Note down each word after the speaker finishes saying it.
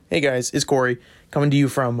Hey guys, it's Corey, coming to you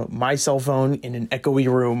from my cell phone in an echoey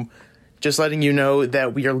room. Just letting you know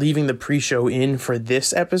that we are leaving the pre-show in for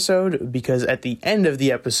this episode because at the end of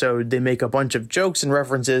the episode, they make a bunch of jokes and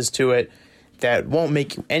references to it that won't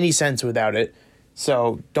make any sense without it.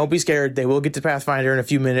 So don't be scared. They will get to Pathfinder in a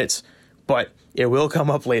few minutes, but it will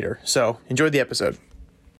come up later. So enjoy the episode.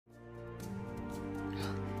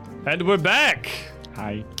 And we're back.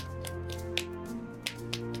 Hi.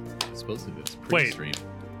 Supposedly this pre-stream.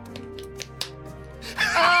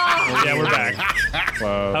 Yeah, we're back.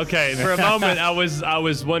 Whoa. Okay, for a moment I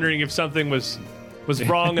was wondering if something was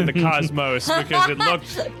wrong in the cosmos because it looked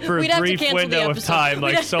for a We'd have to brief cancel the window of episode. time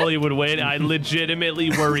like Sully would win. I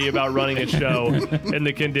legitimately worry about running a show in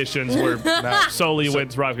the conditions where Sully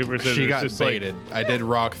wins rock paper scissors. She got Just like- baited. I did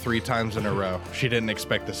rock 3 times in a row. She didn't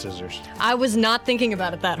expect the scissors. I was not thinking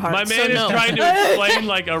about it that hard. my man so is no. trying to explain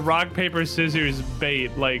like a rock paper scissors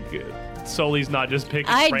bait. Like Sully's not just picking.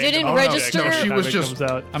 I random didn't objects register. every No, she time was it just- comes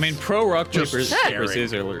out. I mean, pro rock Just paper scary.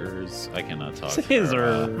 scissors. I cannot talk.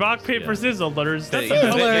 Scissors. Rock paper scissors. That's They a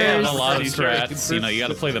have Scissors. a lot of strats. You know, you got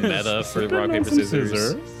to play the meta for rock paper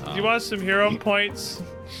scissors. Do you want some hero points?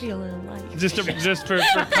 Feeling like Just for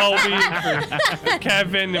Colby and for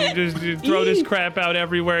Kevin, and just throw this crap out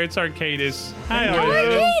everywhere. It's Arcadis.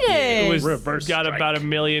 It was Reverse got strike. about 1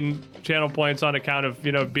 million channel points on account of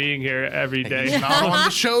being here every He's day. not on the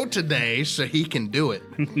show today, so he can do it.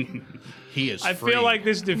 He is I free. feel like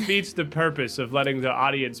this defeats the purpose of letting the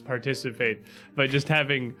audience participate by just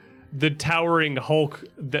having the towering Hulk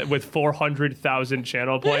with 400,000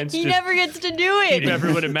 channel points. he just never gets to do keep it.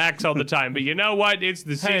 everyone at max all the time. But you know what? It's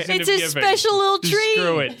the season It's of his giving. special little Just treat.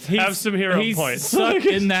 Screw it. Have some hero He's points. stuck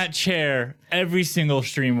in that chair every single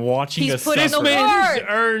stream watching He's us put in suffer. the Man has Lord.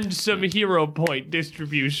 earned some hero point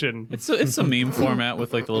distribution. It's a meme format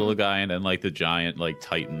with like the little guy and then like the giant like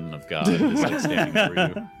titan of God is like standing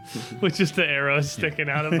over you. With just the arrows sticking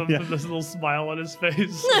out of him with this little smile on his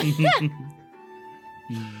face.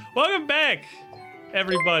 Welcome back,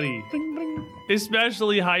 everybody.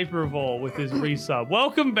 Especially Hypervol with his resub.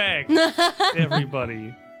 Welcome back,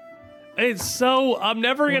 everybody. I'm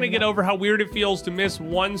never going to get over how weird it feels to miss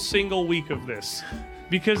one single week of this.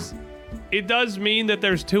 Because it does mean that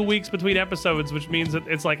there's 2 weeks between episodes, which means that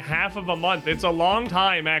it's like half of a month. It's a long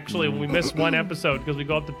time, actually, when we miss one episode because we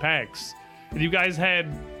go up to PAX. And you guys had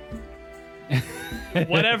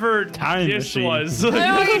whatever Time this machine. was. I don't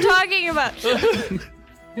know what you're talking about.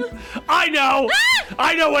 I know!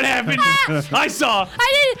 I know what happened! I saw!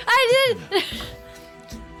 I did.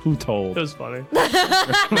 Who told? It was funny.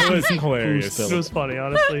 It was hilarious. It was funny,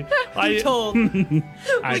 honestly. I told. I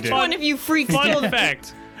Which did. one of you freaks Fun killed?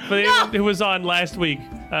 fact. But it was on last week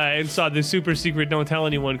and saw the super secret Don't Tell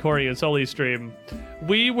Anyone Corey and Sully stream.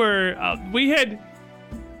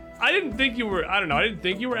 I didn't think you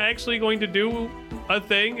were actually going to do a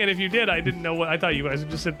thing, and if you did, I didn't know what. I thought you guys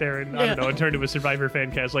would just sit there and and turn to a Survivor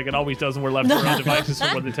fan cast like it always does when we're left to our own devices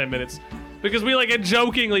for more than 10 minutes, because we had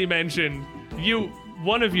jokingly mentioned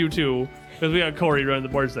one of you two, because we got Corey running the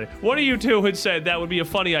boards today. One of you two had said that would be a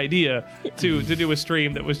funny idea to do a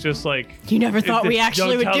stream that was just like You never thought we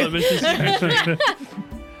actually would don't tell do. them, it's just a secret stream.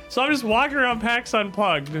 So I'm just walking around PAX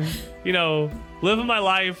Unplugged, living my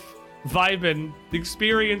life, vibing,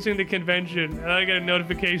 experiencing the convention, and I get a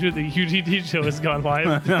notification that the UGT show has gone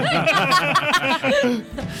live.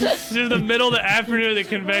 It's just the middle of the afternoon of the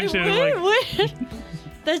convention. I'm like, What?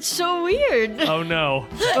 That's so weird. oh no.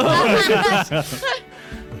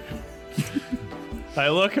 I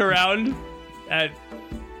look around at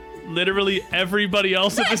literally everybody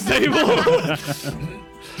else at this table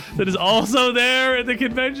that is also there at the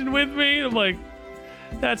convention with me. I'm like,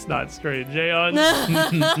 that's not strange, Aeons.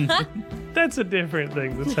 That's a different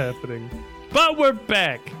thing that's happening. But we're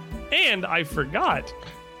back. And I forgot,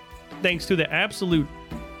 thanks to the absolute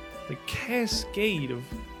cascade of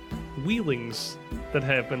wheelings that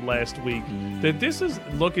happened last week, that this is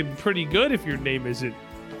looking pretty good if your name isn't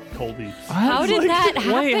Colby. How did that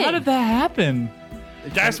happen? Wait, how did that happen?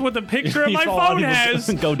 That's what the picture of He my thought phone he was has.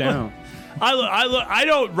 gonna go down. I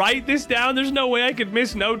don't write this down. There's no way I could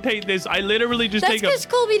misnotate this. I literally just That's take a. because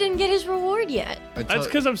Colby didn't get his reward yet. That's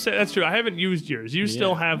because I'm saying that's true. I haven't used yours. You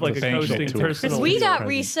still have like a Thank you. coasting Too. personal. We got present.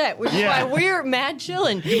 reset, which is Yeah. why we're mad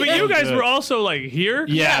chilling. But you guys were also here.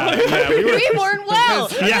 Yeah, we were. We weren't well.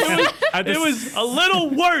 It was a little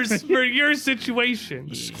worse for your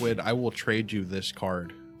situation. Squid, I will trade you this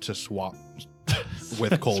card to swap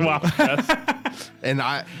with Colby. Swap us. And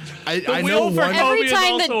I The know wheel for one. Kobe is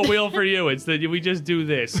time also that- a wheel for you. It's that we just do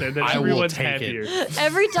this, and then I will everyone's take happier. it.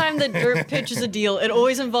 Every time the dirt pitches a deal, it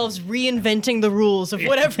always involves reinventing the rules of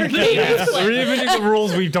whatever game you play. Reinventing the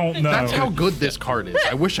rules we don't know. That's how good this card is.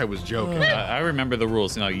 I wish I was joking. I remember the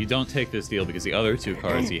rules. No, you don't take this deal because the other two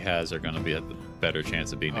cards he has are going to be a better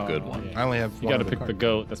chance of being a good one. I only have You one. gotta other pick card. the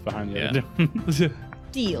goat that's behind the Yeah. other.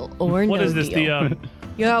 Deal or What no is this? deal. The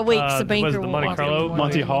You gotta wait, 'cause what the is banker it, the will Monte walk Carlo? in.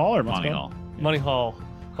 Monty Hall or Monty Hall. Money Hall.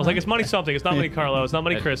 I was like, it's Money something. It's not Money Carlo. It's not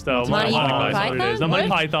Money Cristo. Monty Python. That's what it is. Not Monty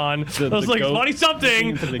What? Python. I The was like, it's goat Money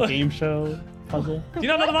something. For the game show puzzle. Do you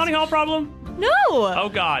not know the Monty Hall problem? No! Oh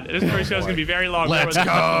God, this first show is gonna be very long. Let's Before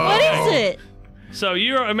this- go. What is it? So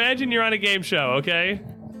imagine you're on a game show, okay?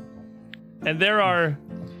 And there are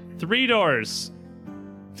 3 doors.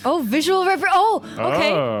 Oh, visual reference. Oh,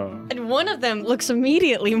 okay. Oh. And one of them looks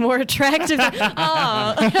immediately more attractive.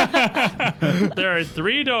 Oh. There are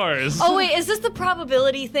 3 doors. Oh, wait, is this the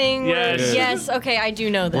probability thing? where- Yes. Yes, okay, I do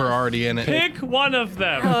know this. We're already in it. Pick one of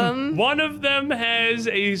them. One of them has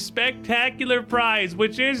a spectacular prize,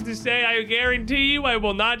 which is to say, I guarantee you I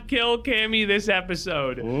will not kill Cammy this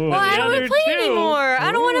episode. Well, I don't want other to play two- anymore.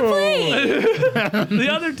 I don't want to play. The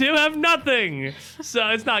other 2 have nothing. So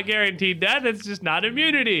it's not guaranteed death, it's just not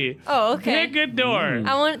immunity. Oh, okay. Pick a door.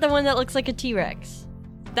 I want the one that looks like a T-Rex.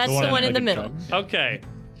 That's the one in the middle. Okay.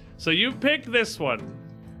 So you picked this one.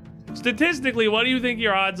 Statistically, what do you think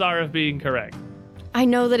your odds are of being correct? I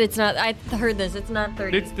know that it's not. I heard this. It's not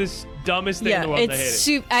 30. It's the dumbest thing in yeah, the world. I hate it's it.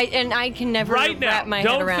 super. And I can never Right now, wrap my head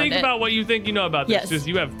don't around think it. about what you think you know about this. Yes. Just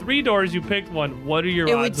you have 3 doors, you picked one. What are your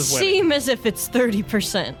It would odds of winning? seem as if it's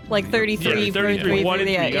 30%, like 33. Yeah, 33. 1 in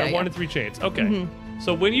 3. Yeah, You got yeah, 1 yeah. in 3 chance. Okay.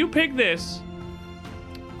 So when you pick this,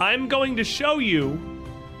 I'm going to show you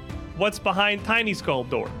what's behind Tiny Skull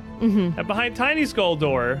door. And behind Tiny Skull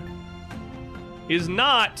door is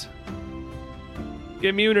not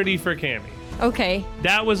immunity for Cammy. Okay,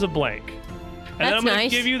 That was a blank. And then That's I'm going to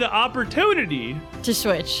nice. give you the opportunity to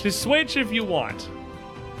switch. to switch if you want.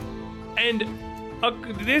 And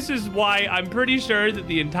this is why I'm pretty sure that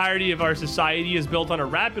the entirety of our society is built on a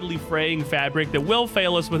rapidly fraying fabric that will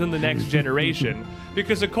fail us within the next generation.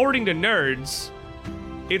 Because according to nerds,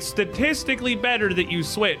 it's statistically better that you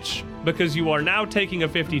switch because you are now taking a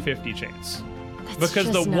 50-50 chance. That's Because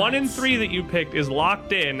the just 1 in nuts. 3 that you picked is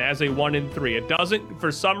locked in as a 1 in 3. It doesn't,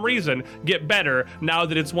 for some reason, get better now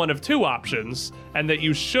that it's one of 2 options, and that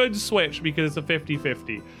you should switch because it's a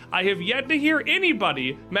 50-50. I have yet to hear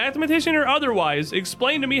anybody, mathematician or otherwise,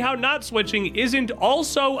 explain to me how not switching isn't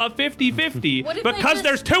also a 50-50 What if I because just-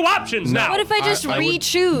 there's 2 options now. What if I just I would-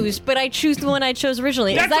 re-choose, but I choose the one I chose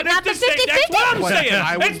originally? Is that not the 50-50? That's what I'm But saying.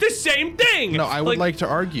 I would- It's the same thing. No, I would like to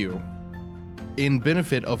argue in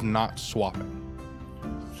benefit of not swapping.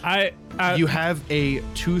 You have a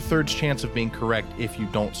 2/3 chance of being correct if you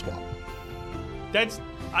don't swap.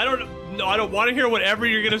 I don't want to hear whatever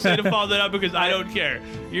you're gonna say to follow that up because I don't care.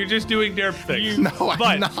 You're just doing derp things. No, I'm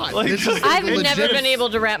But, not. like- This is I've legit. never been able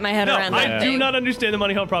to wrap my head No, around I that do thing. not understand the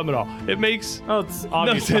money hell problem at all. It makes Oh, it's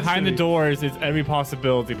obvious. sense Behind to the me. doors is every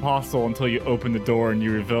possibility possible until you open the door and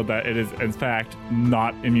you reveal that it is, in fact,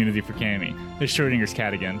 not immunity for Cammy. It's Schrodinger's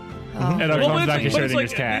cat again. It all comes back to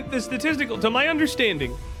Schrodinger's cat. the statistical, to my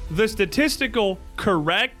understanding, the statistical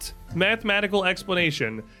correct mathematical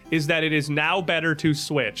explanation is that it is now better to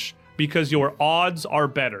switch because your odds are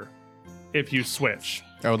better if you switch.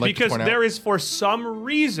 I would like to because point out- there is for some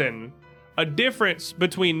reason a difference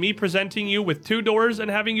between me presenting you with 2 doors and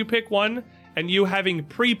having you pick one and you having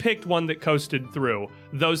pre-picked one that coasted through.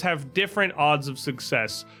 Those have different odds of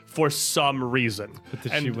success for some reason. But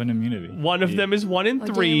did And she win immunity? one of them is 1 in Oh,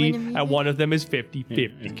 did I 3 win immunity? and one of them is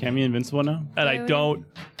 50-50. Is Cammy invincible now? And I Did I win don't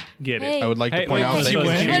get Hey. it. I would like to Hey, point wait, out did they you can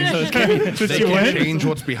win? change, Did they you can win? change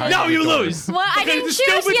what's behind No, the you door. lose. Well, I Because didn't the choose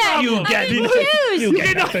stupid yet. problem- I didn't choose. You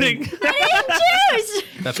get nothing. I didn't choose.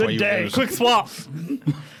 That's why you lose. Quick swap.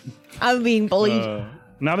 I'm being bullied.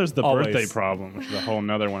 Now there's the Always. birthday problem, which is a whole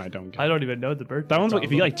nother one I don't get. I don't even know the birthday. That one's like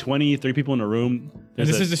if you get like 23 people in a room, This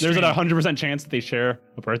is a there's stream. a 100% chance that they share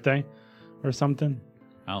a birthday or something.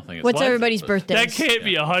 I don't think it's What's what? everybody's birthday? That can't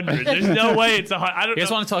be 100. There's no way it's 100. I don't You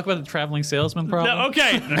guys know. want to talk about the traveling salesman problem? No,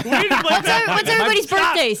 okay. What's everybody's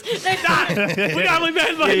birthdays? We got like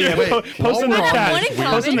that. Wait, Post in the while we're on chat. this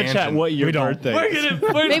Post in the tangent, chat what your We don't. birthday. We're is.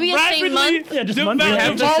 we're Maybe the same rapidly month? Yeah, just month. We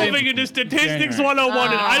have the evolving same into statistics January.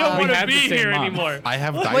 101, and I don't We want to have the be same here month. anymore. I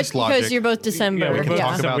have What's dice logic. because you're both December. Yeah, we, both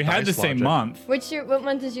talk about we had the dice same logic. month. What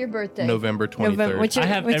month is your birthday? November 23rd. What's your, I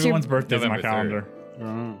have what's everyone's your, birthdays in my November 3rd.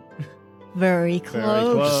 calendar. Very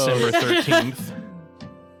close. close. December 13th.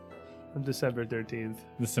 On December 13th.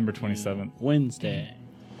 December 27th. Wednesday.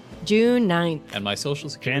 June 9th. And my social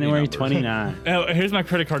security January number. 29. Oh, here's my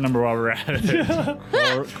credit card number while we're at it.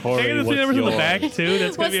 Corey, Can I get the what's numbers on the yours? back too?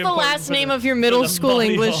 That's gonna What's be the important last for name the- of your middle the school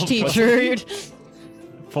body English of- teacher?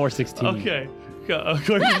 416. Okay.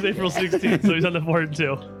 According to April 16th, so he's on the board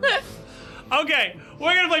too. Okay,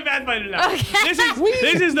 we're gonna play Pathfinder now. Okay.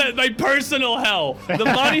 This is my personal hell. The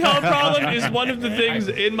money hall problem is one of the things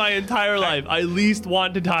in my entire life I least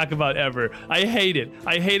want to talk about ever. I hate it.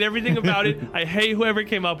 I hate everything about it. I hate whoever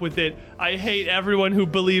came up with it. I hate everyone who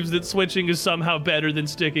believes that switching is somehow better than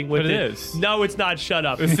sticking with But it. it is. No, it's not. Shut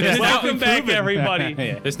up. It's Welcome now back, proven. everybody.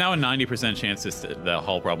 There's now a 90% chance the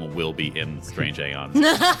hall problem will be in Strange Aeons.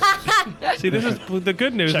 See, this is the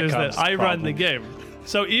good news is that Chekhov's I run problem. the game.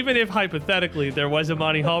 So even if hypothetically there was a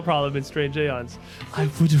Monty Hall problem in Strange Aeons, I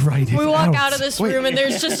would write it We walk out of this room and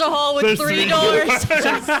there's just a hall with 3 doors.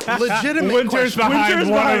 Legitimate Winter's question. behind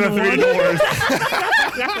one of the 3 doors.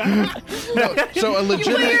 No, so a You put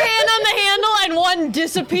your legitimate. hand on the handle and one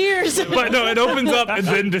disappears. But no, it opens up and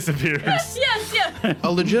then disappears. yes.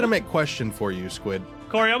 A legitimate question for you, Squid.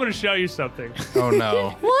 Corey, I'm going to show you something. Oh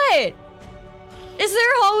no. What? Is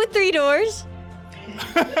there a hall with 3 doors?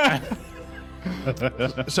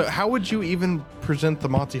 So how would you even present the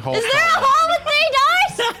Monty Hall? Is there a problem? hall with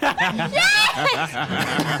 3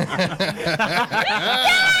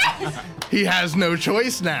 doors? He has no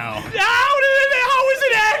choice now. How is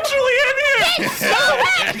it actually in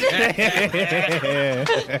here?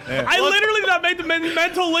 I literally did not make the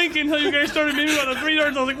mental link until you guys started moving on the 3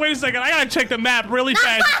 doors. I was like, wait a second, I gotta check the map really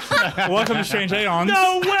fast. Welcome to Strange Aeons.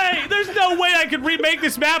 No way! There's no way I could remake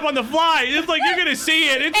this map on the fly. It's like you're gonna see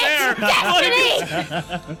it. It's there.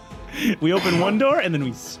 Destiny! We open one door and then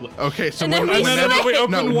we switch. Okay, so And then we whenever, switch. we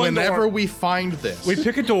open one whenever door. we find this, We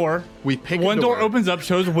pick a door. we pick One a door opens up,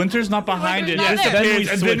 shows Winter's not behind it. Winter's not there.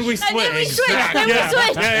 disappears, and then we switch. And then we switch. Then we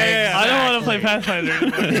switch. Yeah. I don't want to play Pathfinder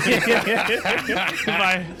anymore.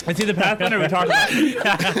 Goodbye. It's either Pathfinder or we talk about it.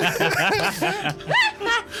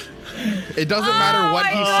 It doesn't matter what my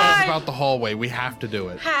he God. says about the hallway. We have to do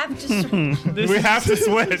it. Have to switch. We have to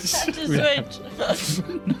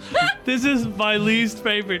switch. This is my least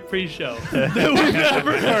favorite pre-show that we've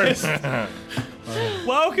ever heard.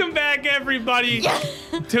 Welcome back, everybody,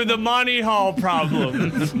 to the Monty Hall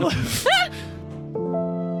problem.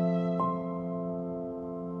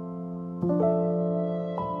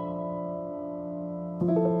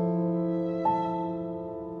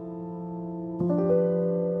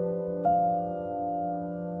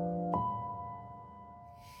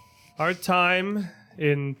 Our time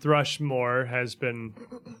in Thrushmore has been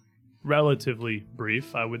relatively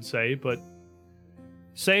brief, I would say, but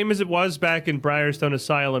same as it was back in Briarstone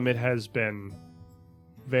Asylum, it has been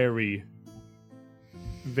very,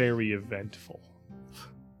 very eventful.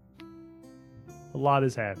 A lot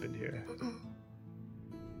has happened here.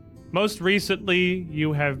 Most recently,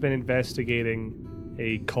 you have been investigating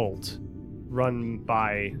a cult run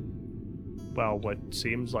by, well, what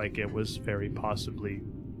seems like it was very possibly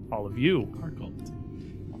all of you. Our cult.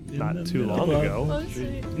 Not too long ago.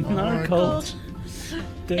 Our cult.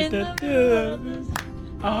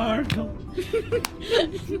 Our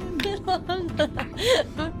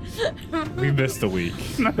We missed a week.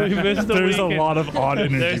 We missed the There's weekend. a lot of odd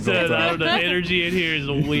energy There's built the up. energy in here is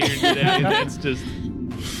weird today. It's just,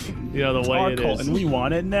 you know, the way Our it cult, is. and we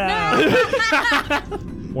want it now.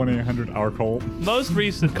 1-800-OUR cult. Most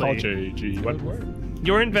recently, Call JG. What?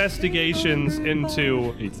 your investigations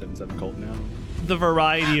into 877 cult now. the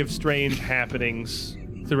variety of strange happenings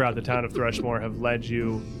throughout the town of Thrushmore have led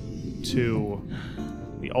you to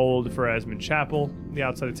the old Pharasman Chapel, the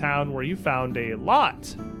outside of town, where you found a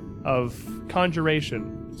lot of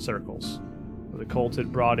conjuration circles. The cult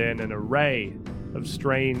had brought in an array of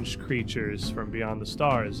strange creatures from beyond the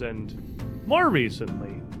stars, and more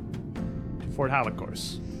recently, to Fort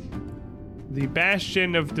Halicourse, the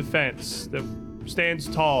bastion of defense that stands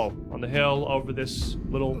tall on the hill over this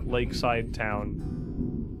little lakeside town.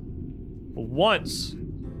 Once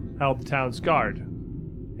held the town's guard,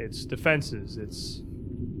 its defenses, its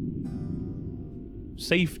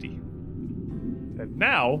safety. And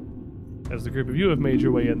now, as the group of you have made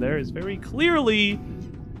your way in there, is very clearly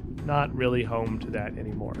not really home to that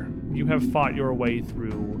anymore. You have fought your way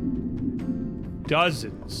through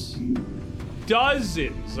dozens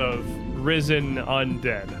of risen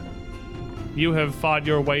undead. You have fought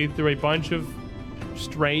your way through a bunch of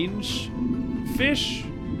strange fish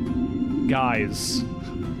guys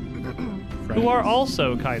who are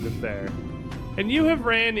also kind of there. And you have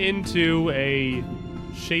ran into a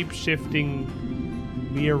shape-shifting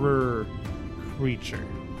mirror creature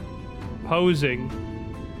posing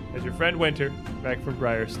as your friend Winter back from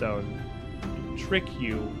Briarstone, trick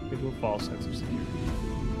you into a false sense of security.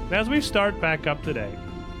 And as we start back up today,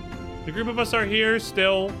 the group of us are here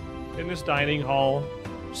still in this dining hall,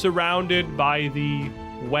 surrounded by the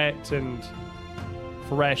wet and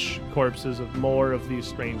fresh corpses of more of these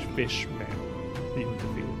strange fish men that you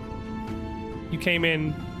can feel. You came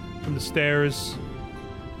in from the stairs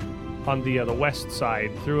on the west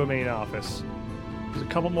side through a main office. There's a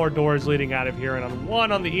couple more doors leading out of here, and on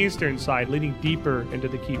one on the eastern side leading deeper into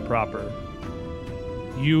the keep proper.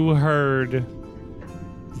 You heard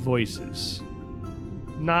voices.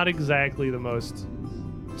 Not exactly the most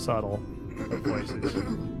subtle of voices.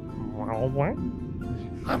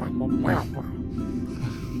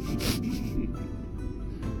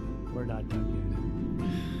 We're not done yet.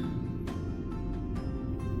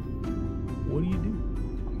 What do you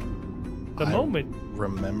do? The moment.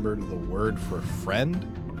 Remembered the word for friend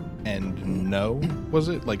and no, was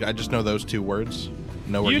it? Like, I just know those two words.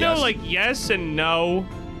 No or You know, yes. like yes and no.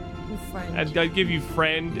 Friend. I'd give you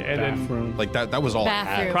friend and then Bathroom. Like, that was all I had.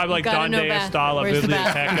 Bathroom. probably like Gotta know Donde bathroom. Estala Where's the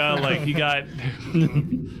Biblioteca. Like you got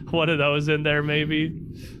one of those in there maybe.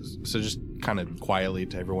 So just kind of quietly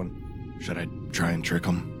to everyone, should I try and trick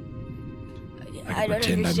them? I don't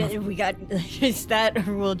pretend I'm understand if we got it's that,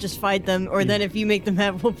 or we'll just fight them, or then if you make them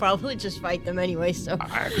mad, we'll probably just fight them anyway. So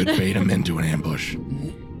I could bait them into an ambush.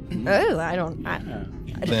 oh, I don't.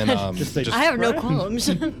 Then, Just say- I have no qualms.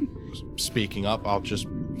 speaking up, I'll just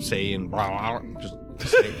say just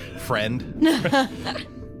say friend.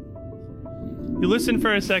 You listen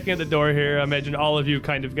for a second at the door here. I imagine all of you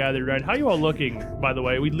kind of gathered around. How are you all looking, by the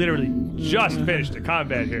way? We literally just finished the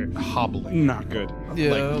combat here. Hobbling. Not good.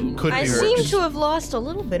 Like, could I be seem worse. to have lost a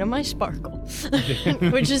little bit of my sparkle,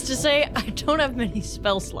 which is to say, I don't have many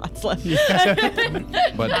spell slots left.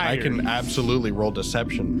 But I can absolutely roll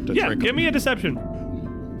deception to Yeah, trick give them. me a deception.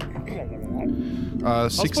 16. I'll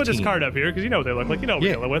put this card up here because you know what they look like. You know what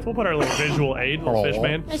we're dealing with. We'll put our little visual aid, little fish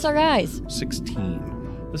man. It's our guys.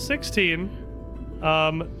 16. The 16,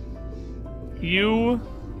 you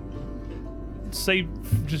say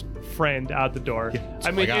just friend out the door.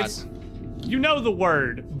 I mean, all I got. it's, you know the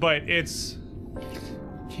word, but it's,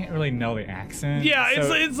 Can't really know the accent. yeah,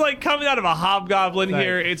 so it's like coming out of a hobgoblin like,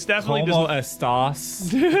 here. It's definitely Como just,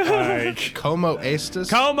 estas. Like, Como Estes?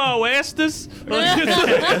 Como estes?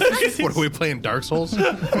 What are we playing, Dark Souls?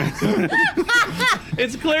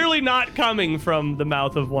 It's clearly not coming from the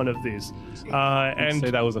mouth of one of these. And Say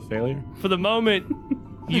that was a failure. for the moment,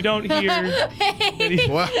 you don't hear any.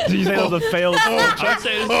 What? Did you say that was a failed? I'd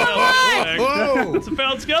say this is a failed skill check. Whoa! It's a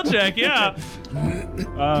failed skill check, yeah.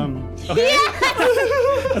 Okay.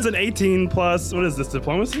 That's an 18 plus. What is this?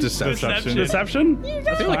 Diplomacy? Deception. Deception?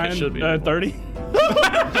 I feel like it should be. 30.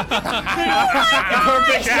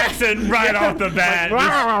 perfect accent right off the bat.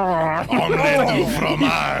 Omelette du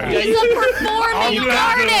fromage. He's a performing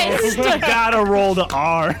artist. You gotta roll the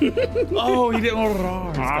R. Oh, you didn't roll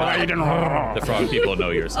R. You didn't roll. The frog people know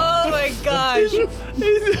your song. Oh my gosh.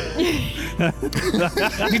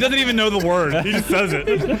 He doesn't even know the word. He just says it.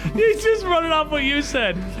 He's just running off what you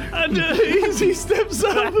said. And he steps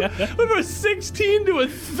up from a 16 to a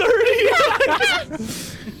 30.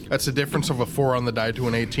 That's the difference of a 4 on the die to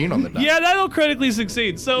an 18 on the die. Yeah, that'll critically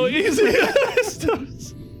succeed. So easy.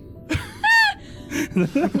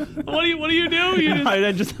 What do you do? You just,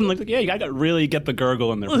 I just I'm like, yeah, you gotta really get the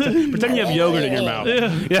gurgle in there. Pretend you have yogurt in your mouth.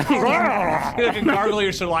 Yeah. You can gargle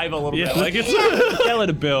your saliva a little yeah, bit. like it's. Yeah, let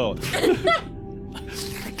it build.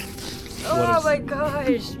 Oh my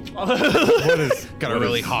gosh. What is? Gotta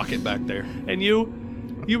really hawk it back there. And you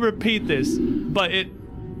repeat this, but it.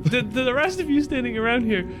 The rest of you standing around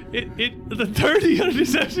here, the 30 on a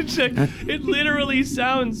deception check, it literally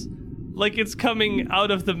sounds like it's coming out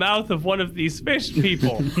of the mouth of one of these fish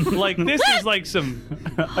people. Like this is like some.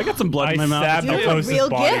 I got some blood I in my mouth. stabbed the Real closest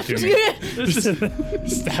body gift. to me. This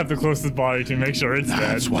is, Stab the closest body to make sure it's dead.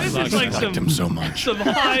 That's why This I is like liked some- him so much. some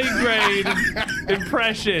high grade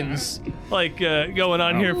impressions like going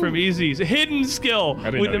on here from Easy's hidden skill I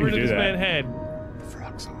didn't with know the you could this do man that. had.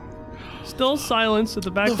 Still silence at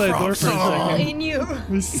the back side door for a frog song. second. In you.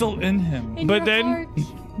 It's still in him. In But your then- heart.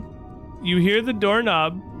 You hear the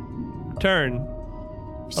doorknob turn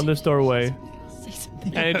on this doorway, Say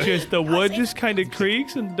something. and it just the wood just kind of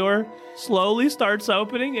creaks, and the door slowly starts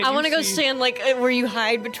opening. And I you want to go see- stand like where you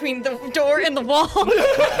hide between the door and the wall.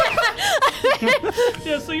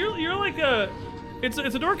 Yeah, so you're like a. It's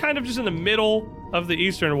a door kind of just in the middle of the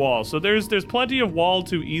eastern wall. So there's plenty of wall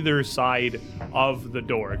to either side of the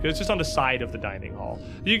door. 'Cause it's just on the side of the dining hall.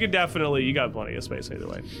 You got plenty of space either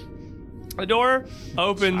way. The door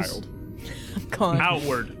opens Gone.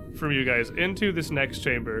 outward from you guys into this next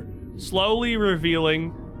chamber, slowly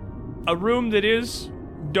revealing a room that is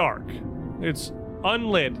dark. It's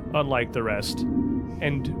unlit, unlike the rest.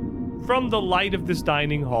 And from the light of this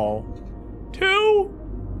dining hall,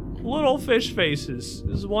 2 little fish faces.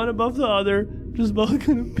 There's one above the other, just both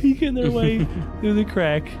kind of peeking their way through the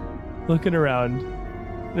crack, looking around.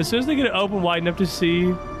 And as soon as they get it open wide enough to see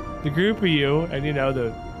the group of you, and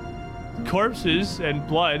the corpses and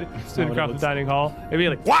blood sitting across the dining hall, they'd be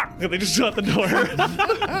like, "Wah!" And they just shut the door.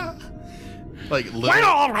 Like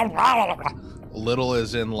little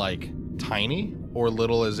as in like tiny, or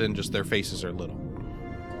little as in just their faces are little?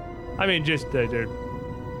 I mean, just they're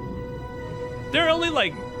only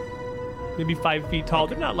like maybe 5 feet tall.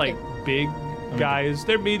 They're not like big guys.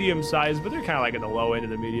 They're medium sized, but they're kind of like in the low end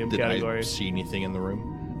of the medium Did category. I see anything in the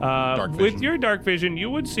room? Dark vision. With your dark vision, you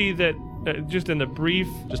would see that just in the brief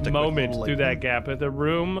Just a moment quick through that gap, that the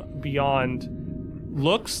room beyond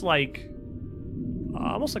looks like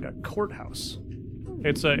almost like a courthouse.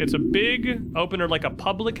 It's a big open, or like a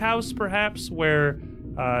public house perhaps, where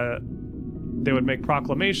they would make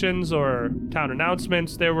proclamations or town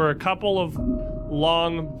announcements. There were a couple of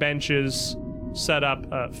long benches set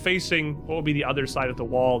up facing what will be the other side of the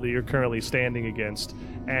wall that you're currently standing against,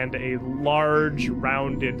 and a large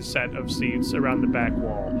rounded set of seats around the back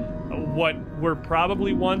wall. What were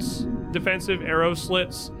probably once defensive arrow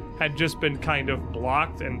slits had just been kind of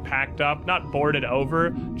blocked and packed up, not boarded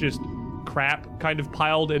over, just crap kind of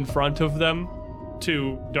piled in front of them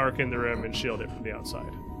to darken the room and shield it from the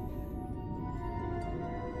outside.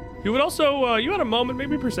 You would also, you had a moment,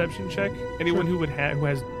 maybe a perception check. Anyone who who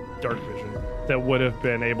has dark vision that would have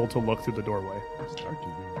been able to look through the doorway.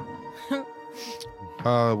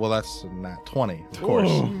 Well, that's not 20, of course.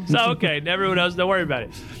 So, okay, everyone else, don't worry about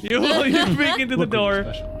it. You peek into the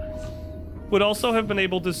door. Would also have been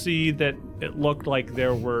able to see that it looked like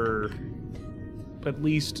there were at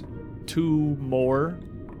least 2 more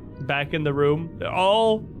back in the room. They're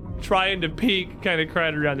all trying to peek, kind of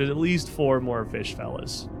crowded around. There's at least 4 more fish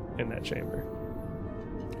fellas in that chamber.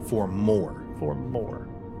 4 more. 4 more.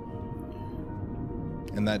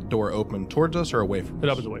 And that door opened towards us or away from us? It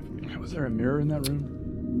opens away from you. Was there a mirror in that room?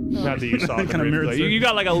 Not that you saw the Kind of room. mirror You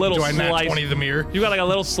got like a little Do I nat slice. 20 the mirror? You got like a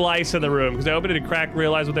little slice in the room because they opened it and crack,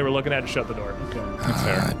 realized what they were looking at, and shut the door.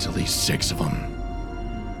 It's at least 6 of them.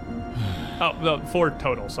 Oh, no, 4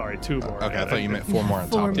 total. Sorry, 2 more. Okay, I thought you meant 4 more on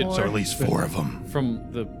top. 4 more. So at least 4 of them.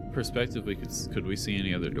 From the perspective, could we see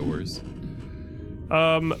any other doors?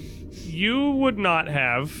 You would not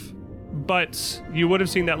have, but you would have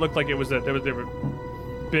seen that looked like it was there were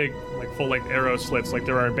big, like full-length arrow slits, like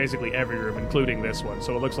there are in basically every room, including this one.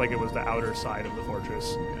 So it looks like it was the outer side of the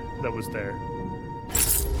fortress that was there.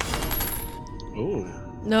 Oh.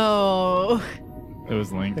 No. It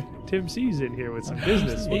was Link. Tim C's in here with some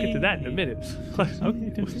business. We'll get to that in a minute.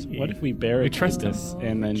 Okay, what if we barricade trust him. this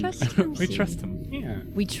and then Trust him, We see. trust him. Yeah.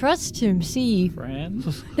 We trust him, see.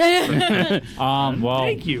 Friends? Well,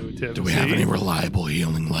 Thank you, Tim. Do we C. have any reliable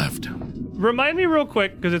healing left? Remind me real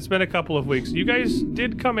quick, because it's been a couple of weeks. You guys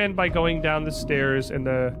did come in by going down the stairs in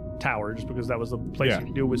the tower, just because that was the place Yeah.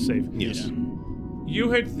 you knew was safe. Yes. You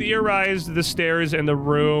had theorized the stairs in the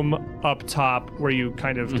room up top, where you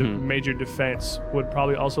kind of made your defense, would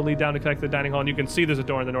probably also lead down to connect to the dining hall. And you can see there's a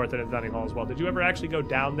door in the north end of the dining hall as well. Did you ever actually go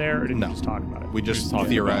down there, or did No. you just talk about it? We just talked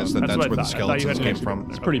theorized that That's that's what I where the thought. I thought you had skeletons came actually from. gone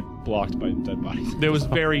It's there. pretty blocked by dead bodies. There was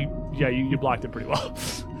very, you blocked it pretty well.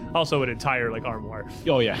 Also, an entire like armoire.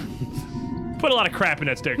 Oh, yeah. Put a lot of crap in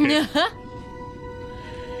that staircase. what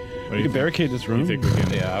do We you could barricade this You room think we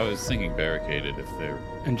can? Yeah, I was thinking barricaded if they're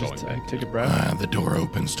and going just back. take a breath. The door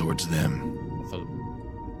opens towards them. I thought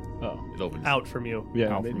Oh. it opens Out from you.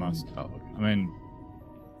 Yeah. Out maybe. from us. Oh, okay. I mean,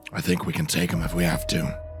 I think we can take them if we have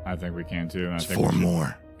to. I think we can too. And I It's think 4 we should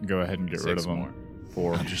more. go ahead and get rid of 6 them. more.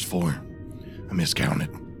 4. Not just 4. I miscounted.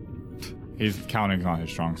 He's counting's not his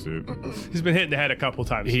strong suit. He's been hit in the head a couple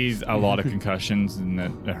times. He's a lot of concussions and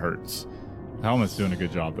it hurts. The helmet's doing a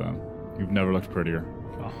good job though. You've never looked prettier.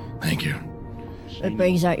 Thank you. It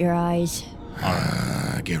brings out your eyes.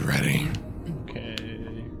 Get ready. Okay.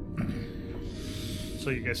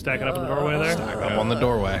 So you guys stacking up in the doorway there? Up on the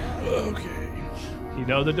doorway. You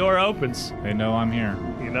know the door opens. They know I'm here.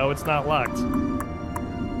 You know it's not locked.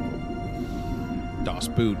 Das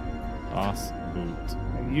Boot. Boss boot.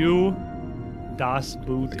 And you, Das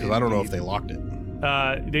Boot. Because I don't know if they locked it.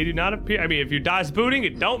 They do not appear. I mean, if you're Das Booting,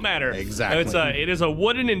 it don't matter. Exactly. It is a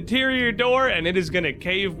wooden interior door, and it is going to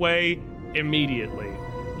cave way immediately.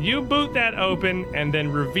 You boot that open and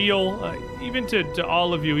then reveal, even to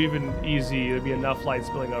all of you, even easy, there'd be enough light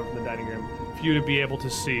spilling over from the dining room for you to be able to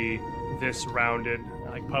see this rounded,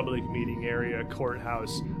 like public meeting area,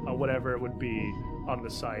 courthouse, whatever it would be on the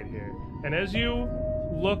side here. And as you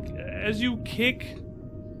kick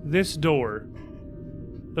this door,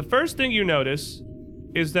 the first thing you notice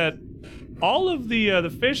is that all of the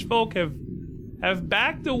fish folk have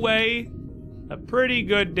backed away a pretty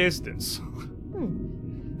good distance.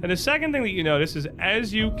 And the second thing that you notice is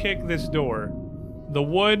as you kick this door, the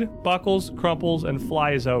wood buckles, crumples, and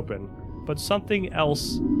flies open. But something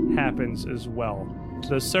else happens as well.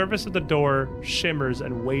 The surface of the door shimmers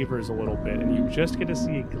and wavers a little bit, and you just get to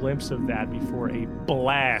see a glimpse of that before a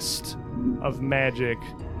blast of magic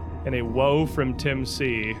and a woe from Tim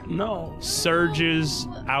C. surges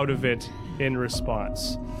out of it in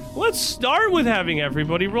response. Let's start with having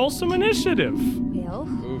everybody roll some initiative. Yep.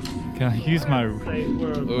 Can I use my...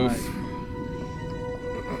 Oof.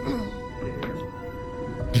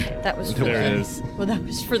 That was for There it is. Well, that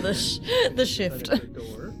was for the shift,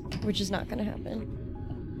 which is not going to happen.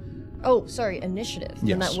 Oh, sorry, initiative.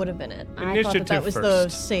 Then that would have been it. I thought that was the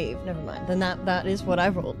first. save. Never mind. Then that is what I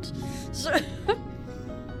rolled. So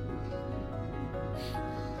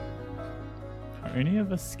Are any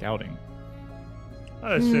of us scouting?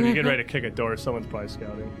 I assume you get ready to kick a door, someone's probably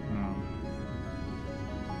scouting.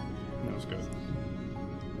 That was good.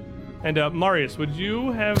 And Marius, would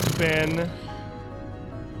you have been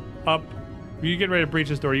up? You get ready to breach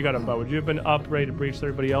this door. You got a bow. Would you have been up, ready to breach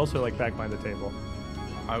everybody else, or like back behind the table?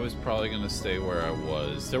 I was probably gonna stay where I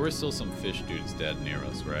was. There were still some fish dudes dead near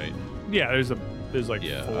us, right? Yeah, there's like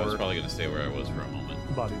Yeah, I was 4 probably gonna stay where I was for a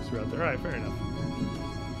moment. bodies around there. All right, fair enough.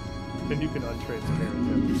 Then you can untransparent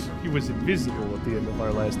him. He was invisible at the end of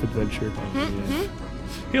our last adventure.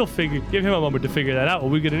 He'll give him a moment to figure that out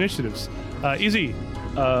while we get initiatives. Easy.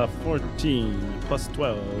 14 plus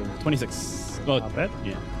 12, 26. Oh, Not bad.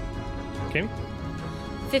 yeah. Okay.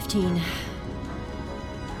 15.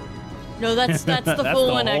 No, that's the That's full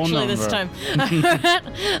the one whole actually this time. number.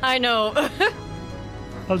 I know.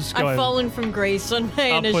 I'll just go I've ahead. fallen from grace on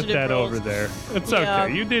my I'll initiative put that rolls. over there. It's Yeah.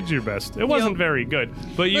 okay. You did your best. It wasn't very good,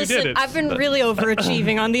 but you Listen, did it. I've been really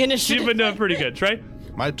overachieving on the initiative. You've been doing pretty good. Trey?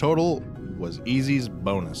 My total was Easy's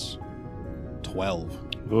bonus. 12.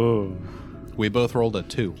 Ooh. We both rolled a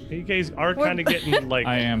 2. You guys are kind of getting like.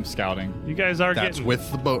 I am scouting. You guys are That's getting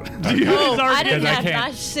with the bonus. You guys Oh, are I didn't getting have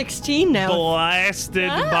can't. 16 now. blasted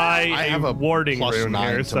by I have a warding plus rune 9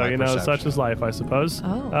 here, to so my you know, such perception. is life, I suppose.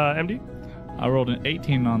 Oh. MD I rolled an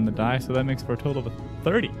 18 on the die, so that makes for a total of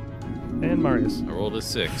 30. and Marius. I rolled a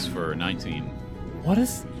 6 for 19. What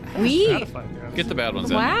is... We. Gratifying, yeah. Get the bad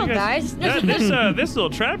ones Wow, in. guys. This little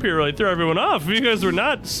trap here really threw everyone off. You guys were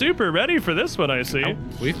not super ready for this one, I see.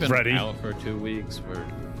 We've been Ready. out for 2 weeks.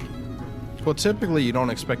 Well, typically you don't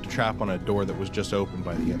expect a trap on a door that was just opened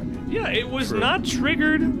by the enemy. Yeah, it was not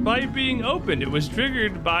triggered by being opened. It was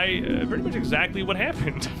triggered by pretty much exactly what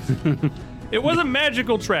happened. It was a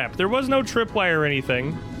magical trap. There was no tripwire or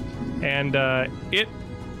anything. And it,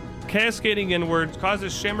 cascading inwards,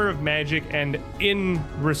 causes shimmer of magic, and in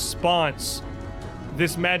response,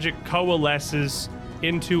 this magic coalesces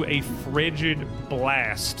into a frigid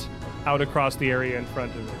blast out across the area in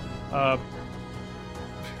front of it.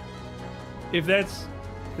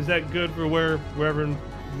 Is that good for wherever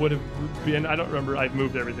would have been? I don't remember. I've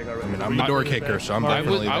moved everything already. I mean, Were I'm you the door good at kicker, that? so I'm Alright.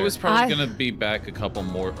 definitely I there. was probably I- gonna be back a couple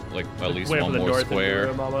more, like at least Way one from the more north into the square.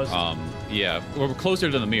 room almost? Yeah, we're closer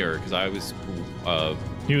to the mirror because I was.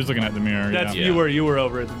 He was looking at the mirror. That's yeah. Yeah. you were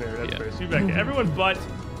over at the mirror. That's Yeah. fair. So you're back. Everyone but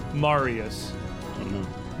Marius. Oh, no.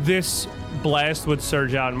 This blast would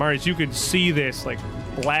surge out, and Marius, you could see this like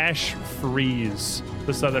flash freeze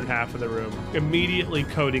the southern half of the room, immediately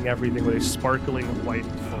coating everything with a sparkling white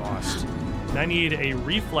frost. And I need a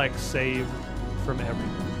reflex save from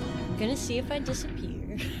everyone. I'm gonna see if I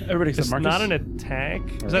disappear. Everybody except It's Marcus. not an attack.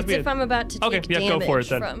 Does that It's be if I'm about to take okay, yeah, go damage for it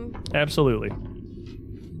then. from. Absolutely.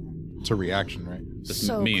 It's a reaction, right? Just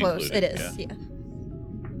So me close. included, It is, yeah.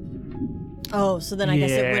 Oh, so then I guess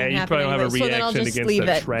it wouldn't you happen probably don't have a anyway. So then I'll reaction just against leave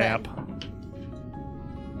the it. trap. then.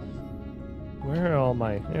 Where are all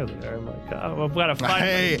my? There they are. I'm like, oh, I've got to find.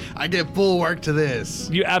 Hey, I get bulwark to this.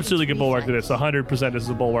 You absolutely get bulwark to this. 100% this is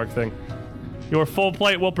a bulwark thing. Your full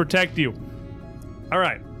plate will protect you. All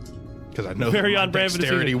right. Because I know Very that my on brand for the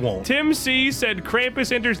dexterity season. won't. Tim C said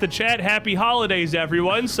Krampus enters the chat. Happy holidays,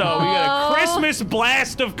 everyone. So we got a Christmas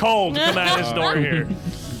blast of cold come out of this door here.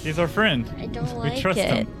 He's our friend. I don't We like trust it.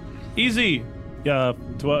 him. Easy.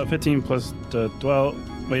 15 plus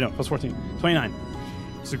 12. Wait, no, plus 14. 29.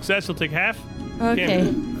 Success, you'll take half.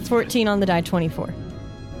 Okay. 14 on the die, 24.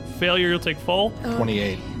 Failure, you'll take full.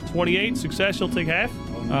 28. 28. Success, you'll take half.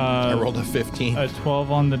 I rolled a 15. A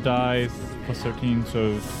 12 on the die, plus 13,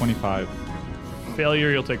 so 25.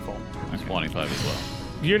 Failure, you'll take full. 25 as well.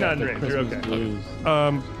 You're not in range. You're okay. Blues.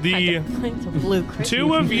 The blue Christmas.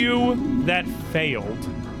 two of you that failed,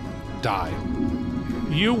 Die.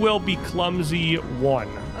 you will be clumsy one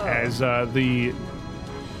as the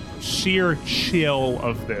sheer chill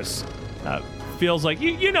of this feels like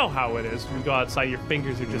you know how it is. When you go outside, your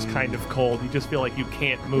fingers are just kind of cold. You just feel like you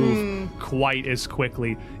can't move quite as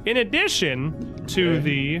quickly. In addition to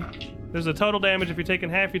there's a total damage. If you're taking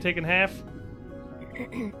half, you're taking half.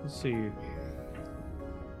 Let's see.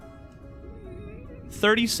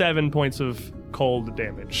 37 points of cold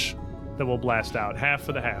damage that will blast out. Half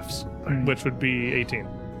for the halves, which would be 18.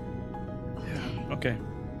 Okay.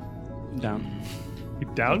 Down. You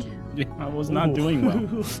down? Yeah, I was not doing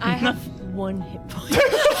well. I have 1 hit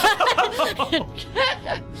point.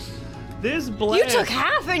 This blast. You took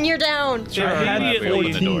half and you're down. Immediately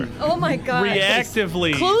Open the door. Oh my god.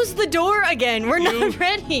 reactively. Close the door again. We're not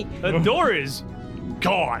ready. The door is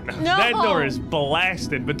gone. No. That door is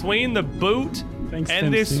blasted between the boot Thanks,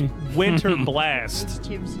 and this Timsy. winter blast.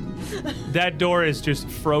 That door is just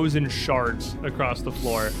frozen shards across the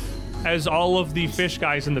floor. As all of the fish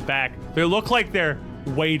guys in the back, they look like they're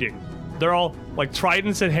waiting. They're all like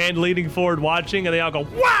tridents in hand leaning forward watching, and they all go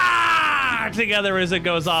wah together as it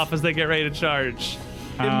goes off as they get ready to charge.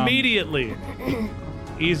 Immediately,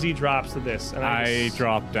 Easy drops to this. And I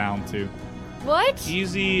drop down too. What?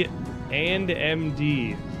 Easy and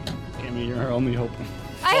MD. Cammy, you're our only hope.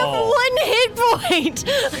 I have 1 hit point.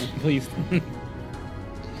 Please.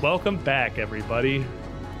 Welcome back, everybody.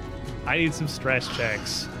 I need some stress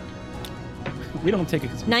checks. We don't take it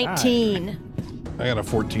because we die. 19. I got a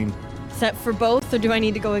 14. Is that for both, or do I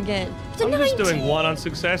need to go again? It's a I'm just 19. doing 1 on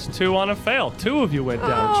success, 2 on a fail. 2 of you went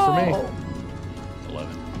down. Oh. For me.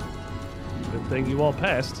 11. Good thing you all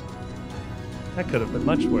passed. That could have been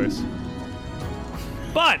much worse.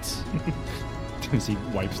 But He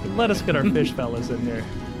wipes the. let us get our fish fellas in here.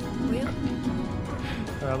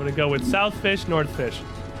 Well, I'm gonna go with south fish, north fish.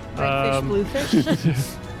 red fish, blue fish.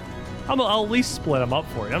 I'll at least split them up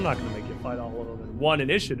for you. I'm not gonna make you fight all of them in one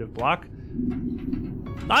initiative block.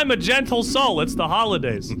 I'm a gentle soul. It's the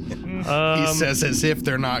holidays. He says as if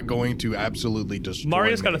they're not going to absolutely destroy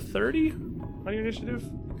Marius me. got a 30 on your initiative.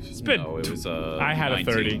 It's been. No, it was I had a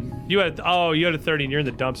 30. You had a 30 and you're in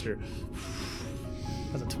the dumpster.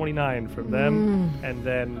 That's a 29 from them, and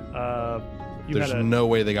then you There's had a no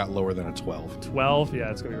way they got lower than a 12. 12.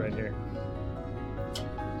 Yeah, it's gonna be right here.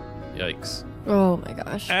 Yikes. Oh my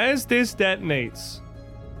gosh. As this detonates,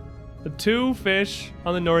 the 2 fish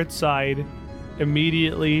on the north side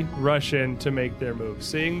immediately rush in to make their move.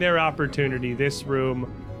 Seeing their opportunity, this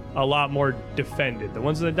room a lot more defended. The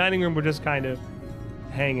ones in the dining room were just kind of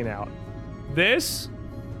hanging out. This,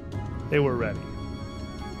 they were ready.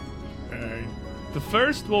 The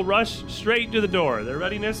first will rush straight to the door. Their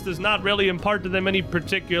readiness does not really impart to them any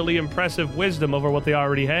particularly impressive wisdom over what they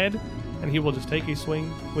already had, and he will just take a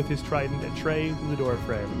swing with his trident and tray through the door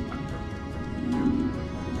frame.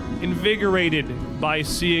 Invigorated by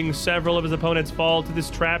seeing several of his opponents fall to this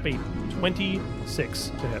trap, a 26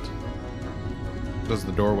 to hit. Does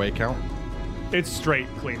the doorway count? It's straight,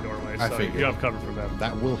 clean doorway, I so figured. you have cover from them.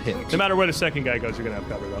 That will hit. No matter where the second guy goes, you're going to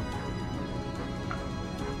have cover, though.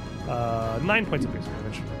 9 points of base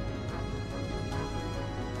damage.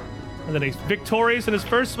 And then he's victorious in his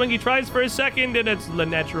first swing. He tries for his second, and it's the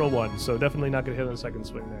natural 1, so definitely not going to hit on the second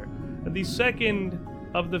swing there. And the second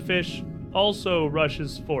of the fish also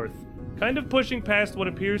rushes forth, kind of pushing past what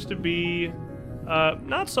appears to be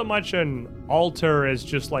not so much an altar as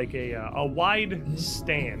just like a wide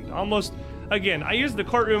stand. Almost, again, I use the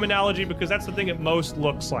courtroom analogy because that's the thing it most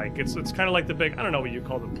looks like. It's kind of like the big, I don't know what you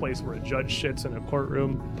call the place where a judge sits in a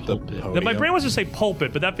courtroom. My brain wants to say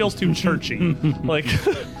pulpit, but that feels too churchy. Like,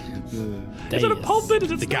 is it a pulpit?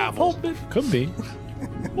 Is it still a pulpit? Could be.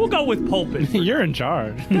 We'll go with pulpit. You're in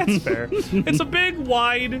charge. That's fair. It's a big,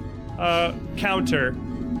 wide counter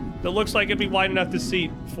that looks like it'd be wide enough to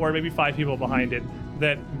seat 4, maybe 5 people behind it,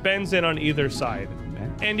 that bends in on either side.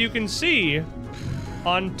 And you can see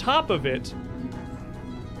on top of it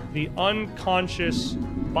the unconscious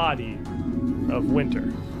body of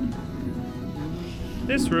Winter.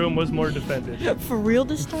 This room was more defended For real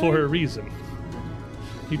this time? for a reason.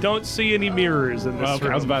 You don't see any mirrors in this Okay,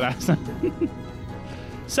 room. I was about to ask.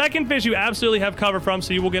 Second fish you absolutely have cover from,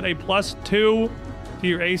 so you will get a +2 to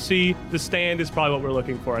your AC. The stand is probably what we're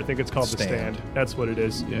looking for. I think it's called the stand. That's what it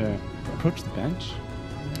is. Yeah. Approach the bench.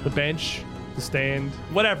 The bench, the stand,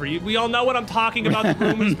 whatever. We all know what I'm talking about. The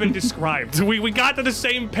room has been described. We got to the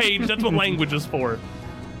same page. That's what language is for.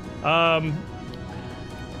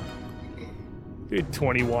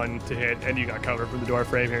 21 to hit, and you got cover from the door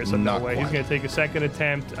frame here, so Not no way. He's quite. going to take a second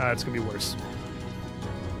attempt. It's going to be worse.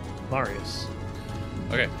 Marius.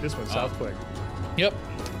 Okay. This one's south quick. Yep.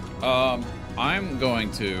 I'm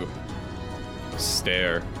going to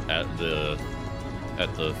stare at the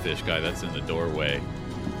fish guy that's in the doorway,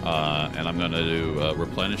 and I'm gonna do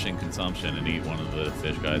replenishing consumption and eat one of the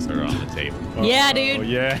fish guys that are on the table. Yeah, dude.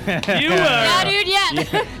 Yeah. Yeah, dude.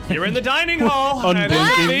 Yeah. You're in the dining hall. and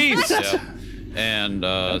Unblinking. feast. Yeah. And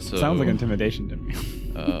so Sounds like intimidation to me.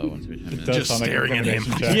 1, 2, 3, 10 Does Just sound like staring at him.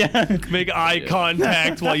 intimidation check. Yeah. Make eye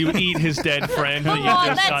contact while you eat his dead friend. Come that you on,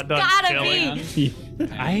 just that's got done gotta killing. be.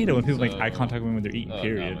 I hate it when people make So- eye contact when they're eating,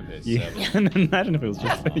 period. no, okay, Yeah. 7. And imagine if it was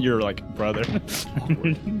just your brother.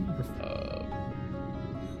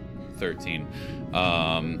 13.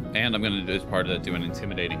 And I'm gonna, as part of that, do an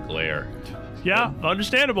intimidating glare. Yeah,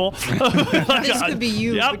 understandable. This could be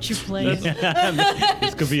you, Yep. but you play.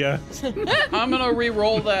 This could be a. I'm gonna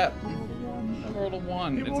re-roll that. I rolled a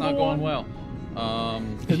 1. It's not going well.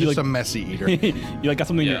 You're just a messy eater. You got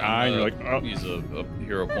something in your eye, and you're like, oh. Use a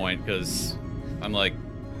hero point because I'm like,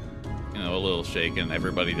 a little shaken.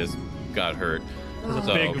 Everybody just got hurt.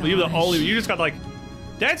 So, Big, you the only. You just got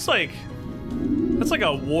that's like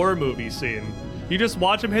a war movie scene. You just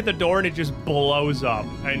watch him hit the door and it just blows up,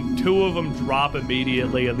 and 2 of them drop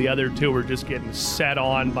immediately, and the other 2 are just getting set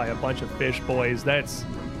on by a bunch of fish boys.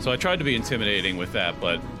 So I tried to be intimidating with that,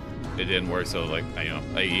 but it didn't work. So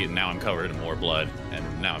I eat, and now I'm covered in more blood,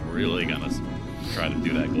 and now I'm really gonna try to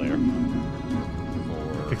do that glare.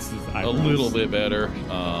 Fix his A eyebrows. little bit better.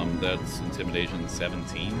 That's intimidation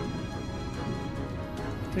 17.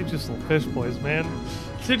 They're just little fish boys, man.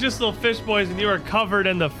 They're just little fish boys, and you are covered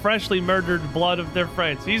in the freshly murdered blood of their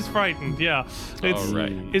friends. He's frightened, yeah. All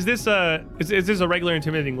right. Is this a regular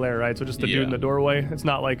intimidating glare, right? So just the dude in Yeah. the doorway. It's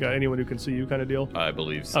not like anyone who can see you kind of deal. I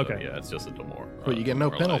believe so. Okay. Yeah, it's just a more. But you get no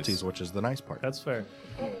demoralized. penalties, which is the nice part. That's fair.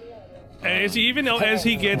 And as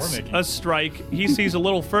he gets a strike, he sees a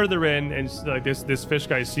little further in, and this fish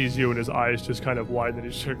guy sees you, and his eyes just kind of widen,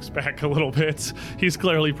 and he shrinks back a little bit. He's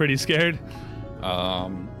clearly pretty scared.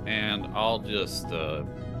 And I'll just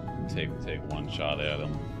take one shot at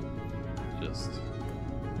him. Just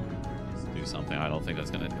do something. I don't think that's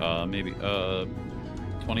gonna. Maybe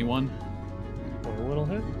 21. A little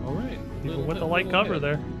hit. All right. Even with the light cover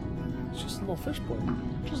there. It's just a little fish boy.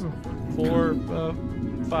 Just a For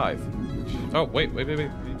 5. Oh wait. I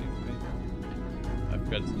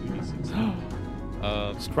forgot to do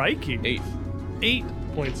d6. striking. 8. 8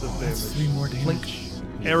 points of damage. 3 more damage.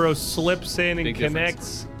 Arrow slips in and Big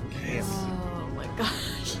connects. Oh my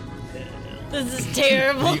gosh. This is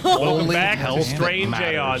terrible. The only Back to health strange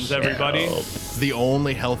that Aeons, matters. everybody. The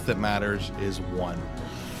only health that matters is 1.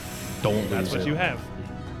 Don't lose That's what it. you have.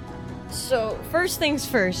 So, first things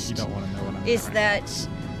first You don't want to know what I'm is doing. that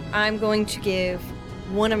I'm going to give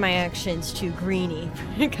one of my actions to Greenie,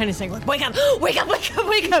 kind of saying like, wake up,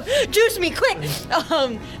 juice me quick,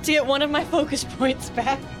 to get one of my focus points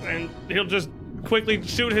back. And he'll just quickly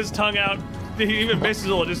shoot his tongue out. He even misses a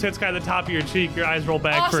little. It just hits kind of the top of your cheek. Your eyes roll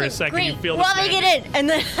back for a second. Great. You feel Well, the they get in, and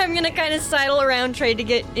then I'm gonna kind of sidle around, try to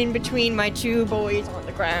get in between my 2 boys on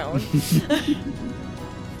the ground.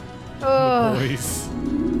 Boys.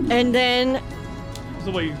 And then,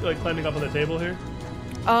 So what, you like climbing up on the table here?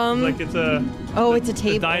 it's It's a a the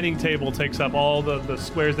table. dining table takes up all the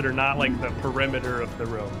squares that are not like the perimeter of the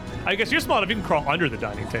room. I guess you're small enough you can crawl under the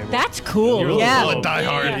dining table. That's cool. You're a yeah. little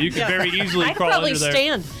diehard. Yeah. You can very easily I could crawl probably under there.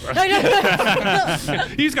 stand.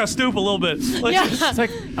 He's got to stoop a little bit. Like, Yeah.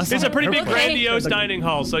 It's a pretty big, Okay. grandiose dining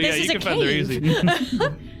hall, so yeah, This you is can a fit there cave.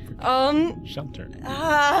 easy. Shelter.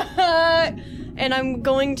 And I'm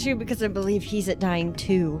going to, because I believe he's at dying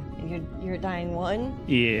 2, and you're at dying 1.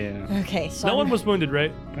 Yeah. Okay, so No I'm- one was wounded,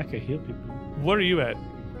 right? I could heal people. What are you at?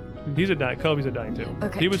 He's at dying. Kobe's at dying too.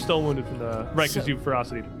 Okay. He was still wounded from the right because So- you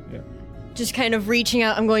ferocity. Yeah. just kind of reaching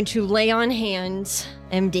out. I'm going to lay on hands,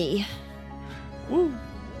 MD. Woo.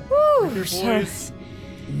 Woo! So,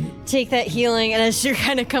 take that healing, and as you're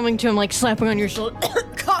kind of coming to him, like slapping on your shoulder,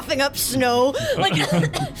 coughing up snow, like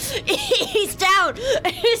he's down.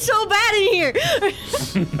 It's so bad in here.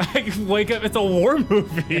 I wake up. It's a war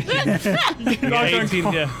movie. Yeah,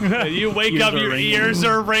 18, yeah. You wake up, your ears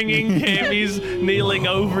are ringing. Cammy's kneeling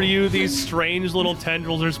over you. These strange little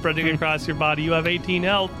tendrils are spreading across your body. You have 18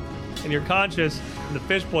 health, and you're conscious. And the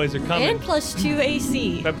fish boys are coming. And plus 2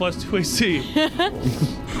 AC. At plus 2 AC.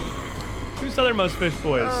 Two southernmost fish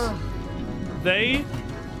boys. They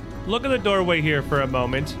look at the doorway here for a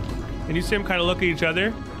moment, and you see them kind of look at each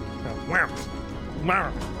other.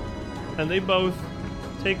 And they both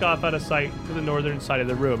take off out of sight to the northern side of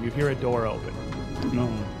the room. You hear a door open. No.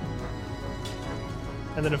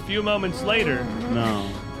 And then a few moments later, No.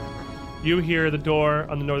 You hear the door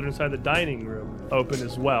on the northern side of the dining room open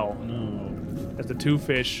as well. As the two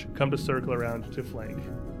fish come to circle around to flank.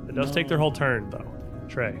 It does take their whole turn, though.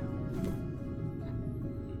 Trey.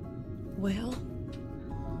 Well,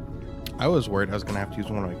 I was worried I was going to have to use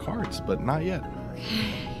one of my cards, but not yet.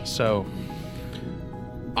 So,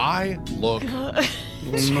 I look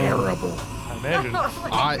terrible. I imagine. oh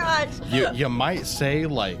my God. You might say,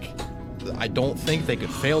 like, I don't think they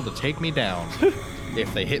could fail to take me down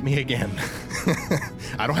if they hit me again.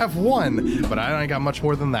 I don't have one, but I ain't got much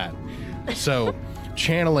more than that. So,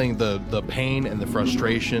 channeling the pain and the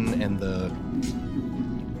frustration and the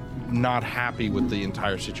not happy with the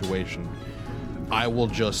entire situation, I will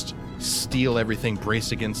just steal everything,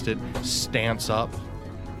 brace against it, stance up,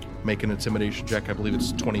 make an intimidation check. I believe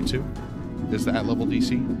it's 22. Is that level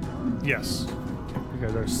DC? Yes. You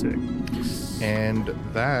guys are sick. And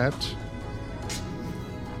that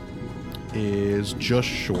is just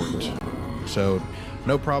short. So,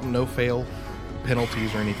 no problem, no fail,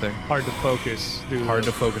 penalties or anything. Hard to focus. Dude. Hard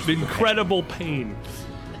to focus. Incredible pain.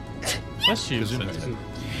 Bless you.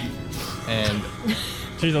 And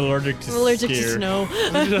She's allergic to I'm allergic to scare. snow.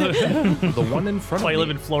 the one in front That's why of you live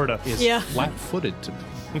me in Florida. is Yeah. flat-footed to me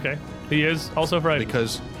Okay. He is also frightened.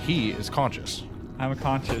 because he is conscious. I'm a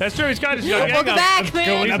conscious. That's true. He's got his gang Welcome up. back, man.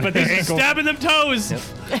 Going up at the ankle. Stabbing them toes.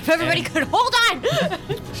 If everybody could hold on.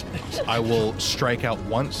 I will strike out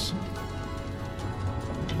once,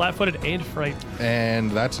 Flat-footed and frightened.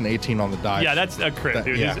 and that's an 18 on the die. Yeah, that's a crit,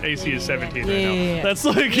 dude. Yeah. His AC is 17 Yeah, right now. yeah, yeah. That's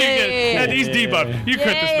like you get, and he's debuffed. You crit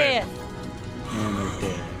this man. And they're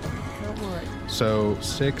dead. Come on. So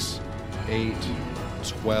 6, 8,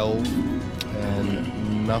 12,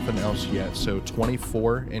 and nothing else yet. So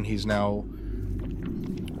 24, and he's now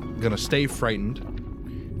gonna stay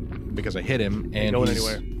frightened because I hit him, and going he's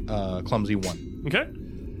anywhere. Clumsy 1. Okay.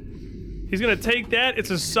 He's gonna take that. It's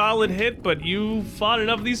a solid hit, but you fought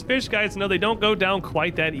enough of these fish guys to know they don't go down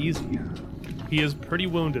quite that easy. He is pretty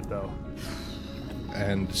wounded though.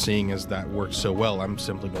 And seeing as that worked so well, I'm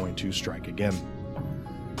simply going to strike again.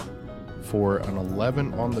 For an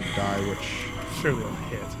 11 on the die, which, Surely it'll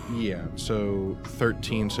hit. yeah, so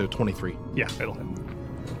 13, so 23. Yeah, it'll hit.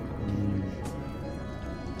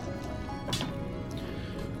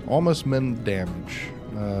 Almost min damage.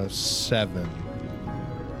 7.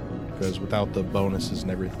 Because without the bonuses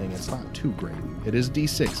and everything, it's not too great. It is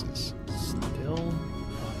D6s. Still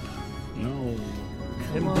No.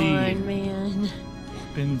 Come Indeed. on, man.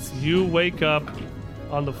 You wake up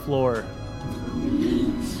on the floor.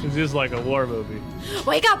 This is like a war movie.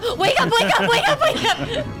 Wake up! Wake up! Wake up! Wake up!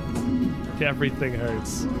 Wake up! Everything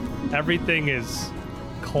hurts. Everything is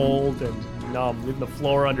cold and numb. Even the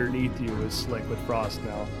floor underneath you is slick with frost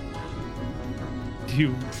now.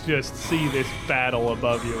 You just see this battle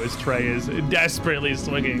above you as Trey is desperately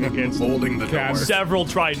swinging against Holding the door. several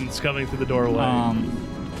tridents coming through the doorway.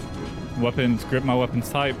 Weapons, grip my weapons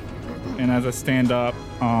type, and as I stand up,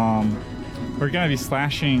 we're gonna be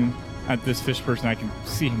slashing at this fish person. I can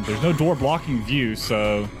see him. There's no door blocking view,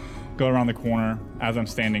 so go around the corner as I'm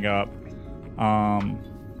standing up. I'm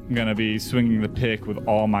gonna be swinging the pick with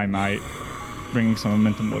all my might, bringing some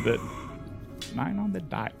momentum with it. 9 on the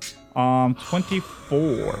die.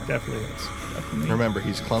 24. Definitely is. Remember,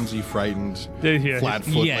 he's clumsy, frightened, Yeah, flat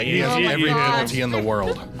foot. yeah, like he yeah, has yeah. every Oh my God. penalty in the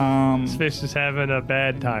world. This fish is having a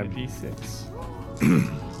bad time. D6.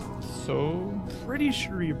 So Pretty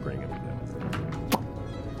sure you bring him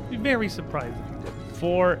down. Be very surprised if you did.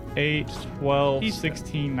 4, 8, 12, He's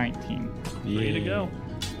 16, 19. Ready to go.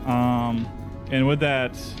 And with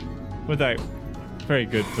that very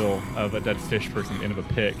good feel of a dead fish person at the end of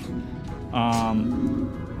a pick,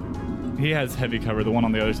 he has heavy cover. The one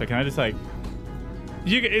on the other side. Can I just like?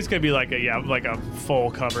 It's gonna be like a full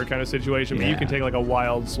cover kind of situation, but you Yeah. can take like a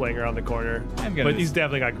wild swing around the corner. I'm gonna But just- he's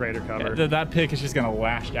definitely got greater cover. That pick is just gonna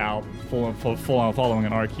lash out, full on following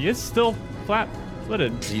an arc. He is still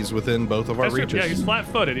flat-footed. He's within both of our That's true. reaches. Yeah, he's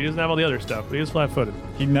flat-footed. He doesn't have all the other stuff, but he is flat-footed.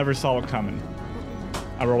 He never saw it coming.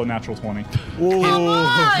 I rolled a natural 20. Come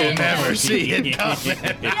on! Never see it coming.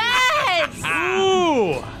 Yes!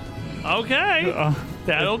 Ooh. Okay.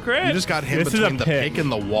 That'll crit. You just got him This is a between the pick. pick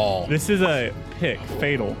and the wall. This is a pick,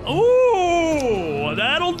 fatal. Ooh,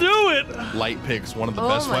 that'll do it. Light pick's one of the Oh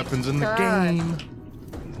best my weapons in the God. game.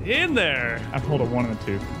 In there. I pulled a 1 and a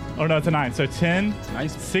 2. Oh no, it's a 9. So 10,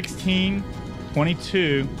 Nice. 16,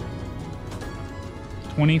 22,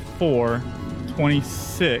 24,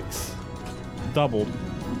 26, doubled,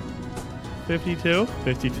 52.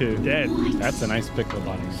 52. Dead. That's a nice pickle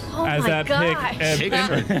body. Oh As my that gosh. pick, Picks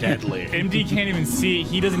are deadly. MD can't even see it.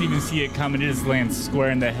 He doesn't even see it coming. It just lands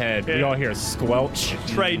square in the head. We Yeah. all hear a squelch.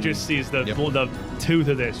 Trey just sees the tooth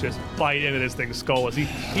of this just bite into this thing's skull as he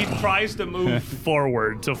tries to move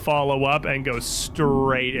forward to follow up and go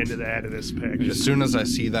straight into the head of this pig. As soon as I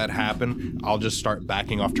see that happen, I'll just start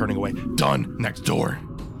backing off, turning away. Done. Next door.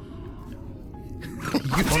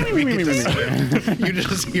 You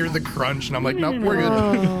just hear the crunch, and I'm like, nope, we're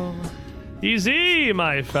good. Easy,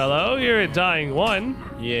 my fellow. You're at dying 1,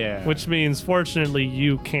 Yeah. which means fortunately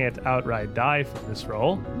you can't outright die from this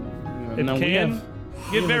roll. It No, we can have-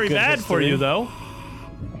 get a very good bad for history. you, though.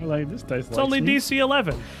 I like this dice. It's only DC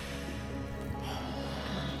 11.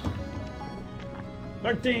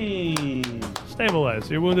 13. Stabilize.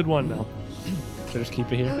 You're wounded 1 now. Should I just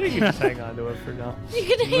keep it here? You can just hang on to it for now. You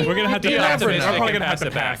can hang We're gonna have to You pass never it. know. I'm probably You gonna can have to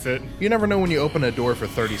pass it back. pass it. You never know when you open a door for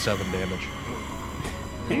 37 damage.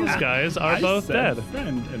 These guys are I both said dead.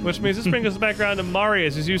 friend and- Which means this brings us back around to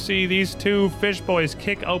Marius as you see these 2 fish boys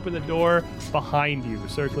kick open the door behind you,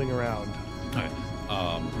 circling around.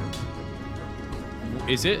 Alright.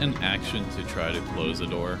 Is it an action to try to close the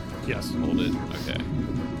door? Yes. Hold it. Okay.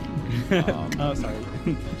 Oh, sorry.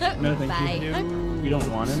 No, thank Bye. you. You don't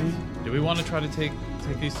want any? Do we want to try to take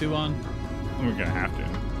these 2 on? We're gonna have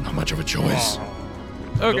to. Not much of a choice.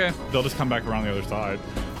 Okay. They'll just come back around the other side.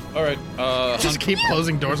 All right. Just keep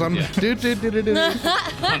closing doors on them. Yeah.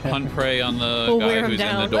 Hunt prey on the We'll guy wear him who's in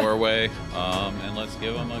down. the doorway, and let's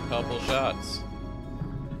give him a couple shots.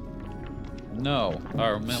 No,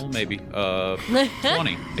 or well, maybe 20. Yeah,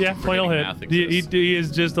 Forgetting point will math hit. He exists.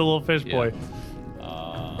 is just a little fish Yeah. boy.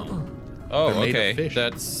 Oh, They're made of okay. fish.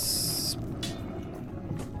 That's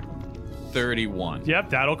 31. Yep,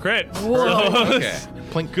 that'll crit. Okay.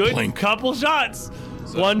 Plink, Good plink. couple shots.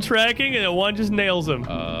 So- 1 tracking and then 1 just nails him.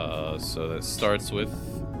 So that starts with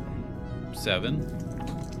 7.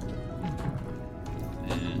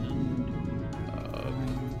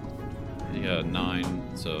 And 9.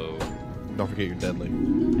 So Don't forget you're deadly.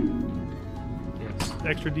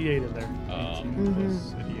 Extra D8 in there.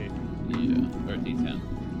 plus a D8. Yeah, or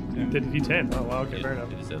D10. Did D10? Oh, wow, okay, It- fair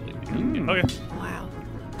enough. It is deadly. Okay. Wow.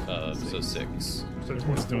 So 6. So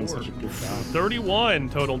It's doing such a good job. 31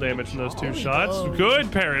 total damage from those 2 shots.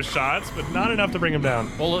 Good pair of shots, but not enough to bring him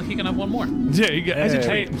down. Well, he can have one more. Yeah, you got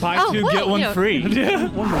Hey, buy Oh, 2, well, get 1 you know. free. Yeah.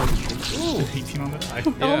 18 on the die.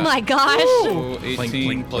 Oh Yeah. my gosh. So 18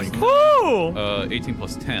 blink, plus blink. Woo! 18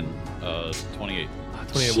 plus 10, 28.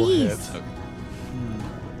 28 will hit. Jeez. Okay.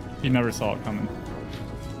 You never saw it coming.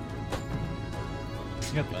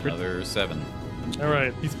 You got the crit. Another 7. All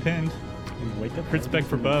right. He's pinned. Wake up. Crit spec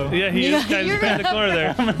for Bo. Yeah, he Yeah, is kind you're of in the corner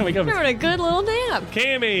there. I'm gonna wake up. You're having a good little nap.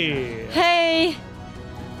 Cammy. Hey.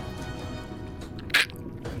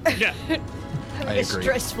 Yeah. I A agree.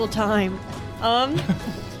 stressful time.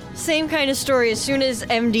 Same kind of story. As soon as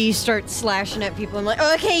MD starts slashing at people, I'm like,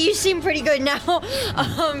 oh, okay, you seem pretty good now.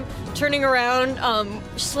 Turning around,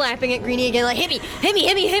 slapping at Greenie again, like, hit me, hit me,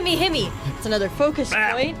 hit me, hit me, hit me. It's another focus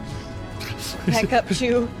Ah. point. Back up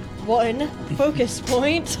to 1 focus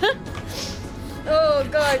point. Oh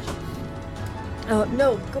gosh. Oh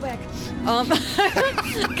no, go back.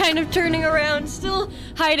 Kind of turning around, still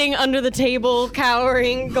hiding under the table,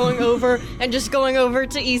 cowering, going over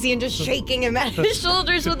to Easy and just shaking him at his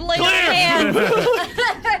shoulders with like hand.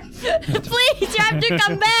 Please, you have to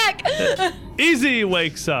come back. Easy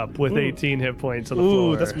wakes up with 18 hit points on the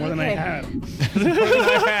floor. Ooh, that's more than I Okay.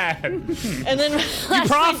 had. And then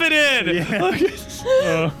Profited!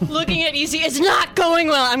 looking at Easy, it's not going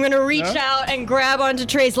well. I'm gonna reach out and grab onto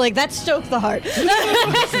Trey's leg. That stoked the heart.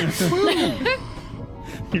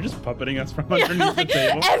 You're just puppeting us from underneath the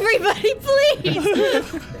table. Everybody,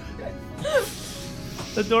 please.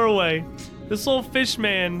 The doorway. This little fish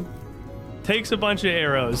man takes a bunch of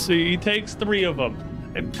arrows. So he takes 3 of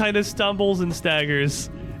them and kind of stumbles and staggers.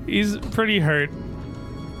 He's pretty hurt.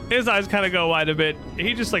 His eyes kind of go wide a bit.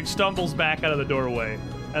 He just like stumbles back out of the doorway.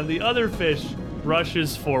 And the other fish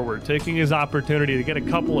rushes forward, taking his opportunity to get a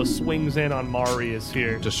couple of swings in on Marius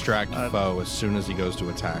here. Distract foe as soon as he goes to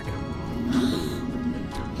attack.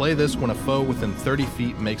 Play this when a foe within 30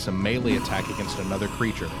 feet makes a melee attack against another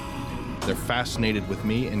creature. They're fascinated with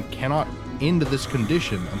me and cannot end this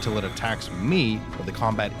condition until it attacks me or the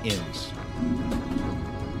combat ends.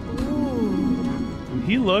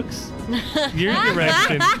 He looks your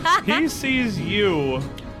direction. He sees you.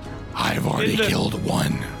 I've already In the- killed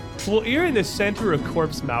 1. Well, you're in the center of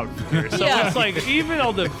Corpse Mountain here. So Yeah. it's like, even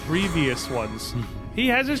all the previous ones, he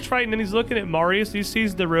has his Triton and he's looking at Marius. He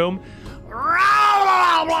sees the room.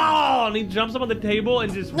 blah, blah, and he jumps up on the table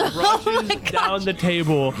and just rushes down the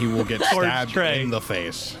table. He will get Towards stabbed Trey. in the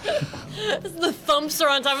face. The thumps are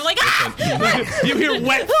on top. I'm like, ah! You hear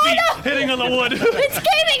wet feet hitting on the wood. It's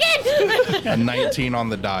caving in! A 19 on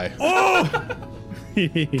the die. Oh!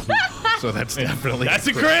 So that's definitely That's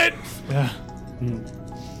a crit!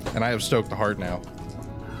 And I have stoked the heart now.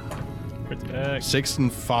 6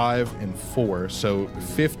 and 5 and 4. So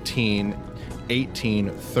 15, 18,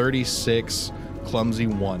 36, clumsy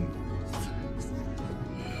 1.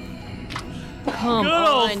 Come Good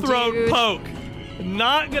old on, throat dude. poke.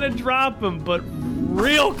 Not gonna drop him, but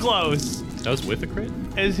real close. That was with a crit?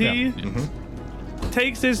 As he Mm-hmm.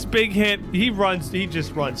 takes this big hit, he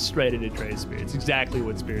just runs straight into Trey's spear. It's exactly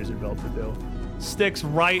what spears are built to do. Sticks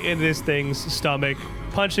right in this thing's stomach,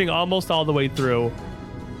 punching almost all the way through.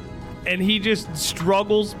 And he just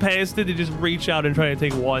struggles past it to just reach out and try to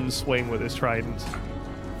take one swing with his trident.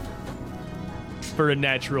 For a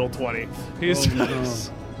natural 20.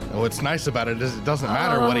 What's nice about it is it doesn't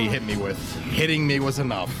matter what he hit me with. Hitting me was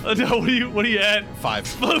enough. No, what are you at? 5.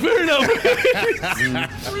 Fair enough.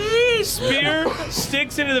 Spear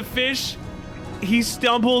sticks into the fish. He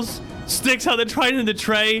stumbles, sticks out the trident in the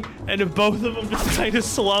tray, and both of them just kind of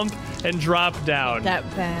slump and drop down. That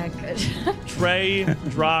bag. Trey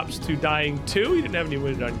drops to dying 2. You didn't have any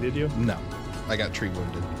wounded on you, did you? No. I got tree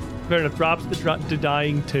wounded. Fair enough. Drops to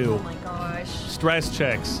dying 2. Oh my gosh. Stress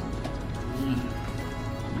checks.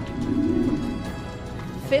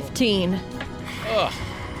 15.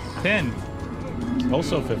 10.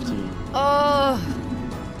 Also 15. Oh,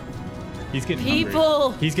 He's getting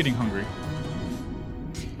people. hungry. He's getting hungry.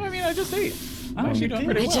 I mean, I just ate. I'm Oh, actually you doing did.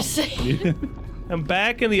 pretty I well. just say. And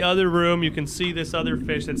back in the other room, you can see this other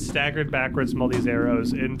fish that's staggered backwards from all these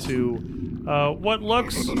arrows into what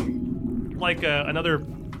looks like another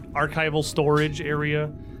archival storage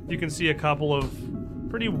area. You can see a couple of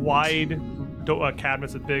pretty wide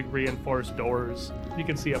cabinets with big reinforced doors. You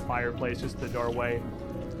can see a fireplace just in the doorway.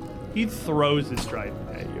 He throws his trident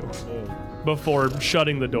at you before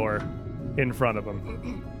shutting the door in front of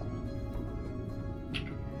him.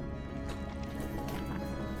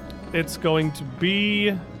 It's going to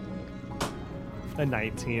be a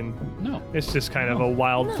 19. No. It's just kind of a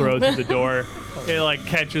wild throw through the door. It like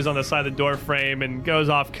catches on the side of the door frame and goes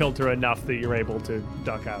off kilter enough that you're able to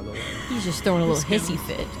duck out of the way. He's just throwing a little hissy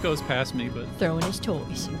fit. Goes past me, but Throwing his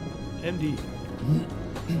toys. Indeed.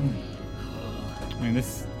 I mean,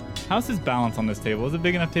 how's his balance on this table? Is it a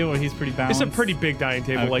big enough table where he's pretty balanced? It's a pretty big dining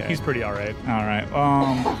table. Like, Okay. he's pretty all right. All right.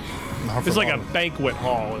 It's like a banquet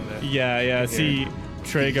hall in there. Yeah. See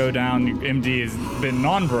Trey go down. MD has been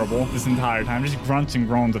nonverbal this entire time, just grunts and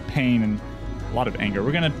groans of pain and a lot of anger.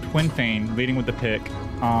 We're gonna twin feign, leading with the pick,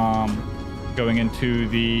 going into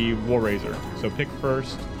the War Razor. So pick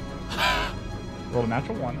first. Roll a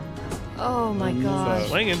natural 1. Oh my gosh.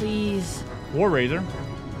 Swinging. Please. War Razor.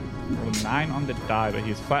 Roll a 9 on the die, but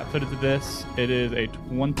he's flat-footed to this. It is a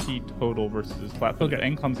 20 total versus flat-footed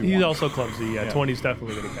and clumsy. He's 1. also clumsy. Yeah, Yeah. 20's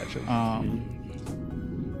definitely going to catch him.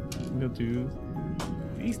 We'll do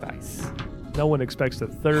these dice. No one expects the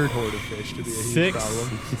third horde of fish to be a huge 6,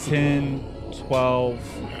 problem. 10, 12,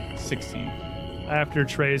 16. After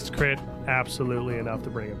Trey's crit, absolutely enough to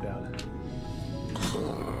bring him down.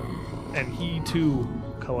 And he too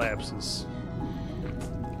collapses.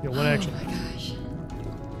 Yeah, one action. Oh my gosh.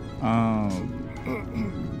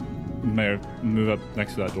 Mayor, move up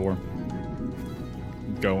next to that door.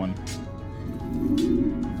 Going.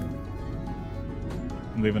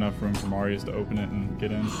 Leave enough room for Marius to open it and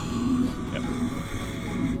get in. Yep.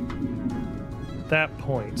 That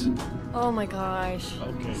point, Oh my gosh.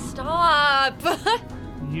 Okay. Stop.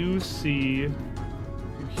 you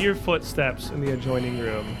hear footsteps in the adjoining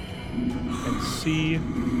room and see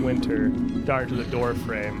Winter dart to the door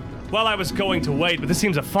frame. Well, I was going to wait, but this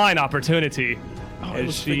seems a fine opportunity.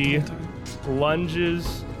 As she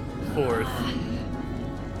lunges forth.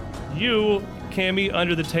 You, Cammy,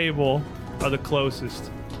 under the table, are the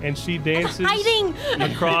closest. And she dances Hiding.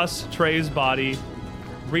 across Trey's body,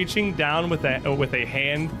 reaching down with a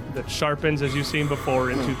hand that sharpens, as you've seen before,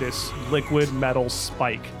 into this liquid metal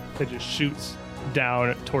spike that just shoots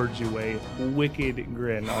down towards you, a wicked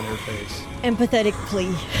grin on her face. Empathetic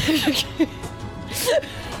plea.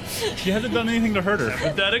 She hasn't done anything to hurt her.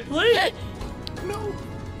 Pathetically?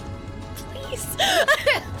 Please.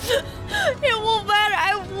 It won't matter.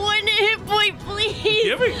 I have 1 hit point, please.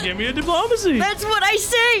 Give me a diplomacy. That's what I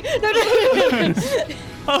say. No.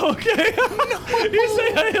 Oh, okay. You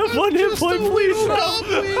say I have 1 hit point, please.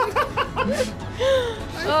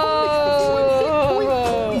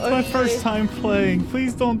 Oh. It's my first time playing.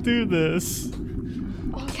 Please don't do this.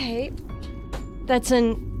 Okay. That's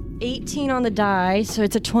an 18 on the die, so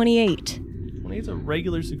it's a 28. 28's a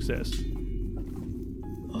regular success.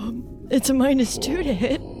 It's a -2 to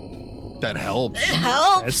hit. That helps.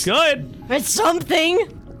 Helps. That's good. It's something.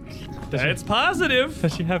 That's positive.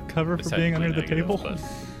 Does she have cover for being under the table?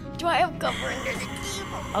 Do I have cover under the table?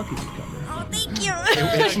 I'll keep you covered. Oh, thank you.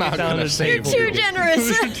 It's not Down gonna the save You're you. too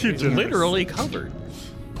generous. It's literally covered.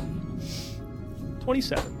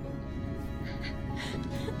 27.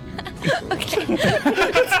 Okay.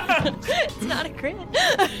 It's not a crit.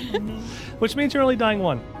 Which means you're only dying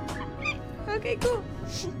 1. Okay, cool.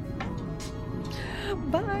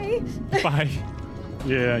 Bye. Bye.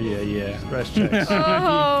 Yeah. Rest checks.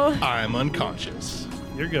 Oh. I'm unconscious.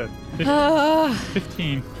 You're good.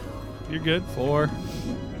 15. You're good. 4.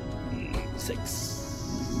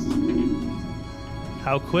 6.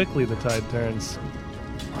 How quickly the tide turns.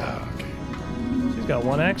 Okay. She's got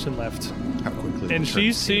 1 action left. How quickly? And the she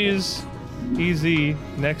turns sees EZ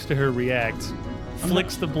next to her react,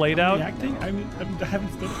 flicks the blade out, Reacting? I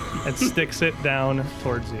haven't stood up. and sticks it down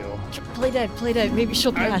towards you. Play dead. Maybe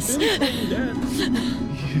she'll pass.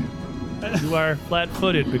 You are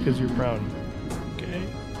flat-footed because you're prone. Okay.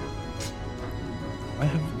 I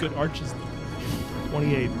have good arches.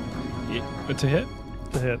 28 To hit?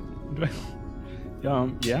 to hit.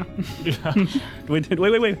 Yeah. Wait.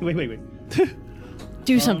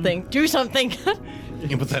 Do something. Do something.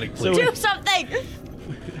 Empathetic, So please. Do something.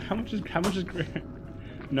 How much is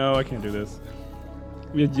No, I can't do this.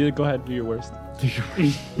 You go ahead, do your worst.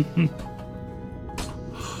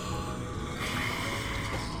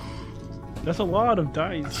 That's a lot of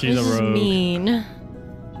dice. She's This a is rogue. mean.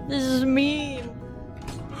 This is mean.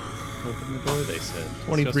 Open the door, they said.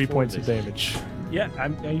 23 Just points four, of they damage. Yeah,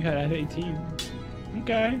 you had 18.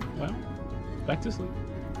 Okay, well, back to sleep.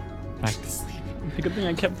 Back to sleep. Good thing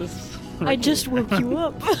I kept this. I just woke you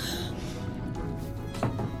up.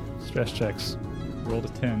 Stress checks. Rolled a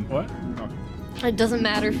 10. What? Oh. It doesn't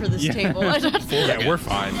matter for this Yeah. table. Yeah, we're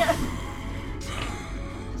fine.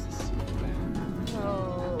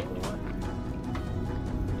 Oh.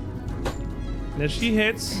 And as she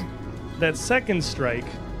hits that second strike,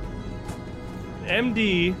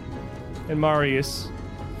 MD and Marius,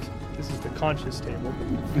 this is the conscious table,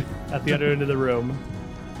 at the other end of the room.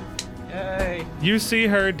 Yay! You see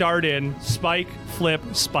her dart in, spike, flip,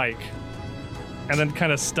 spike, and then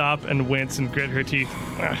kind of stop and wince and grit her teeth.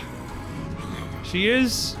 Ugh. She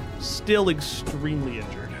is still extremely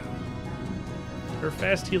injured. Her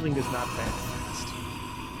fast healing is not that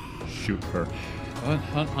fast. Shoot her.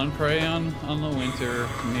 Hunt prey on the winter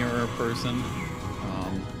mirror person.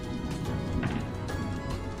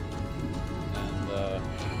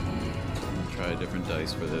 Try a different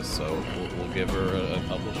dice for this, so we'll give her a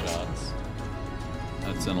couple shots.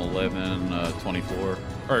 That's an 11, 24,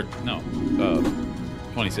 or no,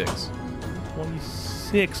 26.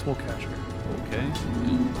 26 will catch her. Okay.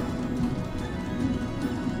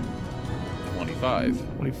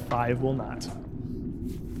 25. 25 will not.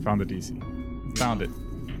 Found the DC. Found it.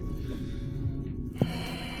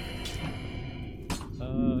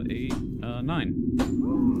 8, 9.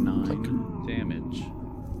 9 damage.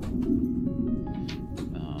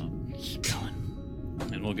 Keep going.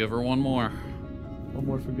 And we'll give her one more. One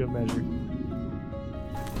more for good measure.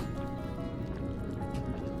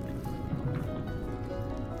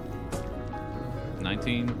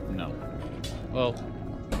 No. Well,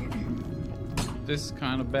 this is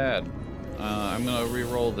kind of bad. I'm gonna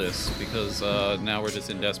re-roll this because now we're just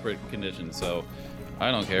in desperate conditions. So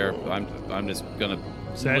I don't care. I'm just gonna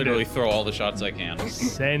Send literally it. throw all the shots I can.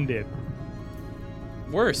 Send it.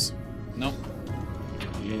 Worse. Nope.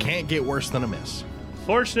 Can't get worse than a miss.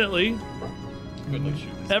 Fortunately, Good luck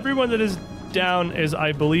shooting. everyone that is down is,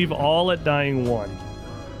 I believe, all at dying 1.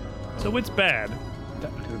 So it's bad.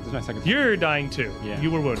 This is my second. You're dying 2. Yeah. You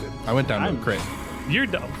were wounded. I went down to a I'm- crit. You're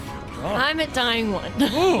done. I'm at dying 1.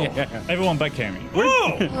 Everyone but Cammy.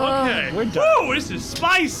 Oh, okay. We're done. Whoa, this is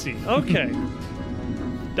spicy. Okay.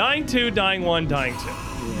 Dying 2, dying 1, dying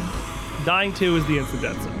 2. Dying 2 is the instant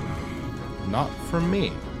death zone. Not from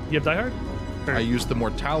me. You have Die Hard? Or I used the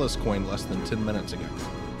Mortalis coin less than 10 minutes ago.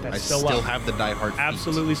 that's I still still up. have the Die Hard feat.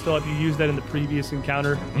 Absolutely still up. You used that in the previous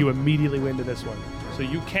encounter. You immediately win to this one. So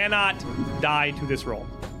you cannot die to this roll.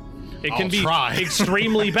 It can I'll be try.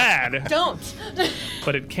 extremely bad, Don't.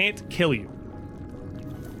 but it can't kill you.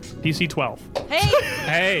 DC 12. Hey,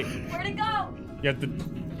 Hey! where'd it go? You have to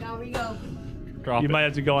There we go. drop You it. might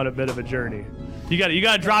have to go on a bit of a journey. You got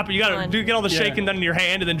to drop it. You got Come on. to get all the Yeah. shaking done in your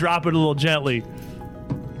hand and then drop it a little gently.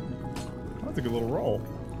 That's a good little roll.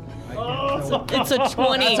 It's a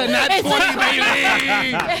 20. It's a Nat 20,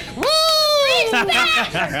 baby! Woo! He's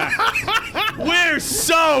back! We're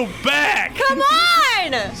so back. Come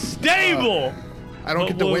on! Stable. I don't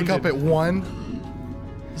get to wake up at 1.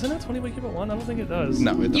 Isn't that 20 wake up at 1? I don't think it does.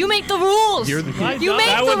 No, it doesn't. You make the rules. You're the I kid. You don't- make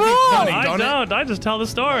that the would be rules. funny. Done I it. don't. I just tell the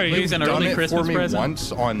story. Please, an Done early it Christmas for me present.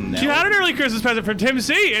 once on Nell. You had an early Christmas present from Tim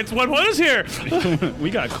C. It's what was here. We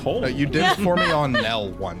got cold. No, you did it for me on Nell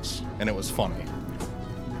once, and it was funny.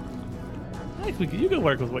 I think you can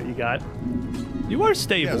work with what you got. You are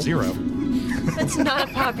stable. Yeah, 0. That's not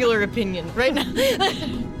a popular opinion right now.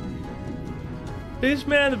 This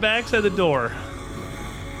man in the backside of the door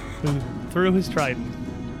who threw his trident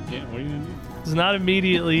Yeah, what are you gonna do? does not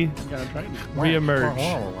immediately You gotta try it. reemerge.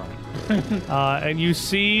 And you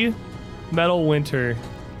see Metal Winter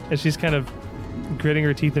as she's kind of gritting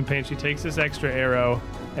her teeth in pain. She takes this extra arrow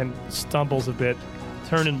and stumbles a bit.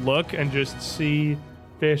 Turn and look and just see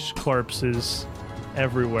fish corpses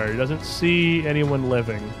everywhere. He doesn't see anyone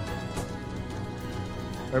living.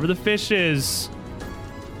 Wherever the fish is,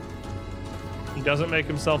 he doesn't make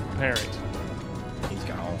himself apparent. He's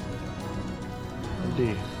gone.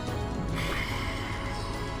 Indeed.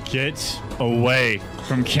 Get away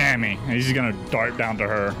from Cammy. And he's gonna dart down to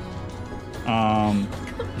her.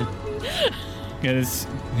 Because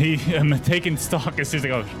I'm taking stock as soon as I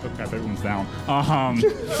go, oh crap, everyone's down. I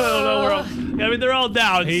don't know. I mean, they're all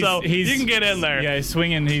down, so you can get in there. Yeah, he's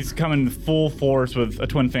swinging. He's coming full force with a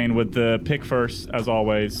twin fane with the pick first, as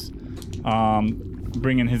always.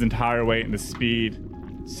 Bringing his entire weight into speed.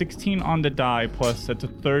 16 on the die plus that's a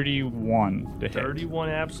 31 to hit. 31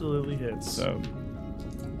 absolutely hits. So,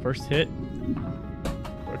 first hit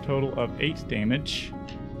for a total of 8 damage.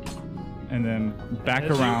 And then back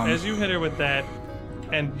around. As you hit her with that,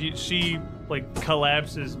 and she like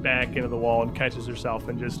collapses back into the wall and catches herself,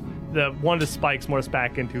 and just one of the spikes morphs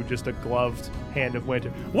back into just a gloved hand of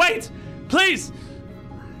Winter. Wait, please.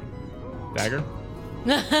 Dagger.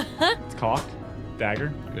 It's cocked.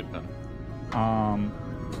 Dagger. Good enough.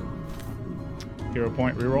 Hero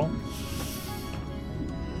point reroll.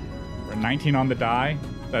 We're 19 on the die.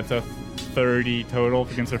 That's a 30 total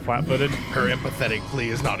against her flat-footed. Her empathetic plea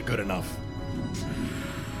is not good enough.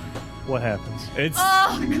 What happens? It's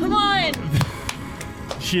Oh, come on!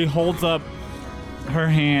 she holds up her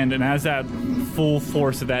hand, and as that full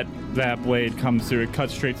force of that blade comes through, it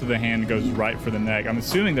cuts straight to the hand and goes right for the neck. I'm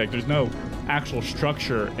assuming that there's no actual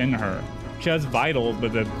structure in her. She has vitals,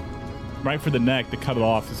 but right for the neck, to cut it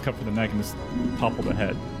off, just cut for the neck and just topple the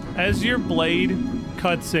head. As your blade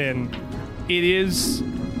cuts in, it is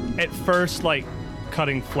at first like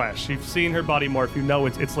cutting flesh. You've seen her body morph. You know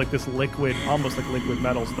it's like this liquid, almost like liquid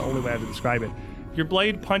metal is the only way I have to describe it. Your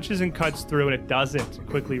blade punches and cuts through, and it doesn't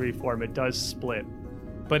quickly reform. It does split.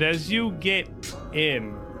 But as you get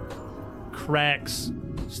in, cracks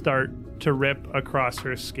start to rip across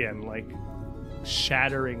her skin, like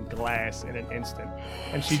shattering glass in an instant.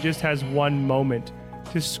 And she just has one moment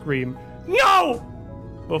to scream, "No!"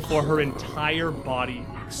 before her entire body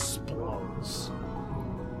explodes.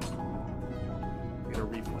 Get a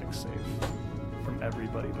reflex save from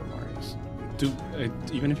everybody but Marius.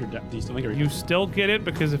 Even if you're dead, do you still make a You still get it,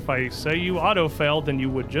 because if I say you auto-failed, then you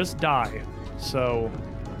would just die. So,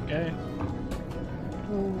 Okay.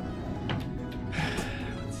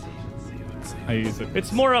 I use it.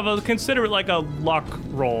 it's more of a, consider it like a luck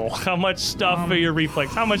roll. How much stuff for your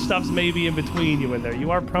reflex, how much stuff's maybe in between you and there.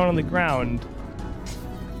 You are prone on the ground,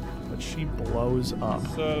 but she blows up.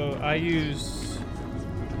 So I use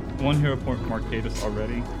 1 hero point from Arcadis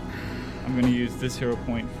already. I'm going to use this hero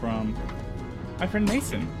point from my friend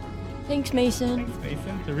Mason. Thanks, Mason. Thanks,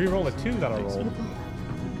 Mason. To reroll a 2 that I rolled.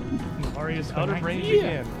 Marius out of range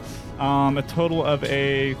idea. again. A total of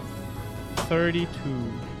a 32.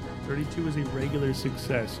 32 is a regular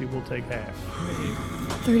success. You will take half.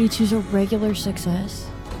 32 is a regular success.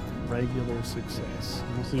 Regular success.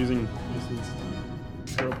 I'm also using Mason's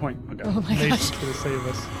hero point. Okay. Oh my Mason's gosh. gonna save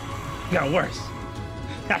us. No, worse.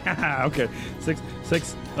 Okay. 6,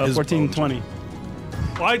 his 14, bones. 20.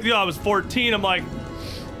 Well, I thought I was 14. I'm like,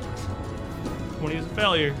 20 is a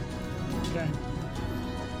failure. Okay.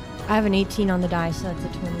 I have an 18 on the die, so that's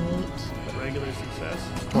a 28. Regular success.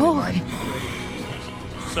 Oh, okay.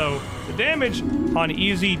 So the damage on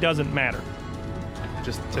easy doesn't matter.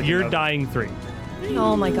 Just take You're another- dying 3.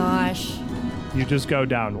 Oh my gosh. You just go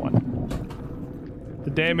down 1. The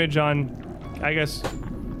damage on, I guess,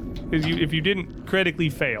 if you didn't critically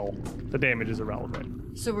fail, the damage is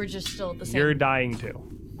irrelevant. So we're just still at the same. You're dying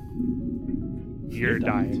 2. You're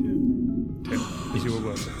dying 2. Because you were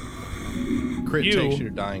wounded. Crit You- takes you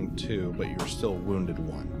to dying 2, but you're still wounded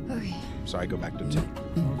 1. Okay. So I go back to 2.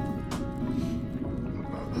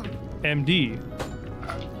 MD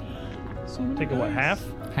Take a what, half?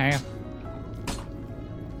 Half.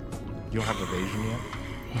 You don't have evasion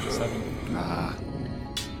yet? 7.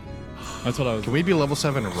 That's what I was. Can we be level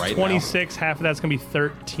 7 right 26, half of that's going to be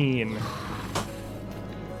 13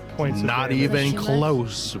 points now? of Not damage. even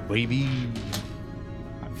close, baby.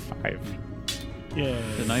 5. Yeah.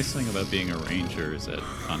 The nice thing about being a ranger is that,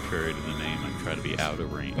 contrary to the name, I try to be out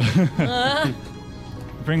of range.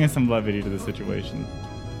 Bringing some levity to the situation.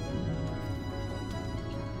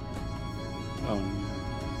 Oh.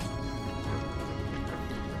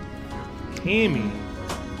 Tammy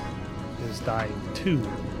is dying 2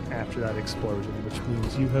 after that explosion, which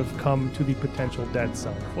means you have come to the potential dead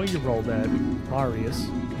zone. Well, you roll that, Marius.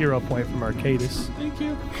 Hero point from Arcadis. Thank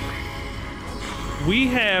you. We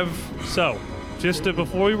have, so,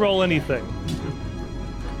 before we roll anything,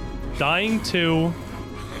 dying 2,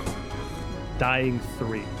 dying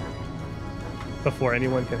 3, before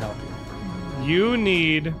anyone can help you. You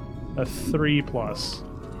need a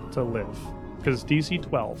 3+ to live, because DC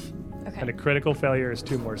 12, Okay. and a critical failure is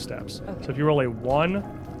 2 more steps. Okay. So if you roll a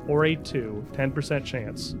 1 or a 2, 10%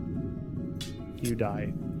 chance, you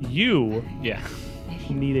die. You Yeah.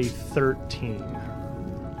 need a 13.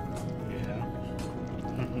 Yeah.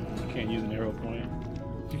 I can't use an arrow point.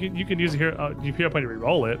 You can use a hero point to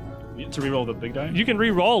re-roll it. To reroll the big die? You can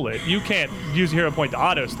re-roll it. You can't use a hero point to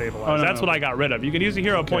auto-stabilize. Oh, no, That's no. what I got rid of. You can use a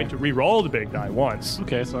hero point to re-roll the big die once.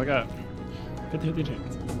 Okay, so I got 50-50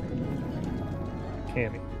 chance.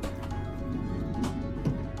 Cammy.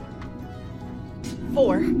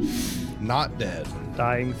 4. Not dead.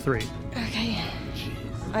 Dying 3. Okay.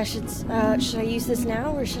 I should I use this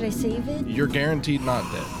now or should I save it? You're guaranteed not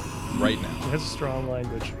dead right now. That's strong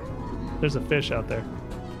language. There's a fish out there.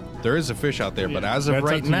 There is a fish out there, but Yeah, as of that's up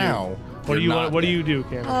right to you. now, What do you're you not What do dead. you do,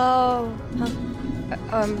 Cammy? Oh,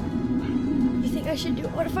 you think I should do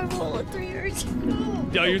it? What if I roll a 3 or a 2?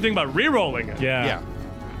 Oh, you're thinking about re-rolling it. Yeah. Yeah.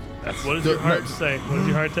 What does your heart say? What does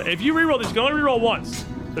your heart say? If you re-roll this, you can only re-roll once.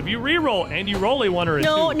 So if you re-roll and you roll a 1 or a 2,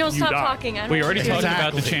 No, you stop die. talking. I don't We already wanna do talked it.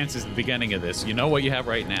 about the Exactly. chances at the beginning of this. You know what you have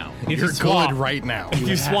right now. You're swap. good right now. If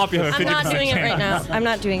you swap, you have a I'm 50% not doing it right chance. now. I'm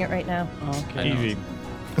not doing it right now. Okay. Easy.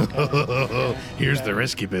 Here's the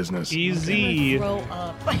risky business. Easy Roll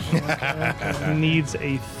up. needs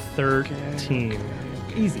a 13.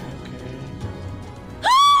 Easy.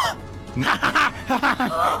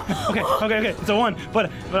 Okay. It's a 1, but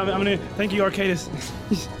I'm gonna thank you, Arcadis.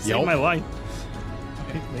 Saved Yep. my life.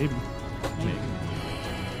 Okay, maybe.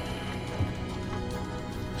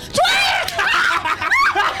 So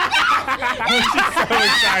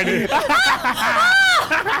excited.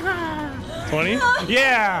 20?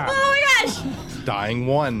 Yeah. Oh my gosh! Dying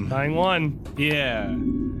 1. Dying 1. Yeah.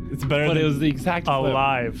 It's better But than it was the exact flip.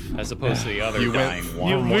 Alive. As opposed to the other You went- dying one.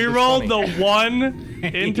 You From 1 to re-rolled 20. the 1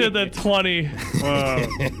 into the 20. Whoa.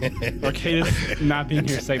 Arcadis not being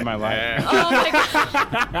here saved my life. Oh my gosh!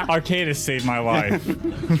 Arcadis saved my life.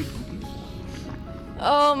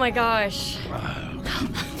 Oh my gosh!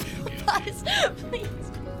 Please.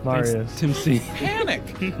 Marius. Tim C. Panic.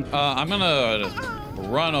 I'm gonna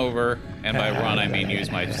run over, and by run I mean use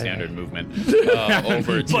my standard movement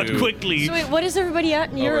over to. But quickly. So wait, what is everybody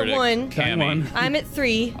at? You're over at to 1. Cammy. I'm at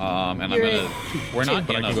 3. And I'm You're gonna. We're not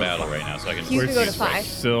but I in a can go battle 5. right now, so I can. You can go to switch. 5.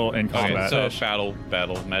 Still in Okay, combat. so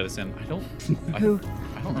battle medicine. I don't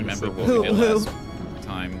remember what Who? we did last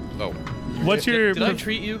time. Oh, What's your did I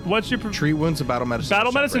treat you? What's your Treat wounds and battle medicine.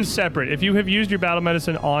 battle separate. medicine's separate. If you have used your battle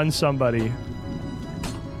medicine on somebody,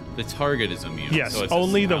 The target is immune. yes, so it's a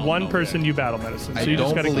only the spell, one no person way. you battle medicine. So I you just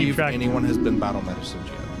don't gotta keep believe track. anyone has been battle medicine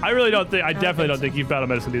yet. I really don't think. I definitely don't so. think you've battle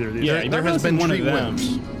medicine either of these. Yeah, right? There has wasn't been one of treat them.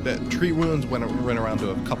 wounds. Treat wounds went around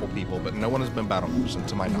to a couple people, but no one has been battle medicine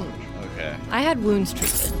to my knowledge. Okay. I had wounds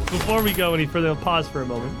treated. Before we go any further, I'll pause for a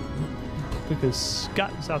moment because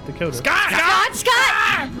Scott in South Dakota.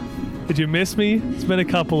 Scott! Did you miss me? It's been a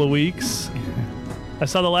couple of weeks. I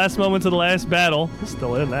saw the last moments of the last battle.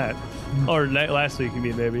 Still in that. Or last week, you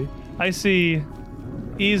mean, maybe. I see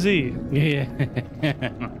Easy, Yeah.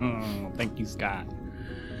 Thank you, Scott.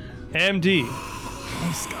 MD,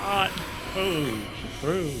 Scott. Oh,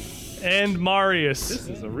 true. and Marius This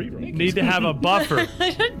is a rerun. need to have a buffer.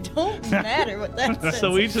 It don't matter what that says.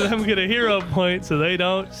 So each of them get a hero point so they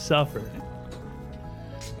don't suffer.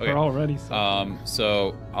 We're already.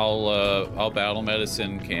 So I'll battle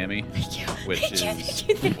medicine Cammy, which is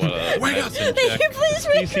what a medicine Thank check. you, please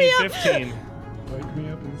wake DC me up. 15. Wake me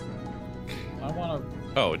up. I want to.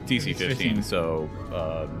 Oh, DC 15, so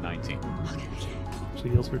 19. She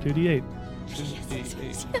heals for 2d8.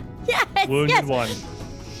 Yes, Wounded yes.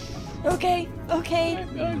 1. Okay.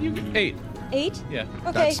 8. 8? Yeah.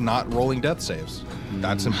 Okay. That's not rolling death saves.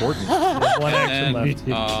 That's important. One action And left.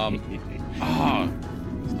 then I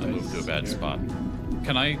moved to a bad spot.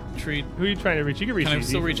 Can I treat? Who are you trying to reach? You can reach. Can I easy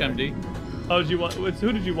still reach from there. MD? Oh,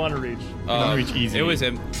 who did you want to reach? reach easy. It was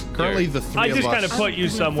him. Currently, the three I of just us. kind of put you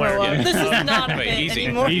somewhere. Throw up. Yeah. This is not a Wait, bit easy.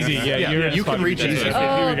 anymore. Easy, yeah. you can reach easy. Okay,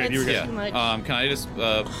 Oh, you were good. You were that's good. too much. Can I just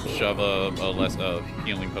shove a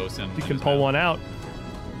healing post in? You can pull one out.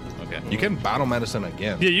 Okay. You can battle medicine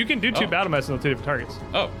again. Yeah, you can do two Oh. battle medicine on two different targets.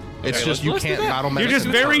 Oh. It's okay, just you let's do can't that. battle You're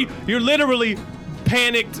medicine. just you're literally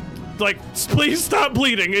panicked. Like, please stop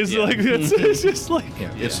bleeding. Is Yeah. like it's just like. Yeah,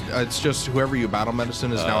 it's just whoever you battle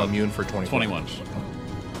medicine is now immune for 24 21. hours.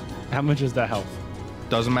 How much is that health?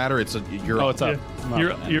 Doesn't matter. You're Oh, up. it's up.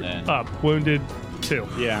 Yeah. You're then- up. Wounded 2.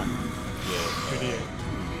 Yeah.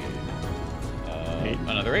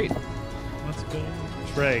 Another 8. Let's go.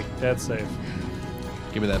 Trey, that's safe.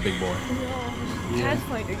 Give me that big boy.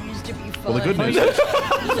 Pathfinder used to be fun. Well, the good news is,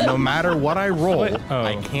 no matter what I roll, Oh,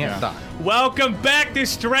 I can't yeah. die. Welcome back to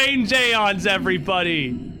Strange Aeons,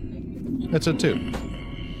 everybody. It's a 2.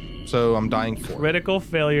 So I'm dying 4. Critical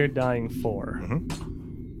failure, dying 4.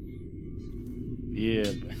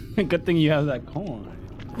 Yeah. Good thing you have that coin.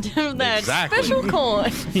 that Exactly. special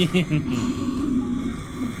coin.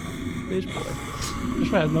 Fish boy. Fish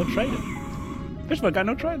boy has no training. Fish boy got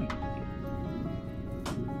no training.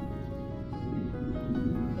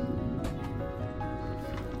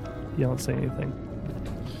 You don't say anything.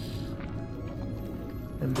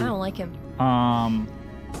 I don't like him. Um,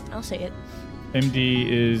 I'll say it. MD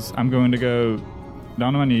is. I'm going to go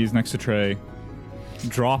down on my knees next to Trey,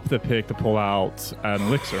 drop the pick to pull out an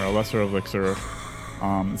elixir, a lesser elixir.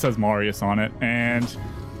 It says Marius on it, and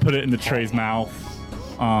put it into Trey's mouth.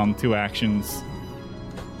 2 actions,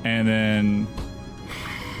 and then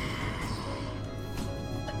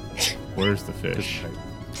where's the fish?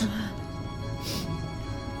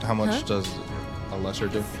 How much does a lesser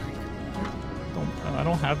do? I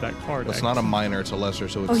don't have that card. It's not a minor, it's a lesser,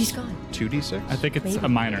 so it's Oh, he's gone. 2d6? I think it's a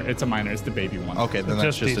minor. It's a minor. It's the baby one. Okay, then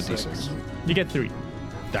that's Just just a D6. d6. You get 3.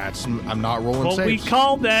 I'm not rolling What we saves.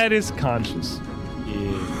 call that is conscious.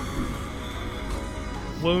 Yeah.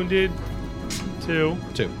 Wounded 2.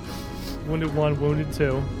 2. Wounded 1. Wounded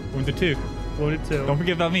 2. Wounded 2. Wounded 2. Don't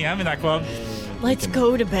forget about me. I'm in that club. Let's can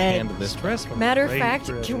go to Hand bed. this. Matter of Great, fact,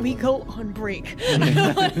 Trey. can we go on break?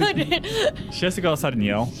 She has to go outside and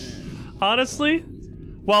yell. Honestly,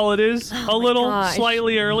 while it is a little gosh.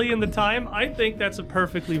 slightly early in the time, I think that's a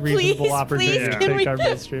perfectly reasonable Please, opportunity please, to can take we- our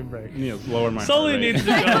midstream break. You need to lower my Sully heart rate. needs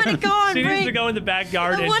to I go. wanna go on She needs to break. go in the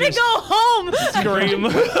backyard I and want to just go home. scream.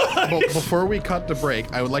 Well, before we cut the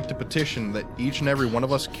break, I would like to petition that each and every one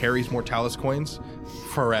of us carries Mortalis coins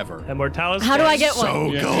forever. And Mortalis How do I get one?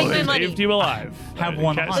 So Take good. my money. saved you alive. Have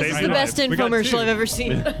one Cat on. saved This is your the life. best We got infomercial 2. I've ever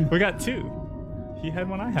seen. We got 2. He had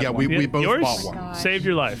one. I had Yeah, one. we both Yours bought one. Gosh. saved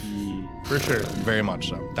your life. For sure. Very much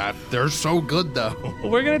so. They're so good though.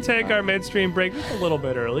 Well, we're going to take our midstream break just a little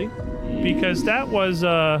bit early because that was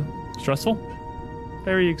Stressful?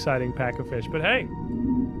 very exciting pack of fish. But hey,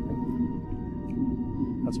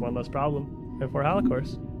 that's one less problem for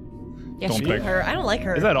Holocaust. Yeah, Don't she pick. her. I don't like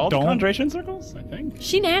her. Is that all the Don't- concentration circles? I think.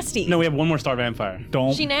 She nasty. No, we have one more star vampire.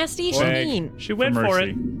 Don't. She nasty. She beg mean. She went for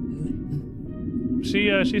mercy.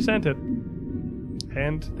 it. She sent it,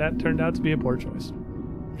 and that turned out to be a poor choice.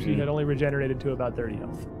 She had only regenerated to about 30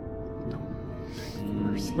 health.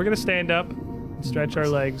 We're gonna stand up, stretch our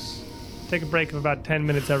legs, take a break of about 10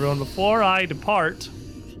 minutes, everyone. Before I depart,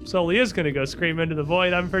 Sully is gonna go scream into the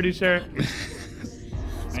void. I'm pretty sure.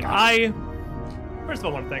 First of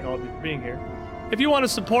all, I want to thank all of you for being here. If you want to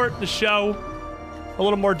support the show a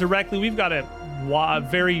little more directly, we've got a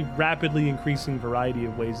very rapidly increasing variety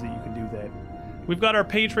of ways that you can do that. We've got our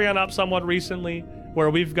Patreon up somewhat recently, where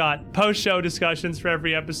we've got post-show discussions for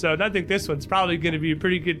every episode. And I think this one's probably going to be a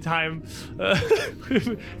pretty good time.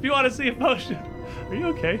 If you want to see a post-show. Are you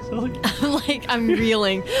okay, Sully? I'm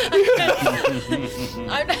reeling.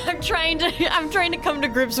 I'm trying to come to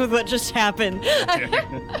grips with what just happened.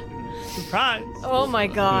 Surprise. Oh my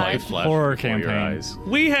god. Life flashed Horror before your campaign. eyes.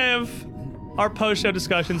 We have our post-show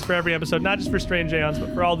discussions for every episode, not just for Strange Aeons,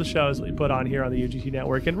 but for all the shows that we put on here on the UGT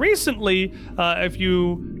network. And recently, if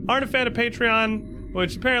you aren't a fan of Patreon,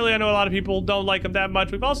 which apparently I know a lot of people don't like them that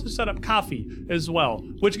much, we've also set up Coffee as well,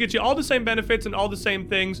 which gets you all the same benefits and all the same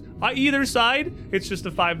things. On either side, it's just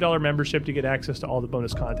a $5 membership to get access to all the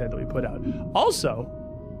bonus content that we put out. Also,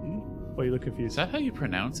 Well, you look Is confused. that how you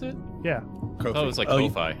pronounce it? Yeah. Oh, it's like Oh,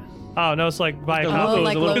 Ko-Fi. Oh no, it's like buy a Like a coffee. little-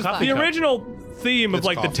 like little lo-fi. coffee The cup. original theme of It's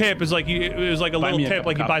like coffee. the tip is like it was like a little me a tip, cup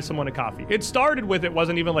like of you buy coffee. someone a coffee. It started with it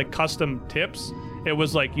wasn't even like custom tips. It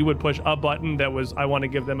was like you would push a button that was I want to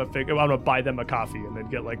give them a I want to buy them a coffee and they'd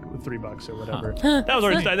get like $3 or whatever. That was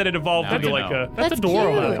already then it evolved Now into you like know. a. That's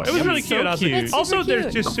adorable. cute. It was really So cute. honestly. cute. That's Also, super they're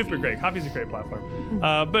cute. just super great. Coffee's a great platform.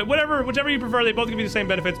 But whichever you prefer, they both give you the same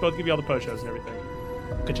benefits. Both give you all the post shows and everything.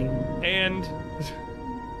 And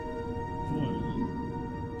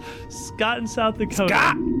Scott in South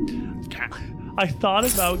Dakota. I thought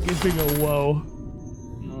about giving a whoa,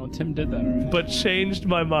 Oh, Tim did that already. but changed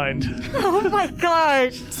my mind. Oh my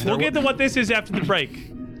gosh. We'll get to what this is after the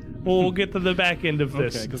break. We'll get to the back end of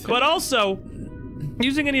this. Okay, good. But also,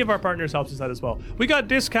 using any of our partners helps us out as well. We got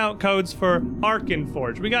discount codes for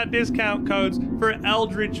Arkenforge. We got discount codes for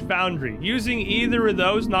Eldritch Foundry. Using either of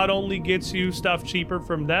those not only gets you stuff cheaper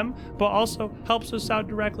from them, but also helps us out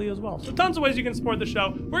directly as well. So tons of ways you can support the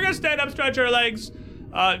show. We're going to stand up, stretch our legs,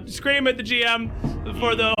 scream at the GM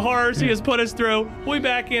for the horrors he has put us through. We'll be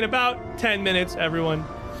back in about 10 minutes, everyone.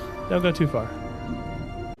 Don't go too far.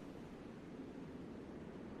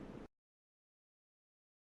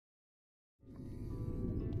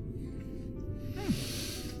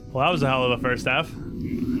 Well, that was a hell of a first half. I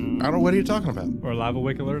don't know. What are you talking about? Or Lava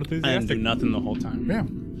Wake Alert I didn't enthusiastic. do nothing the whole time. Yeah.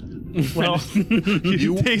 Well,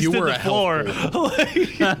 You tasted were the a floor. health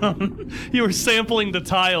You were sampling the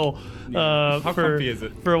tile. How comfy is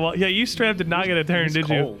it? For a while. Yeah, you straight up did not get a turn, It's did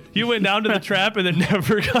cold. you? You went down to the trap and then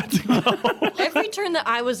never got to go. Every turn that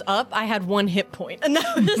I was up, I had 1 hit point, and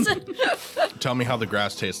that was Tell me how the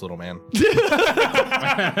grass tastes, little man.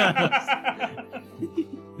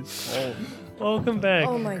 Welcome back,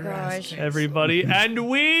 Oh my gosh. everybody, and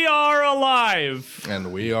we are alive.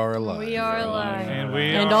 And we are alive. We are alive. And we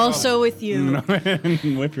And are also with you.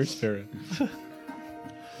 Whip your spirit.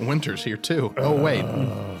 Winter's here too. Oh wait,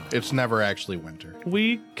 it's never actually winter.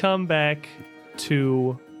 we come back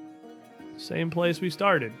to same place we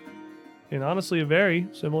started, in honestly a very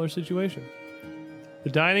similar situation. The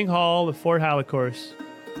dining hall of Fort Halicourse,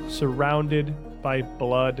 surrounded by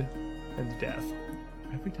blood and death.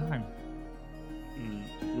 Every time.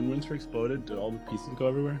 When Winter exploded, did all the pieces go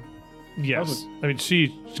everywhere? Yes, I mean she's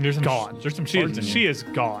There's some- gone. there's some she, shards in she you. is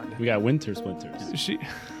gone. We got winter splinters. She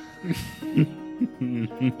Oh,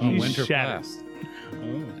 He's winter shattered. blast.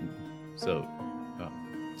 Oh. So,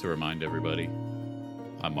 to remind everybody,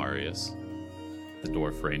 I'm Marius, the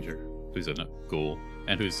dwarf ranger, who's a ghoul,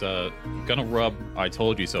 and who's gonna rub "I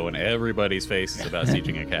told you so" in everybody's faces about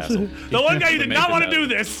sieging a castle. the one guy you did Make not a want to note. do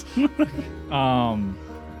this.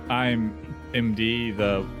 I'm MD,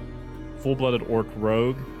 the full-blooded orc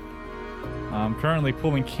rogue. I'm currently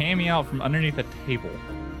pulling Cammy out from underneath a table.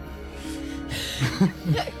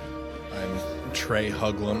 I'm Trey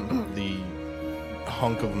Huglum, the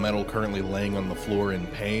hunk of metal currently laying on the floor in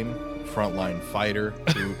pain, frontline fighter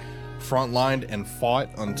who frontlined and fought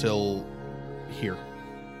until here.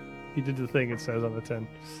 He did the thing it says on the tin.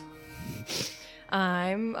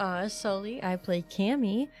 I'm Sully. I play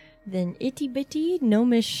Cammy, then itty bitty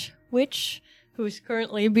gnomish witch who's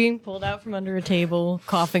currently being pulled out from under a table,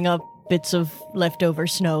 coughing up bits of leftover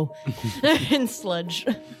snow and sludge.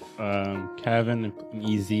 Kevin,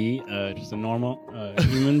 EZ, just a normal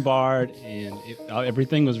human bard, and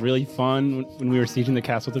everything was really fun when we were sieging the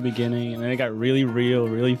castle at the beginning, and then it got really real,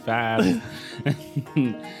 really fast,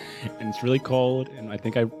 and it's really cold, and I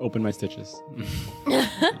think I opened my stitches.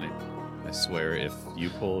 I swear, if you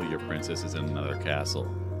pull, your princess is in another castle.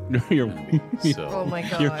 You're So, Oh my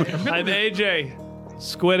god. I'm AJ,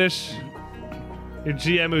 Squiddish, your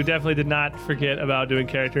GM who definitely did not forget about doing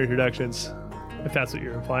character introductions, if that's what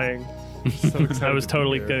you're implying. I was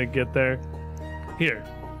totally gonna get there. Here.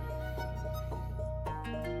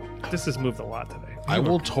 This has moved a lot today. I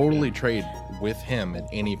will totally trade with him at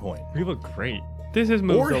any point. You look great. This has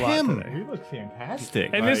moved Or a lot him. today. You look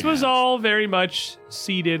fantastic. And this was all very much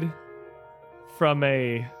seeded from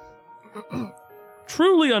a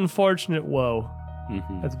truly unfortunate woe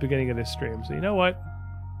Mhm. at the beginning of this stream. So you know what?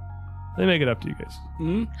 Let me make it up to you guys.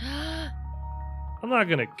 Mhm. I'm not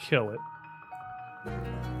gonna kill it.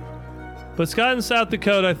 But Scott in South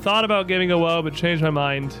Dakota, I thought about giving a woe, but changed my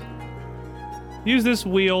mind. Use this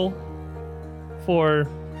wheel for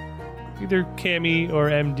either Cammy or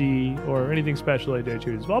MD or anything special I dare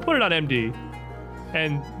choose. Well, I'll put it on MD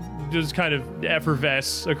and just kind of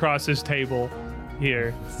effervesce across this table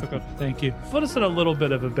here. Thank you. Put us in a little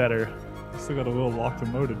bit of a better Still got a little locked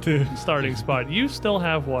and loaded too. starting spot. You still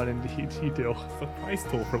have one, indeed. You do. It's a price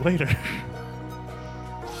tool for later.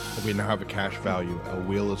 We now have a cash value. A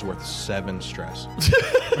wheel is worth 7 stress.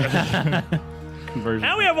 Conversion.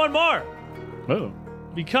 And we have one more Oh.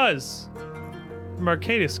 because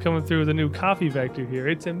Marcadus coming through with a new coffee vector here.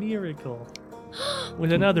 It's a miracle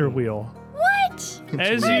with another wheel. What?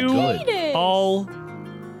 As really you good. all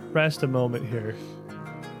rest a moment here,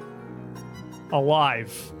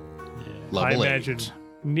 alive, I Level 8. imagine,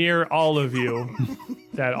 near all of you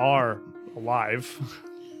that are alive,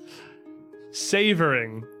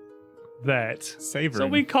 savoring that. Savoring. So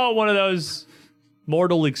we call it one of those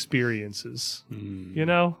mortal experiences. You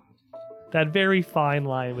know? That very fine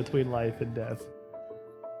line between life and death.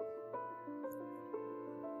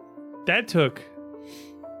 That took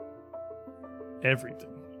everything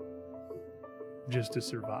just to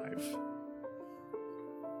survive.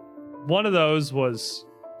 One of those was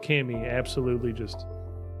Cammy absolutely just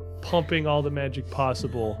pumping all the magic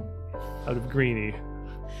possible out of Greenie.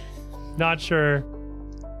 Not sure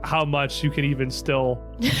how much you can even still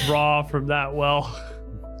draw from that well.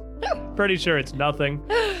 Pretty sure it's nothing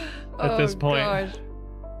at this point. God.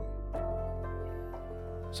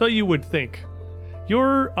 So you would think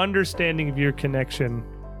your understanding of your connection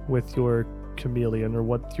with your chameleon, or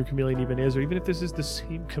what your chameleon even is, or even if this is the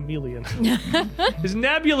same chameleon, is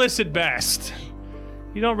nebulous at best.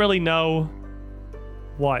 You don't really know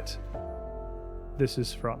what this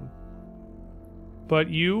is from. But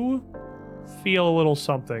you feel a little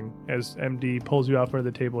something as MD pulls you out front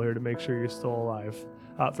of the table here to make sure you're still alive.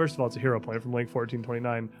 First of all, it's a hero point from Link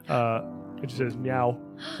 1429. It just says meow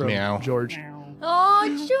from Meow. George. Oh,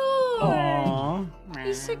 George. Aww.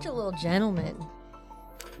 He's such a little gentleman.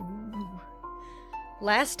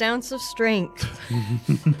 Last ounce of strength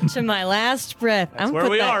to my last breath. That's where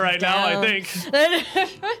we are right now, I think.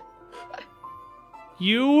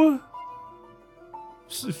 You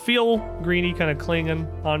feel Greenie kind of clinging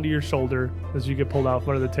onto your shoulder as you get pulled out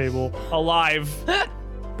front of the table, alive,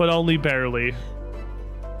 but only barely.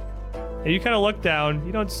 And you kind of look down.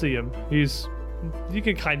 You don't see him. You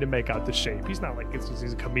can kind of make out the shape. He's not like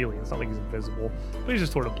he's a chameleon. It's not like he's invisible, but he's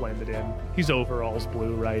just sort of blended in. He's overalls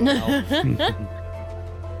blue right now.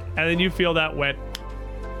 And then you feel that wet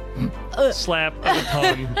slap of the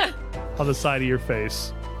tongue on the side of your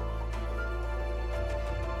face.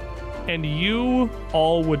 And you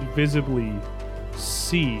all would visibly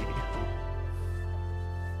see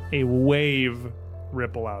a wave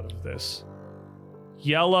ripple out of this.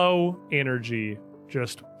 Yellow energy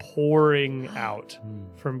just pouring out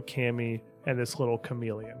from Cammy and this little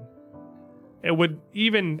chameleon. It would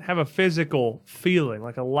even have a physical feeling,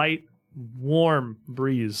 like a light, warm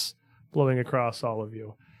breeze blowing across all of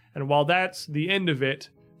you. And while that's the end of it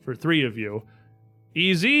for 3 of you,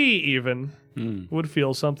 EZ even would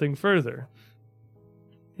feel something further.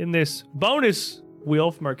 In this bonus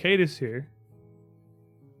wheel from Arcadis here,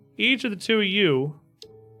 each of the 2 of you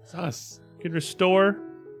It's us. can restore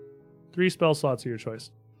 3 spell slots of your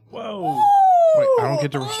choice. Whoa. Wait, I don't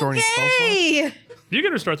get to restore any spell slots? Hey, You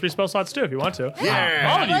can restore 3 spell slots too if you want to.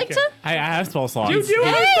 Yeah. All of you like can. to? I have spell slots. You do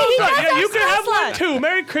have Hey, a spell he slot. does Yeah, have you can spell have one slot. too.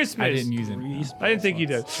 Merry Christmas. I didn't use it. I didn't think you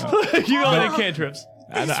did. You got any cantrips.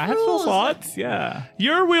 I have spell slots. Yeah.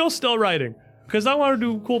 Your wheel's still riding because I want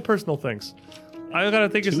to do cool personal things. I gotta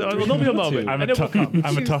think it's. There'll be a moment. I'm and a it will tough. come.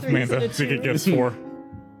 I'm a 2 tough man threes and to a think it 2. gets 4.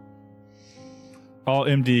 All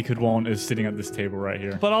MD could want is sitting at this table right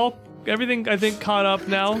here. But everything I think caught up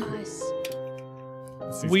now. Nice.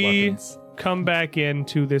 It's these We weapons. come back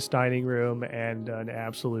into this dining room and an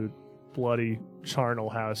absolute bloody charnel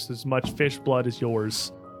house. As much fish blood as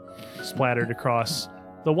yours splattered across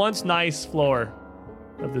the once nice floor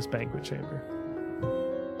of this banquet chamber.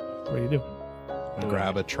 What do you do? I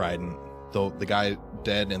grab a trident. The guy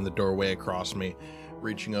dead in the doorway across me,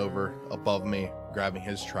 reaching over above me, grabbing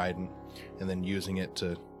his trident, and then using it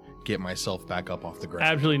to get myself back up off the ground.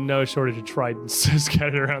 Absolutely no shortage of tridents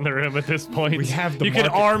scattered around the room at this point. We have the you can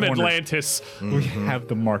market arm corners. Atlantis. We have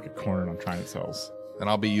the market cornered on trying to cells. And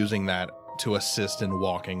I'll be using that to assist in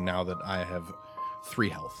walking now that I have 3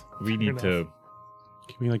 health. We need to.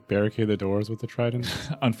 Can we like barricade the doors with the trident?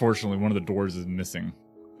 Unfortunately, one of the doors is missing.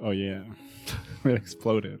 Oh yeah. It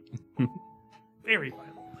exploded. Very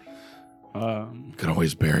violently. Could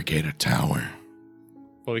always barricade a tower.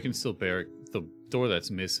 Well, we can still the door that's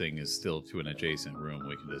missing is still to an adjacent room.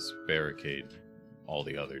 We can just barricade all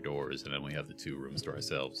the other doors, and then we have the 2 rooms to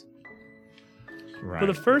ourselves. Right. For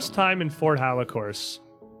the first time in Fort Halicourse,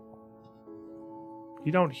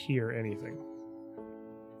 you don't hear anything.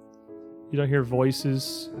 You don't hear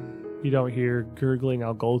voices. You don't hear gurgling,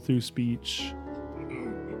 I'll go through speech.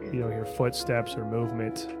 You don't hear footsteps or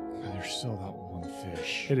movement. There's still that one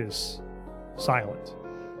fish. It is silent.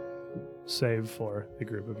 save for the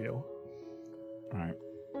group of you. All right.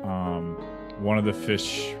 One of the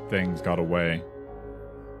fish things got away.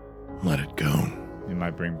 Let it go. He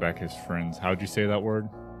might bring back his friends. How'd you say that word?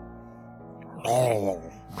 Oh.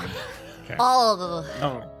 Yeah.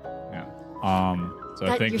 So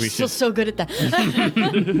I think you're we still should. so good at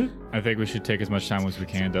that. I think we should take as much time as we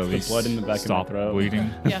can to at least blood in the back of my stop throat. bleeding.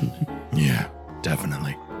 Yeah. Yeah,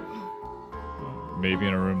 definitely. Maybe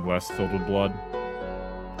in a room less filled with blood.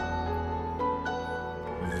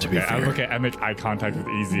 To be fair. I make eye contact with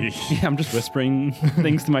Easy. Yeah, I'm just whispering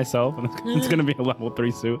things to myself. It's gonna be a level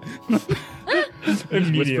 3 suit.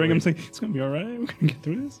 Whispering, I'm saying it's gonna be all right. We're gonna get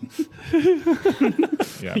through this.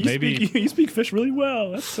 Yeah, You maybe. you speak fish really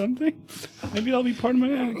well. That's something. Maybe that'll be part of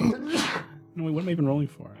my act. No, wait, what am I even rolling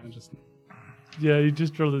for? Yeah, you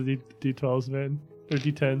just roll the D12s, man. Or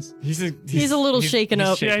D10s. He's a little shaken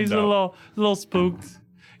up. Yeah, he's a little spooked.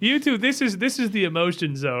 You two, this is the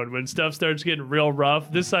emotion zone when stuff starts getting real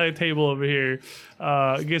rough. This side of the table over here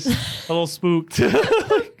gets a little spooked.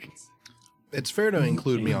 It's fair to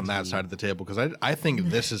include me on that side of the table because I think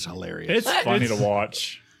this is hilarious. It's funny to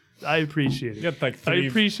watch. I appreciate it. You got like I three,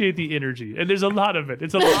 appreciate the energy, and there's a lot of it.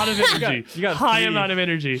 It's a lot of energy. you got high three- amount of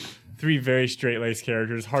energy, three very straight-laced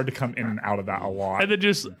characters. Hard to come in and out of that a lot. and then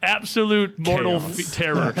just absolute mortal Chaos.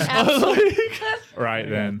 terror. Right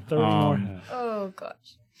then, Oh gosh.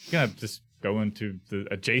 gonna just go into the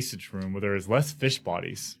adjacent room where there is less fish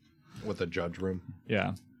bodies. With the judge room,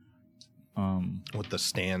 Yeah. with the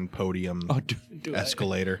stand podium do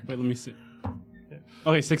escalator. Wait, let me see.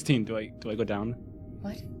 Okay, 16. Do I go down?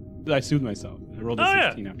 What? I soothed myself. I rolled a Oh, yeah.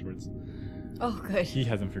 16 afterwards. Oh good. He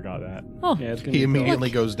hasn't forgot that. Oh, Yeah, it's gonna He be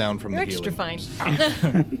immediately goes down from you're the extra healing.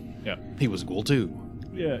 fine. Yeah. He was cool too.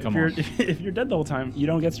 Yeah, Come if you're dead the whole time, you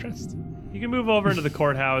don't get stressed. You can move over into the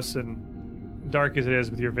courthouse, and dark as it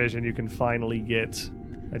is with your vision, you can finally get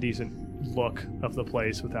a decent look of the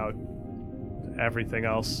place without everything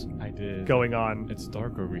else I did. going on. It's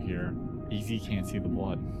dark over here. Easy can't see the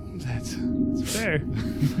blood. That's fair.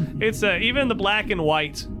 It's even the black and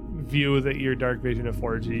white view that your dark vision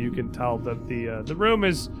affords you. You can tell that the room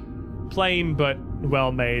is plain but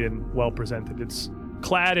well made and well presented. It's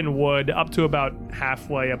clad in wood up to about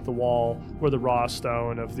halfway up the wall, where the raw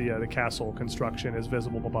stone of the castle construction is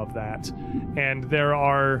visible above that, and there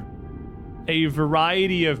are a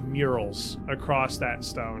variety of murals across that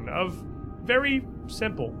stone of very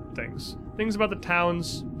simple things. Things about the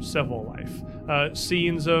town's civil life.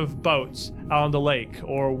 Scenes of boats out on the lake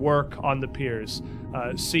or work on the piers.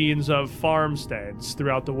 Scenes of farmsteads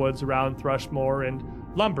throughout the woods around Thrushmore and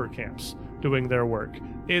lumber camps doing their work.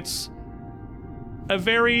 It's a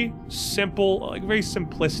very simple, like very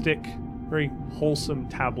simplistic, very wholesome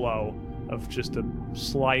tableau of just a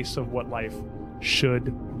slice of what life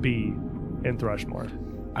should be in Thrushmore.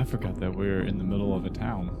 I forgot that we're in the middle of a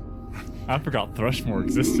town. I forgot Thrushmore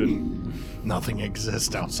existed. Nothing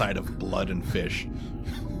exists outside of blood and fish.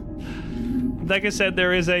 Like I said,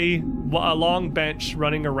 there is a long bench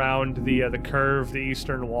running around the curve, the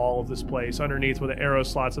eastern wall of this place, underneath where the arrow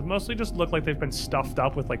slots have mostly just looked like they've been stuffed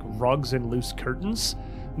up with like rugs and loose curtains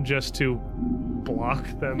just to block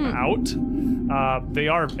them out. They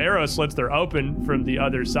are arrow slits. They're open from the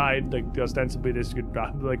other side. Like ostensibly, this could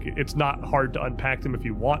like it's not hard to unpack them if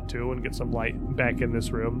you want to and get some light back in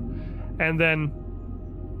this room. And then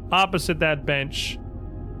opposite that bench,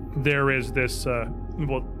 there is this.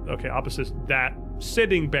 Opposite that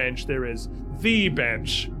sitting bench, there is the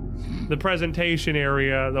bench, the presentation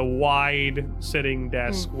area, the wide sitting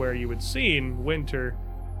desk where you would see in winter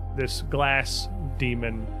this glass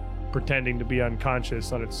demon pretending to be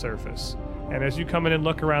unconscious on its surface. And as you come in and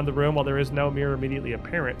look around the room, while there is no mirror immediately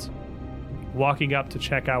apparent, walking up to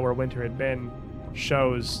check out where Winter had been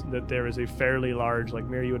shows that there is a fairly large, like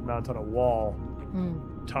mirror you would mount on a wall,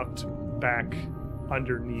 tucked back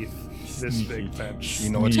underneath this big bench.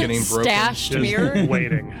 You know what's getting broken? Stashed Just mirror.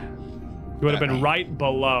 waiting. You would have been right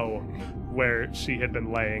below where she had been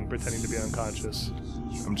laying, pretending to be unconscious.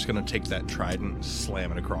 I'm just gonna take that trident and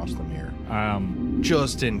slam it across the mirror.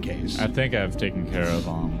 Just in case. I think I've taken care of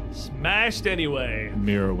Smashed anyway.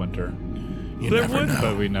 Mirror Winter, You There never would- know.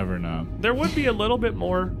 but we never know. There would be a little bit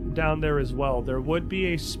more down there as well. There would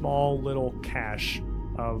be a small little cache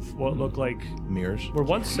of what looked like Mirrors. were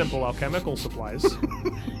once simple alchemical supplies.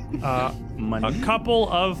 Money. A couple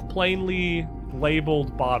of plainly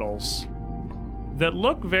labeled bottles that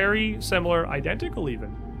look very similar, identical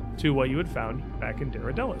even, to what you had found back in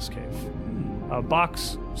Daradella's cave. A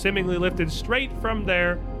box seemingly lifted straight from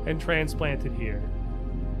there and transplanted here,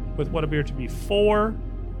 with what appear to be 4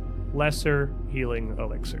 lesser healing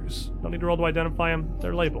elixirs. Don't need to roll to identify them.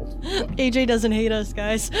 They're labeled. AJ doesn't hate us,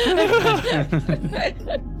 guys. Do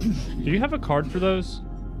you have a card for those?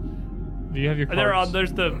 Do you have your cards?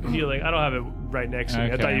 There's the healing. I don't have it right next to me.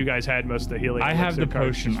 I Okay. thought you guys had most of the healing. I have elixir the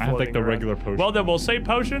cards potion. just I have like floating the around. regular potion. Well, then we'll say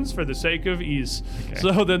potions for the sake of ease. Okay.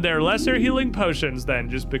 So then they're lesser healing potions then,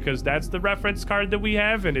 just because that's the reference card that we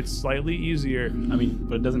have, and it's slightly easier. I mean,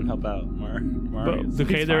 but it doesn't help out. But,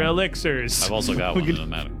 okay, they're elixirs. I've also got one. It doesn't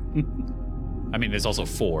matter. I mean, there's also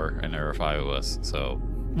 4, and there are 5 of us, so.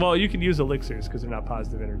 Well, you can use elixirs because they're not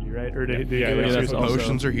positive energy, right? Or the Yeah, elixirs that's what also.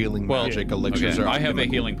 Potions are healing Well, magic. Elixirs okay, are. I have a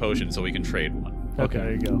healing potion, so we can trade one. Okay,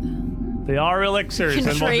 there you go. They are elixirs. Can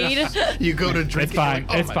and we'll trade. just You go to drink. It's fine.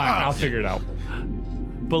 Oh It's my fine. God. I'll figure it out.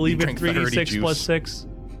 believe You it's drink 30 3d6 plus juice. 6.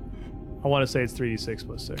 I want to say it's 3d6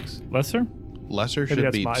 plus 6. Lesser? Lesser Maybe should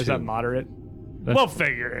that's be is that 2. moderate? That's- We'll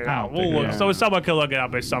figure it I'll out. We'll figure it look. out. So someone can look it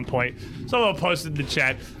up at some point. Someone will post it in the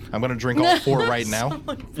chat. I'm gonna drink all 4 right now.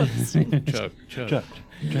 Chuck.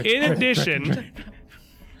 In addition,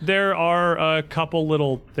 there are a couple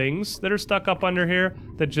little things that are stuck up under here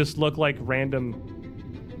that just look like random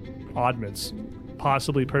oddments,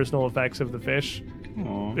 possibly personal effects of the fish.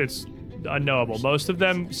 Aw. It's unknowable. Most of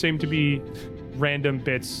them seem to be random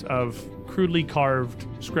bits of crudely carved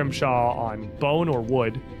scrimshaw on bone or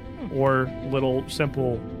wood, or little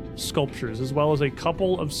simple sculptures, as well as a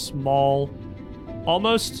couple of small,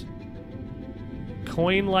 almost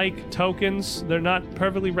coin-like tokens. They're not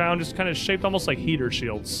perfectly round, just kind of shaped almost like heater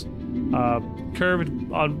shields,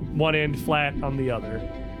 curved on one end, flat on the other,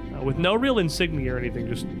 with no real insignia or anything,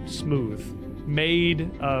 just smooth, made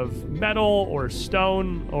of metal or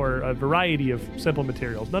stone or a variety of simple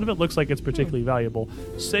materials. None of it looks like it's particularly valuable,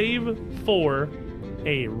 save for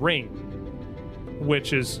a ring,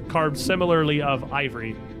 which is carved similarly of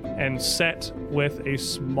ivory and set with a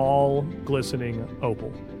small glistening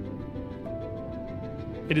opal.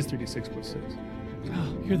 It is 3d6 plus 6.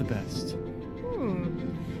 You're the best.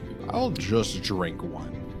 I'll just drink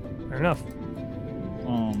one. Fair enough.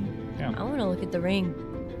 Yeah. I want to look at the ring.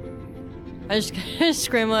 I just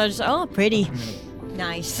scream. Oh, pretty.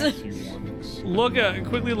 Nice.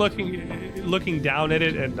 Quickly looking down at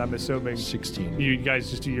it, and I'm assuming 16. you guys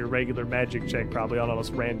just do your regular magic check, probably on all this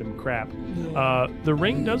random crap. The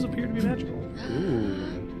ring does appear to be magical.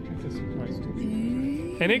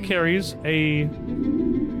 And it carries a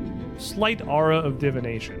slight aura of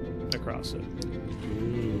divination across it.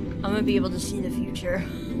 I'm gonna be able to see the future.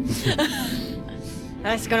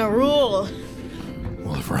 That's gonna rule.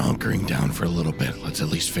 Well, if we're hunkering down for a little bit, let's at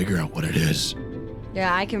least figure out what it is.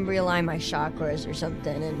 Yeah, I can realign my chakras or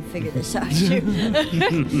something and figure this out too.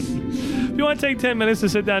 If you want to take 10 minutes to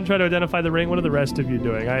sit down and try to identify the ring, what are the rest of you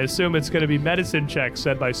doing? I assume it's going to be medicine checks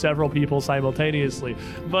said by several people simultaneously.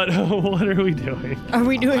 But what are we doing? Are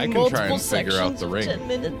we I doing can multiple try and figure out sections the of ring. 10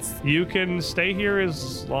 minutes? You can stay here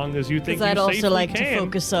as long as you think Because you I'd safely also like can. to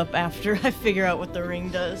focus up after I figure out what the ring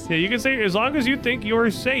does. Yeah, you can stay as long as you think you're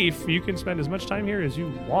safe. You can spend as much time here as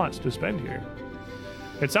you want to spend here.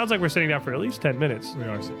 It sounds like we're sitting down for at least 10 minutes. We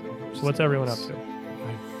are sitting. So what's everyone up to?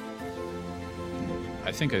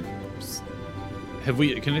 I think have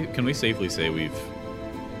we? Can we safely say we've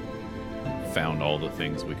found all the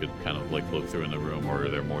things we could kind of like look through in the room, or are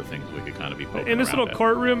there more things we could kind of be poking In this around little at?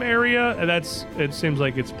 courtroom area, it seems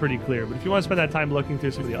like it's pretty clear. But if you want to spend that time looking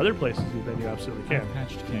through some of the other places you've been, you absolutely can.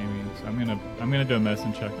 Patched Camies. I'm gonna do a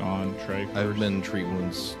medicine check on Trey first. I've been treat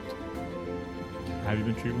wounds. Have you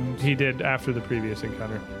been treat wounds? He did after the previous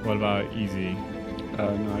encounter. What about Easy?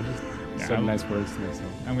 No, I just said I'm- nice words to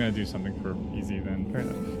myself. I'm gonna do something for Easy then. Fair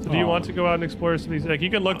enough. So do you want to go out and explore some of these? Like, you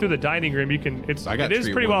can look through the dining room. You can. It I got is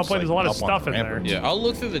tree pretty well wounds, played. There's a lot of like, up on stuff in the there. ramparts. Yeah, I'll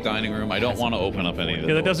look through the dining room. I don't want to open up any of the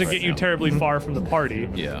Yeah, that doors doesn't right get you now. terribly far from the party.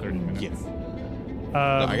 30 Yeah. minutes.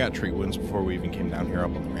 I got treat wounds before we even came down here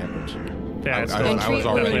up on the ramparts. Yeah, it's I- still- And I treat was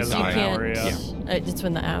already wounds, you dying. can't. Yeah. It's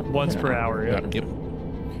when the app. Once per hour. Yeah. Yep.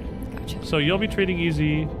 Gotcha. So you'll be treating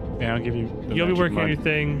easy. Yeah, I'll give you. The You'll be magic working on mud. your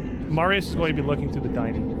thing. Marius is going to be looking through the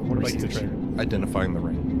dining room. What about you, Trey? Identifying the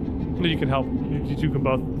ring. You can help. You two can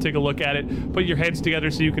both take a look at it. Put your heads together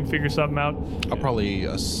so you can figure something out. I'll probably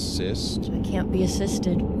assist. I can't be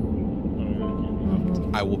assisted.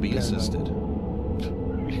 I will be assisted.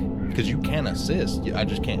 Because you can assist. I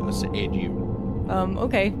just can't aid you.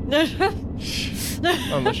 Okay.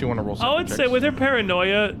 Unless you want to roll I would something. say with her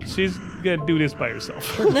paranoia, she's gonna do this by herself.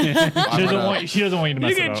 She doesn't want you to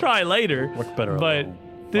mess You it can up. try later. Look better But alone.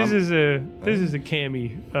 this is a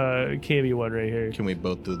cami one right here. Can we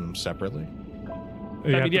both do them separately? I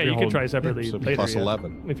mean, yeah, you can try separately So later. plus yeah.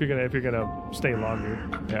 11. If you're gonna stay longer.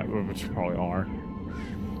 Yeah, which you probably are.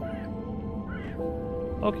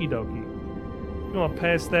 Okie dokie. I'm gonna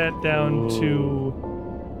pass that down to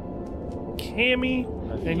Cammy,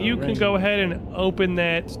 and you can go ahead and open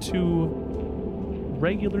that to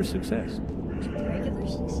regular success. Regular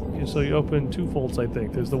success. Okay, so you open two folds, I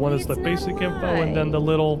think. There's the one that's the It's basic not info, and then the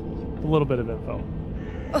little bit of info.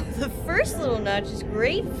 Oh, the first little notch is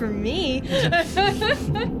great for me. Oh,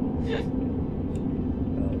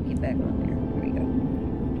 get back on there. There we go.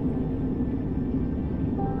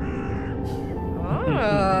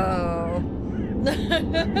 Oh.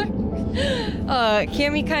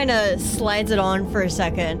 Cammy kind of slides it on for a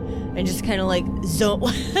second and just kind of like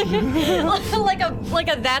like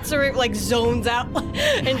a that's a like zones out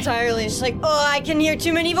entirely. It's like, oh, I can hear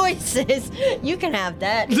too many voices. You can have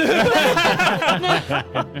that.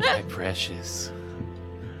 My precious.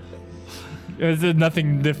 There's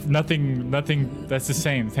nothing. That's the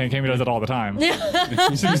same. Cammy does it all the time. You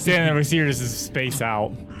should be standing there with you just space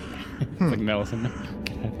out. Like medicine.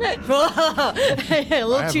 A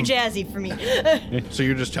little too jazzy for me. So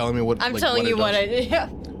you're just telling me what? I'm like, telling you what I did. Yeah.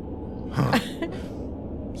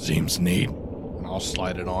 Seems neat. And I'll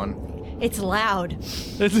slide it on. It's loud.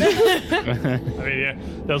 I mean, yeah,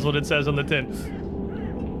 that's what it says on the tin.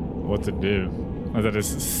 What's it do? Does it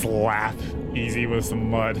just slap easy with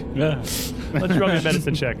some mud? Yeah. Let's roll your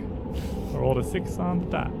medicine check. I rolled a 6 on the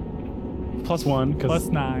dot. +1, Plus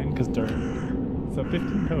 9. because dirt. So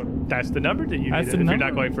 15 total. That's the number that you That's needed the if you're number.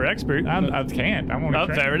 not going for expert. I can't. I'm Oh,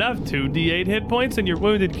 only fair enough. 2d8 hit points, and your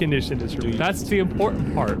wounded condition is removed. That's the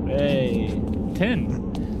important part. Hey,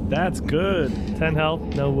 10. that's good. 10 health,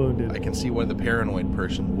 no wounded. I can see why the paranoid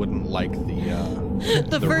person wouldn't like the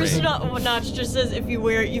The first ring. notch just says, if you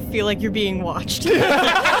wear it, you feel like you're being watched. No!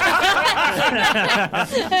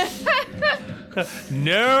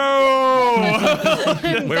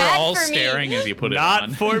 We're Bad all for me. staring as you put it Not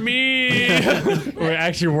on. for me! We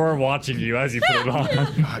actually were watching you as you put it on.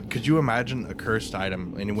 God, could you imagine a cursed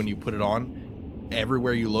item, and when you put it on,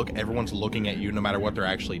 everywhere you look, everyone's looking at you, no matter what they're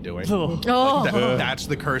actually doing. Oh. That's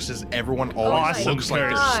the curse. Is everyone always Awesome looks like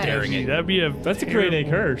they're curse. staring at you? That'd be a That's a grade A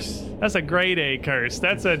curse. That's a grade A curse.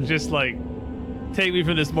 That's a just like take me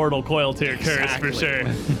from this mortal coil tier curse for sure.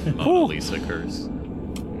 Mona Lisa curse.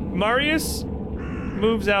 Marius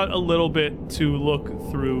moves out a little bit to look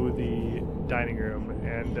through the dining room,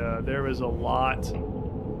 and there is a lot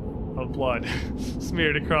of blood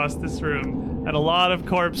smeared across this room, and a lot of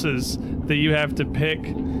corpses that you have to pick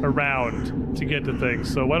around to get to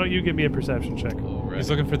things. So why don't you give me a perception check? All right. He's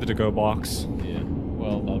looking for the to-go box. Yeah.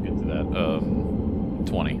 Well, I'll get to that.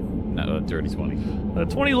 20. Not dirty 20.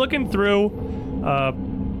 20 looking through,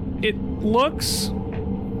 it looks...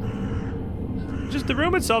 Just the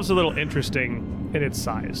room itself's a little interesting in its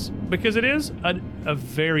size, because it is a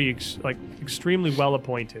very extremely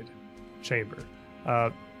well-appointed chamber.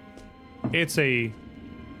 It's a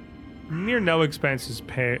near no expenses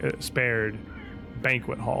spared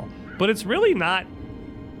banquet hall, but it's really not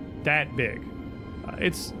that big.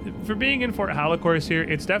 It's for being in Fort Halicourse here,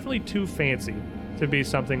 it's definitely too fancy to be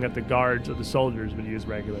something that the guards or the soldiers would use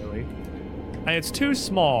regularly, and it's too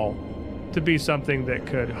small to be something that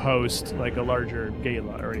could host like a larger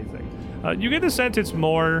gala or anything. You get the sense it's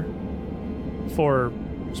more for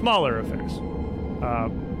smaller affairs.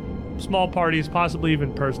 Small parties, possibly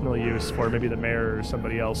even personal use for maybe the mayor or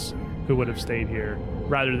somebody else who would have stayed here,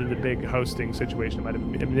 rather than the big hosting situation it might have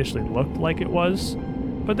initially looked like it was.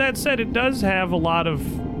 But that said, it does have a lot of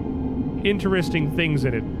interesting things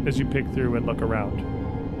in it as you pick through and look around.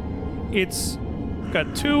 It's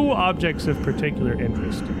got two objects of particular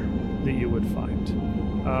interest that you would find.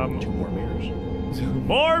 Two more mirrors.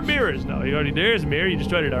 More mirrors! No, there's a mirror. You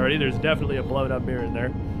destroyed it already. There's definitely a blown up mirror in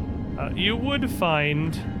there. You would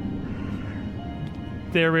find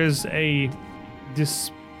there is a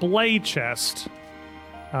display chest,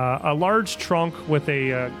 a large trunk with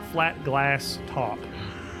a flat glass top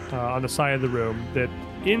on the side of the room that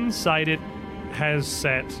inside it has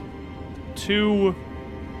set two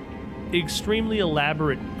extremely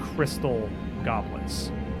elaborate crystal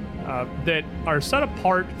goblets that are set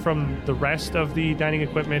apart from the rest of the dining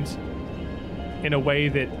equipment in a way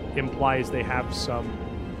that implies they have some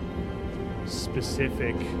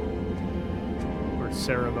specific or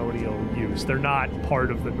ceremonial use. They're not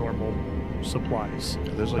part of the normal supplies.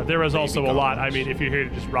 There's like There is baby also a lot. I goblins. mean, if you're here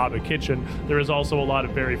to just rob a kitchen, there is also a lot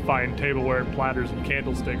of very fine tableware and platters and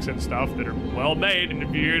candlesticks and stuff that are well made. And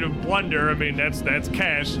if you're here to plunder, I mean, that's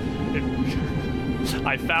cash.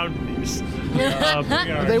 I found these.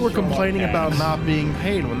 They were complaining about not being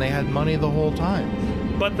paid when they had money the whole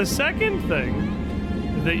time. But the second thing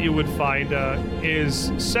that you would find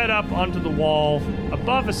is set up onto the wall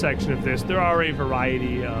above a section of this. There are a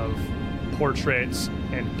variety of portraits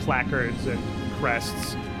and placards and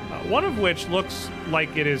crests, one of which looks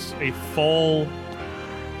like it is a full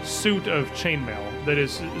suit of chainmail that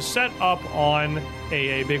is set up on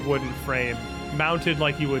a big wooden frame, mounted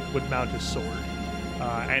like you would mount a sword.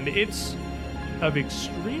 And it's of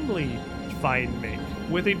extremely fine make,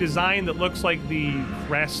 with a design that looks like the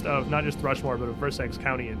crest of not just Rushmore, but of Versailles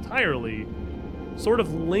County entirely, sort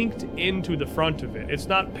of linked into the front of it. It's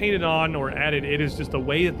not painted on or added. It is just the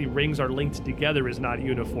way that the rings are linked together is not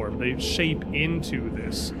uniform. They shape into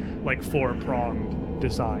this like four-pronged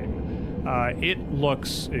design. It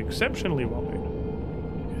looks exceptionally well made.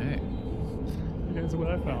 Okay. Here's what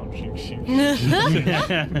I found.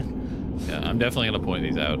 Yeah, I'm definitely going to point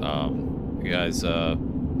these out. You guys,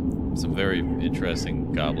 some very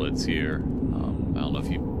interesting goblets here. I don't know if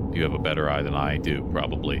you have a better eye than I do,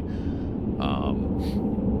 probably.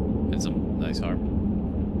 And some nice armor.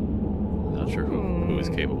 Not sure who is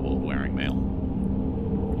capable of wearing mail.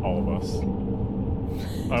 All of us.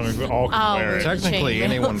 I mean, we all can wear it. Technically,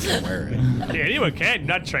 anyone can wear it. Yeah, anyone can. You're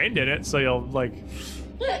not trained in it, so you'll like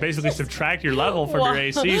basically subtract your level from your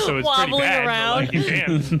AC, so it's pretty Wobbling bad. around. But, like, you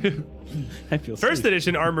can. I feel First safe.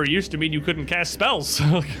 edition armor used to mean you couldn't cast spells.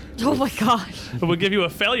 Oh my god. It would give you a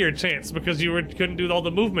failure chance because you couldn't do all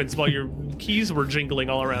the movements while your keys were jingling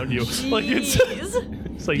all around you. Like it's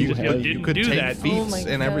so you didn't You could do take that. feats Oh my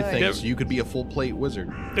and God. everything, Yep. so you could be a full plate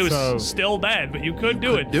wizard. It was So- still bad, but you could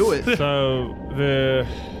do it. Do it. So we're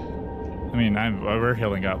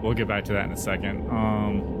healing up. We'll get back to that in a second.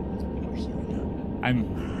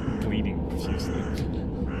 I'm bleeding profusely.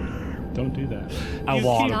 Don't do that. A You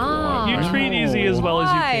lot keep- of blood. You treat easy as well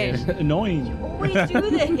as you can. Annoying. Always do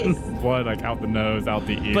this. Blood like out the nose, out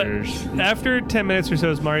the But ears. after 10 minutes or so,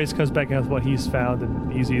 as Marius comes back out with what he's found,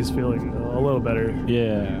 and Easy is feeling a little better.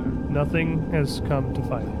 Yeah. Nothing has come to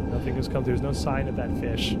find him. Nothing has come. There's no sign of that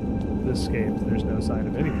fish this game. There's no sign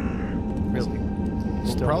of anything. Really.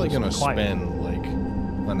 We're probably just gonna quiet. spend like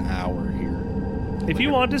an hour here. If you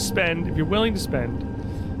want to spend, if you're willing to spend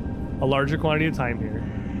a larger quantity of time here,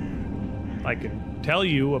 I can tell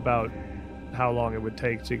you about how long it would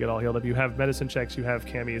take to get all healed up. You have medicine checks, you have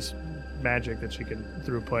Cammy's magic that she can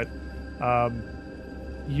throughput.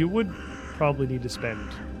 You would probably need to spend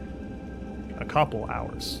a couple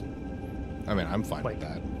hours, I mean, I'm fine like with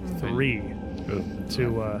that. 3,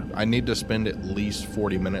 to I need to spend at least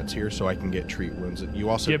 40 minutes here so I can get treat wounds. You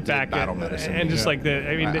also get did back battle at, medicine. and just like the,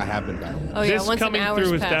 I mean, I have been battle Oh yeah, This once coming an hour's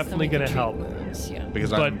through is passed, then definitely we can gonna treat help. wounds, Yeah. because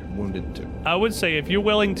but- I'm wounded too. I would say if you're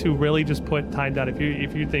willing to really just put time down, if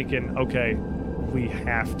you're thinking, okay, we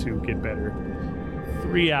have to get better,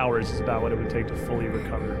 3 hours is about what it would take to fully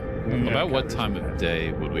recover. About what time of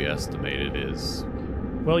day would we estimate it is?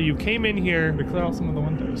 Well, you came in here We clear out some of the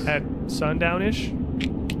windows. at sundown-ish,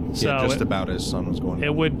 so Yeah, just about as sun was going.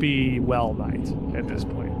 it would be well night at this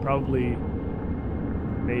point. Probably,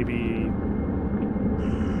 maybe,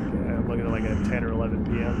 I'm looking at like a 10 or 11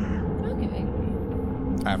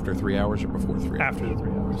 p.m. Okay. After 3 hours or before 3 hours? after the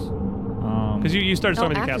 3 hours. Um, Because you started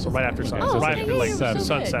storming the after castle the right 3 after hours. sunset, Oh, right okay, after yeah, like yeah, so good.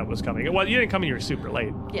 sunset was coming. Well, you didn't come in here super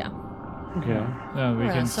late. Yeah. Okay. yeah, we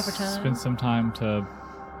Around can supper time. spend some time to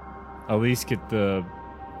at least get the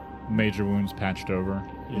major wounds patched over.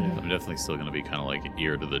 I'm definitely still going to be kind of like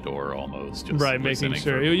ear to the door almost. Just Right, making listening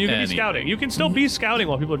sure for you can be anything. scouting. You can still be scouting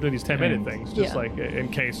while people are doing these 10-minute And- things, just Yeah. like in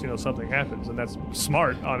case something happens, and that's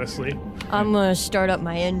smart, honestly. I'm gonna start up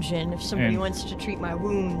my engine if somebody And- wants to treat my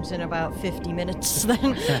wounds in about 50 minutes.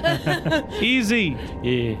 Then. Easy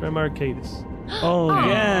Yeah. from Arcadis. Oh,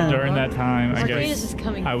 yeah. During that time, I Arcadis guess is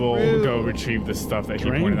coming I will through. go retrieve the stuff that he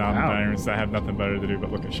Drain pointed out in the out. dining room, since I have nothing better to do but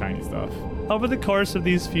look at shiny stuff. Over the course of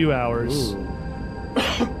these few hours,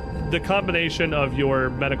 the combination of your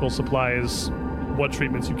medical supplies, what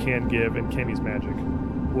treatments you can give, and Cammy's magic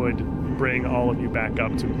would bring all of you back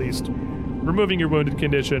up to at least removing your wounded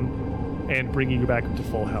condition and bringing you back up to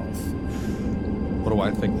full health. What do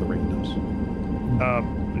I think the ring does?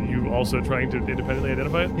 You also trying to independently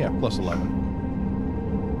identify it? Yeah, plus 11.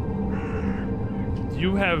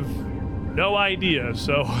 You have no idea,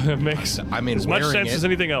 so it makes I mean, as much wearing sense it, as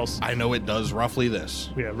anything else. I know it does roughly this.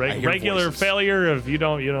 Yeah, I hear regular voices. failure of you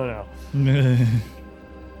don't know.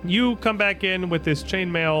 You come back in with this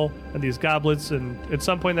chainmail and these goblets, and at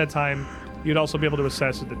some point in that time, you'd also be able to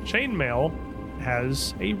assess that the chainmail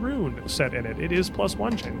has a rune set in it. It is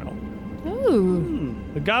 +1 chainmail. Ooh.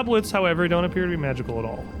 The goblets, however, don't appear to be magical at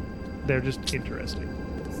all. They're just interesting.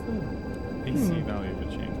 AC value of the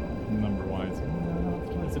chain, number wise.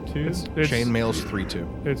 Is it 2? It's Chainmail's 3-2.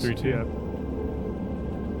 It's 3-2. yeah,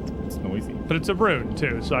 It's noisy. but it's a rune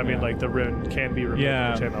too. So I mean, Yeah. like the rune can be removed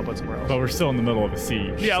Yeah. from the chainmail, but somewhere else. But we're still in the middle of a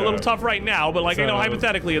siege. Yeah, a so- little tough right now, but like so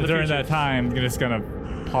hypothetically in the during future. that time, I'm just gonna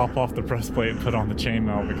pop off the breastplate and put on the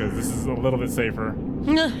chainmail because this is a little bit safer.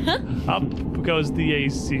 Up goes the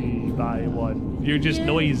AC by 1. You're just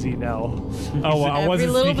noisy now. Oh, well, I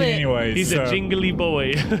wasn't little sneaking bit. anyways. He's so a jingly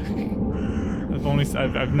boy.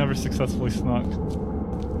 I've never successfully snuck.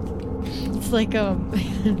 It's like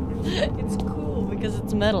it's cool because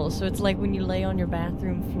it's metal, so it's like when you lay on your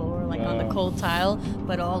bathroom floor, like on the cold tile,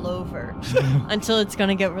 but all over, until it's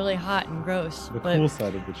gonna get really hot and gross. The but cool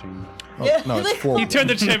side of the chain. Yeah, No, it's the 4. You turn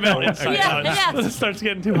the chainmail inside Yeah, out. yeah. It starts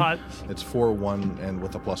getting too hot. It's 4-1 and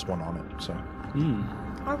with a +1 on it. So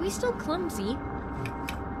Are we still clumsy?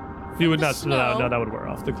 You would the not. snow. No, that would wear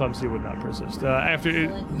off. The clumsy would not persist.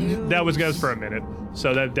 That was goes for a minute,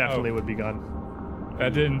 so that definitely would be gone.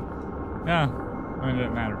 That didn't. Yeah. I mean, it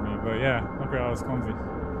didn't matter to me, but yeah. Okay, I was clumsy.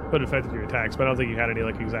 But it affected your attacks. But I don't think you had any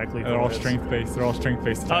like exactly. They're all hits. strength based. They're all strength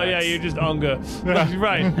based attacks. Oh yeah, you just unga.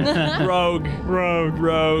 Right. Rogue.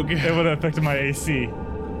 It would have affected my AC.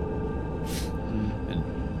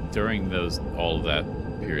 And during all of that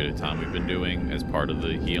period of time we've been doing as part of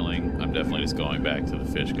the healing, I'm definitely just going back to the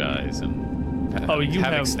fish guys and having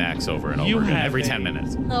have- snacks over and you over again have every a- 10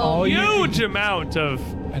 minutes. Oh, Huge amount of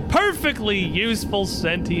perfectly useful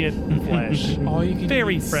sentient flesh. All you can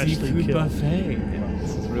Very eat freshly seafood killed. buffet.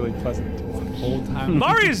 This is really pleasant. The whole time.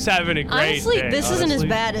 Mari's having a great honestly, day, this isn't as honestly.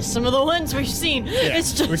 bad as some of the ones we've seen.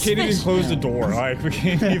 It's just We can't even close the door. Like, we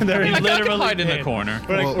can't even. You I can literally hide in the can't. corner.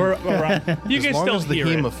 Well, we're around. You as can long still as the hear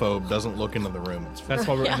it. hemophobe doesn't look into the room, it's fine. That's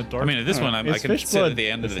why we're in the dark. I mean, at this one, I Is can fish sit blood at the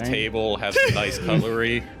end of the the same? table, have some nice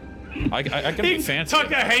cutlery. I can be fancy. Tuck a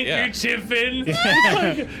about it, yeah. handkerchief in.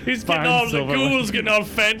 He's getting Fine all the silver. ghouls getting all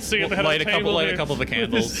fancy at the head Light of a the couple, table light a there. couple of the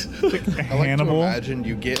candles. I like to Hannibal. imagine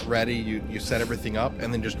you get ready, you set everything up,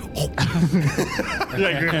 and then just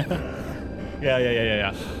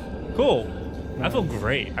Yeah. Cool. I feel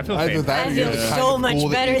great. I feel either fantastic. that or I you're feel the kind so of much fool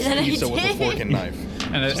that better eats than I pizza with a did. fork and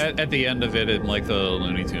knife. And at the end of it, in like the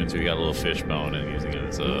Looney Tunes, you got a little fish bone and using it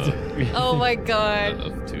as a Oh my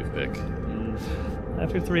god. toothpick.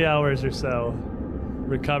 After 3 hours or so,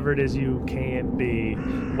 recovered as you can be,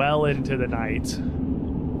 well into the night,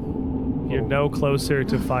 you're no closer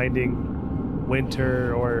to finding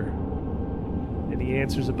Winter or any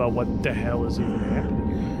answers about what the hell is even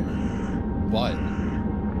happening. But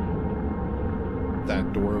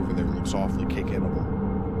that door over there looks awfully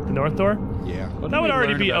kick-innable. The north door? Yeah. That would we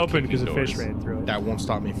already learn be about open because a kicking fish doors? ran through it. That won't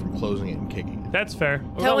stop me from closing it and kicking it. That's fair.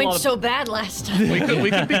 That went so bad last time. We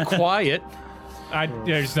could be quiet.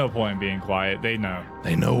 There's no point in being quiet. They know.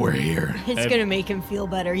 They know we're here. It's gonna make him feel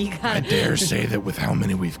better. You I gotta. dare say that with how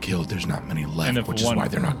many we've killed, there's not many And left, if which is one- why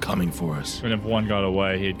they're not coming for us. And if one got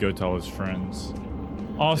away, he'd go tell his friends.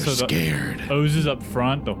 Also, They're the scared. O's up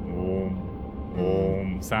front, the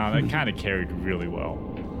boom sound, that kind of carried really well.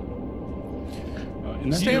 In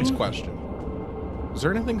that Stan's case, question. Is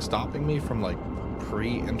there anything stopping me from, like,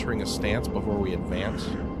 pre-entering a stance before we advance?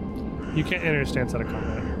 You can't enter a stance out of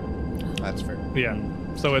combat. That's fair. Yeah.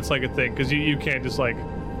 So it's like a thing, because you can't just like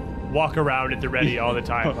walk around at the ready all the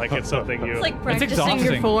time. Like it's something you. It's like practicing your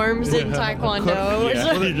exhausting. forms in Taekwondo. It's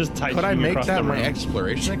like- you're just Could I tightening make across that the my room.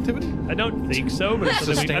 exploration activity? I don't think so, but it's So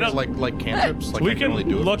something we, I stance don't, like cantrips? Like we I can only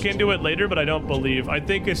do it look for into it later, but I don't believe. I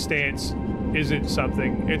think a stance isn't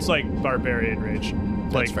something. It's like barbarian rage.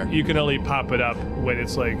 Like fair. you can only pop it up when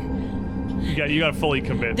it's like you got to fully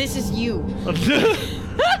commit. this is you.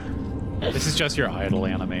 This is just your idle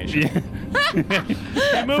animation. You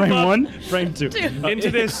move Frame up 1, frame 2.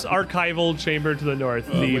 into this archival chamber to the north,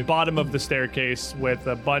 the bottom of the staircase with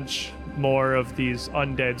a bunch more of these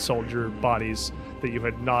undead soldier bodies that you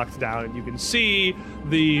had knocked down, and you can see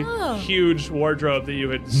the huge wardrobe that you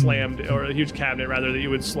had slammed, or a huge cabinet rather, that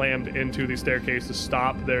you had slammed into the staircase to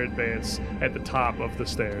stop their advance at the top of the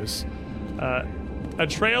stairs. A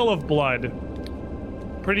trail of blood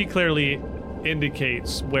pretty clearly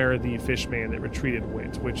indicates where the fishman that retreated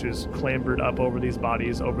went, which is clambered up over these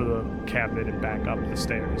bodies, over the cabinet, and back up the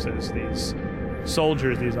stairs, as these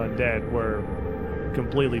soldiers, these undead, were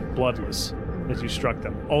completely bloodless as you struck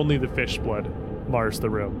them. Only the fish blood mars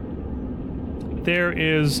the room. There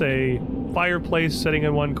is a fireplace sitting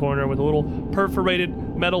in one corner with a little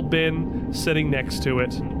perforated metal bin sitting next to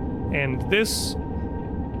it, and this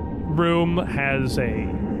room has a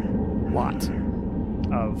lot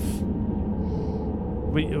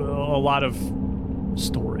of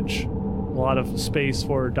storage, a lot of space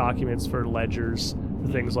for documents, for ledgers,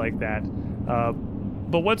 things like that.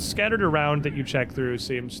 But what's scattered around that you check through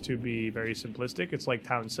seems to be very simplistic. It's like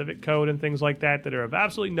town civic code and things like that that are of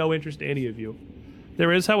absolutely no interest to any of you.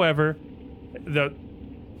 There is, however, the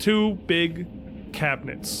two big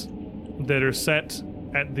cabinets that are set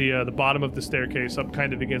at the bottom of the staircase, up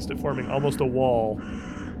kind of against it, forming almost a wall,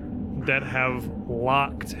 that have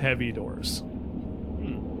locked heavy doors.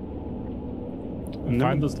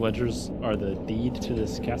 None of those ledgers are the deed to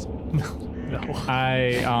this castle. No.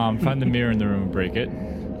 I find the mirror in the room and break it.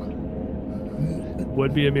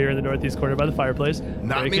 Would be a mirror in the northeast corner by the fireplace.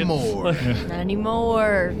 Not Break it. anymore. Not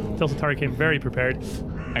anymore. Teltatari came very prepared.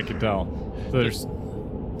 I could tell. So there's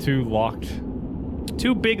 2 locked.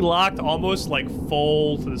 2 big locked, almost like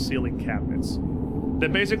full to the ceiling cabinets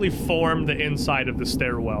that basically form the inside of the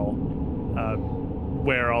stairwell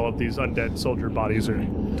where all of these undead soldier bodies are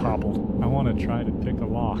toppled. I want to try to pick a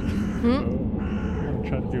lock. I want to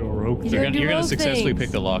try to do a rogue He's thing. gonna do You're going to rogue successfully things. pick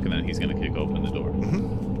the lock, and then he's going to kick open the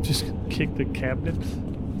door. Just kick the cabinet.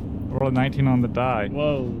 Roll a 19 on the die.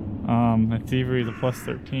 Whoa. That thievery is a plus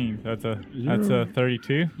 13. That's a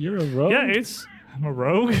 32. You're a rogue? Yeah, it's I'm a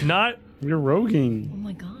rogue. not You're roguing. Oh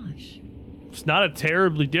my gosh. it's not a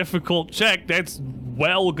terribly difficult check. That's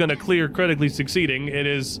well gonna clear critically succeeding. It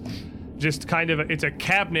is just kind of it's a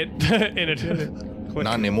cabinet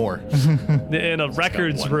Not anymore. in a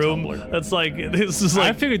records one room. tumbler. That's like this is I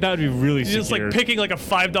like figured that would be really it's secure. like picking like a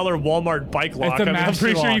 $5 Walmart bike lock. a I'm master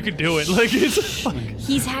pretty sure you lock. could do it. Like it's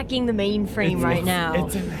He's hacking the mainframe right now.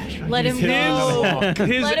 It's a master. Let him go.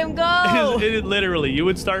 his, Let him go. Literally, you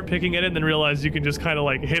would start picking it and then realize you can just kind of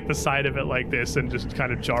like hit the side of it like this and just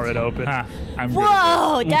kind of jar it open. Ha, I'm good.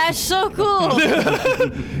 Whoa, that's so cool.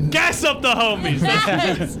 Gas up the homies.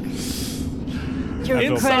 Yes. You're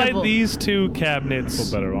feel- Inside incredible. these 2 I feel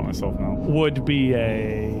cabinets better about myself now. would be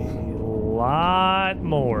a lot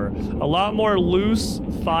more loose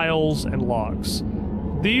files and logs.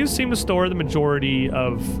 These seem to store the majority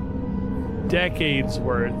of decades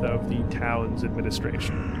worth of the town's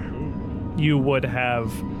administration. You would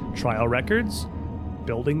have trial records,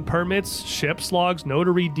 building permits, ships logs,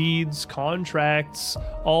 notary deeds, contracts,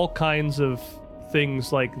 all kinds of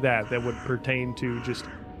things like that would pertain to just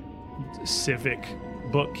civic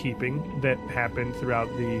bookkeeping that happened throughout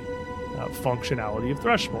the functionality of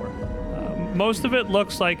Thrushmore. Most of it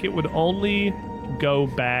looks like it would only go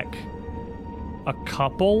back a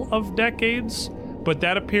couple of decades, but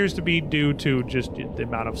that appears to be due to just the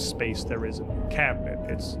amount of space there is in the cabinet.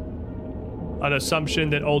 It's an assumption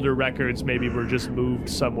that older records maybe were just moved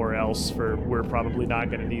somewhere else for we're probably not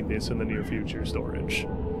going to need this in the near future storage.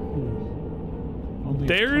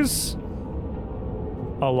 There's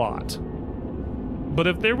a lot. But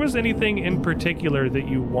if there was anything in particular that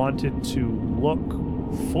you wanted to look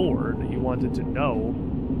for, that you wanted to know,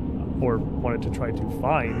 or wanted to try to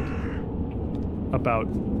find about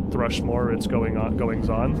Thrushmore or its goings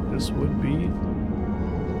on, this would be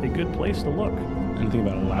a good place to look. Anything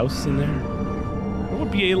about a louse in there? There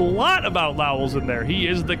would be a lot about Lowell's in there. He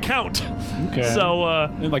is the Count. Okay. So,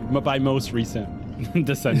 like by most recent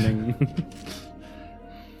descending.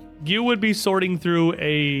 you would be sorting through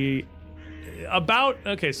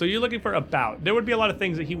so you're looking for about. There would be a lot of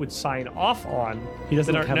things that he would sign off on He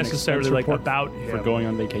doesn't that aren't have an necessarily expense like report about for him. going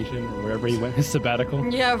on vacation or wherever he went, his sabbatical.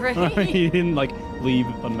 Yeah, right. He didn't like leave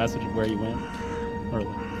a message of where he went or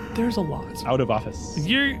like, There's a lot. out of office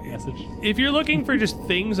You're message. if you're looking for just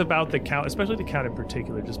things about the Count, especially the Count in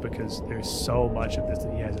particular, just because there's so much of this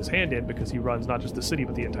that he has his hand in, because he runs not just the city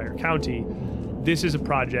but the entire county. This is a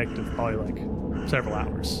project of probably like several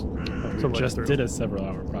hours. to look Just through. did a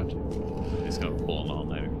several-hour project. He's going to pull an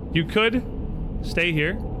all-nighter. You could stay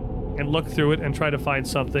here and look through it and try to find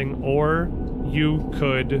something, or you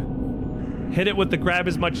could hit it with the grab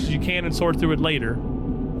as much as you can and sort through it later,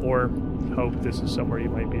 or hope this is somewhere you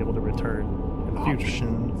might be able to return in the future.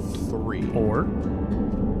 Option 3. Or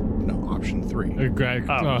No, option 3. Greg,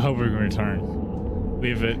 Oh. hope we can return.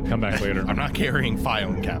 Leave it. Come back later. I'm not carrying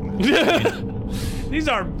filing cabinets.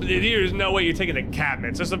 there's no way you're taking the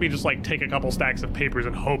cabinets. This would be just like take a couple stacks of papers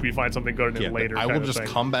and hope you find something good in it later. I kind will of just thing.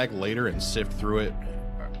 come back later and sift through it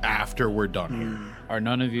after we're done here. Are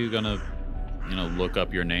none of you going to, look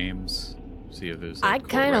up your names? See if there's I'd court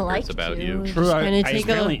kind of records like about to. you? Just True, I kinda take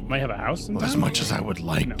apparently a. might have a house in Well, as town. much as I would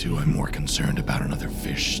like to, I'm more concerned about another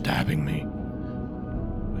fish stabbing me.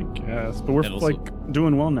 I guess, but we're And also- like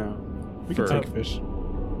doing well now. We can For- take fish.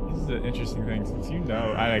 This is an interesting thing, since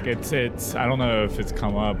it's I don't know if it's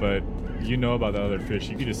come up, but you know about the other fish.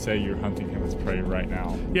 You could just say you're hunting him as prey right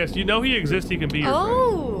now. Yes, you know he exists. He can be your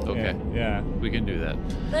Oh, Okay, Yeah. we can do that.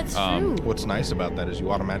 that's Um, true. What's nice about that is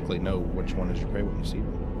you automatically know which one is your prey when you see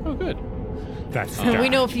them. Oh, good. That's We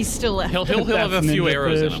know if he's still left. He'll have a That's few ninja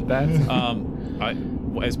arrows in fish, him. that's-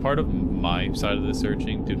 As part of my side of the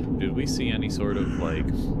searching, did we see any sort of like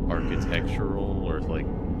architectural or like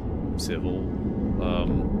civil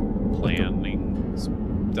planning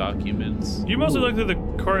documents. You mostly looked at the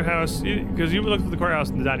courthouse because you looked at the courthouse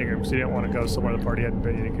in the dining room because you didn't want to go somewhere the party hadn't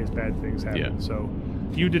been in case bad things happened. Yeah. So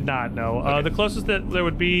you did not know. The closest that there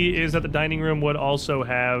would be is that the dining room would also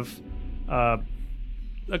have a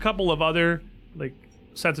couple of other like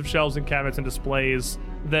sets of shelves and cabinets and displays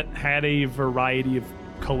that had a variety of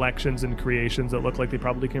collections and creations that looked like they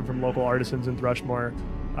probably came from local artisans in Thrushmore,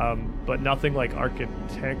 but nothing like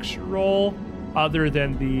architectural other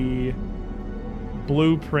than the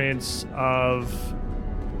blueprints of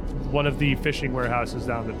one of the fishing warehouses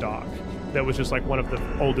down the dock that was just like one of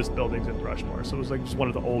the oldest buildings in Thrushmore. So it was like just one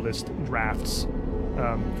of the oldest drafts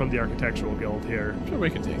from the Architectural Guild here. Sure, we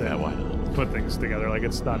can take that one. Put things together. Like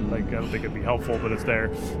it's not like I don't think it'd be helpful, but it's there.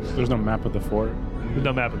 There's no map of the fort. There's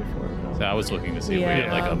no map of the fort. So I was looking to see if we Yeah.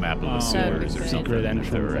 had like a map of the That'd be sewers or great. something. Secret If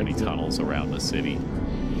there were any entrance. tunnels around the city.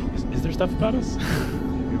 Is there stuff about us?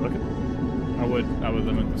 You looking? I would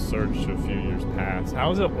limit the search to a few years past.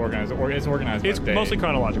 How is it organized? It's organized. It's by day. mostly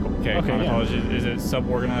chronological. Okay, Okay, chronology. Is it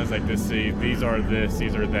sub-organized like this? See, these are this,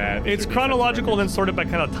 these are that. It's chronological, then sorted by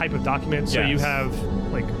kind of type of document. So you Yes. have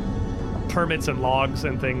like permits and logs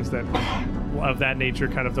and things that of that nature,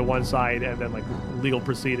 kind of to one side, and then like legal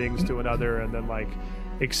proceedings to another, and then like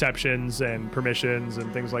exceptions and permissions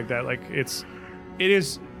and things like that. Like it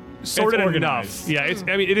is sorted enough. organized. Yeah, it's.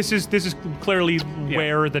 I mean, this is clearly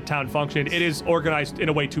where the town functioned. It is organized in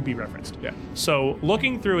a way to be referenced. Yeah. So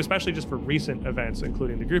looking through, especially just for recent events,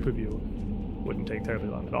 including the group of you, wouldn't take terribly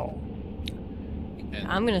long at all. And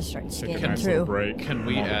I'm gonna start Take a scanning nice little through. break. can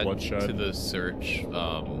we all the add bloodshed. to the search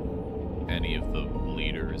any of the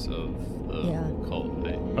leaders of the Yeah. cult?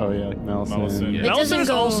 Oh yeah, like Melson. Melson. Yeah. It Nelson doesn't is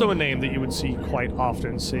go- also a name that you would see quite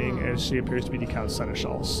often, seeing as she appears to be the Count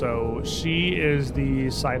Seneschal. So she is the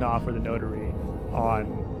sign-off or the notary on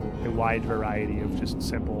a wide variety of just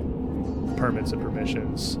simple permits and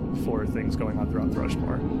permissions for things going on throughout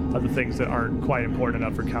Thrushmore. Other things that aren't quite important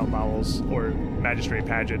enough for Count Lowell's or Magistrate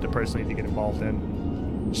Paget to personally need to get involved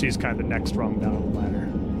in. She's kind of the next rung down the ladder.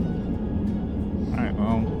 Alright,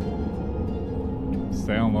 well.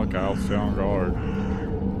 Stay on lookout, stay on guard.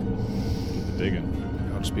 Keep the digging.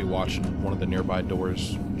 I'll just be watching one of the nearby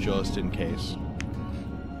doors just in case.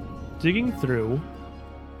 Digging through,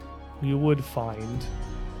 you would find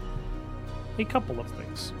a couple of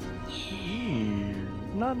things.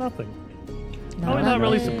 Nothing. Probably not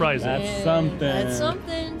really surprising. That's something. That's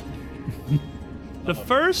something. The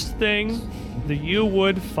first thing that you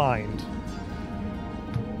would find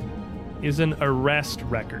is an arrest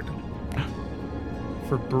record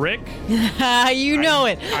for Brick You know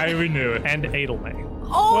it. We knew it. and Adelmay.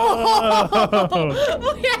 Oh!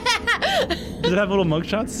 Does it have little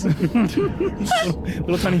mugshots?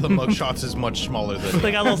 little tiny. The mugshots is much smaller than.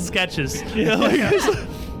 They got little sketches. You know,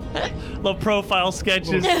 little profile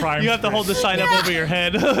sketches. Little prime You have to hold the sign up over your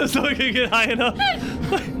head so it can get high enough.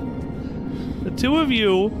 The two of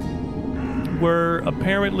you were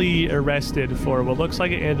apparently arrested for what looks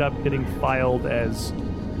like it ended up getting filed as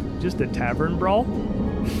just a tavern brawl.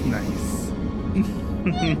 Nice.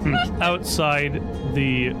 Outside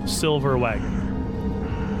the Silver Wagon.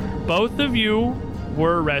 Both of you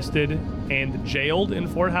were arrested and jailed in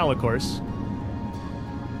Fort Halicourse.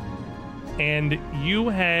 And you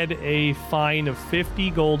had a fine of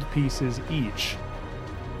 50 gold pieces each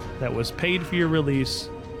that was paid for your release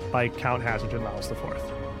by Count Hasselton Miles IV.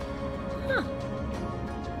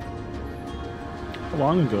 How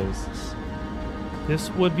long ago was this? This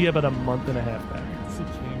would be about a month and a half back.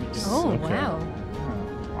 Oh, Okay. wow.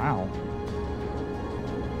 Wow.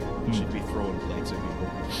 Should be throwing plates at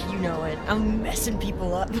people. You know it. I'm messing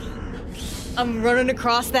people up. I'm running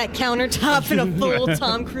across that countertop in a full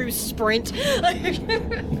Tom Cruise sprint.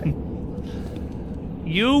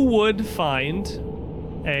 You would find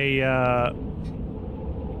a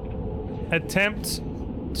attempt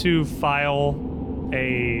to file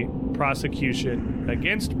a prosecution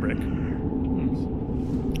against Brick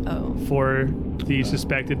Oh. for the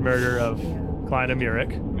suspected murder of Klein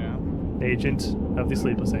Amurik, Yeah. agent of the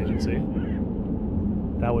Sleepless Agency.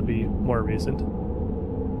 That would be more recent.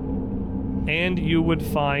 And you would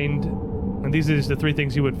find, and these are just the three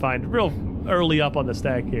things you would find real early up on the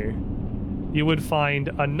stack here. You would find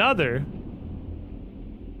another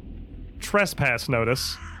trespass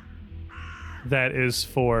notice that is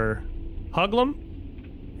for Huglum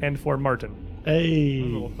and for Martin. Hey.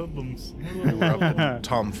 We were up in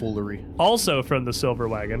tomfoolery. Also from the Silver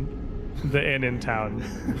Wagon, the inn in town,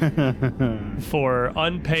 for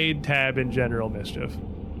unpaid tab and general mischief.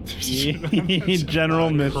 General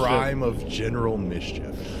mischief. Crime of general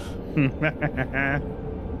mischief.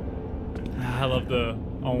 I love the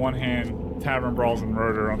On one hand, tavern brawls and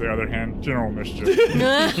murder. On the other hand, general mischief.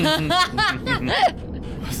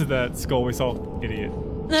 Was it that skull we saw? Idiot.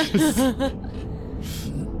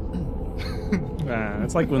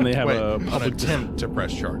 It's like when they have Wait, a an public attempt to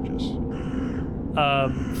press charges.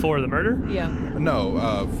 For the murder? Yeah.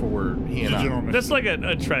 No, for he and General I. mischief. That's like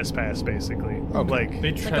a trespass, basically. Okay. Like,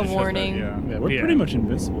 They Like a warning. Yeah. Yeah, we're Yeah. pretty much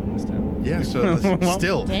invincible in this town. Yeah, so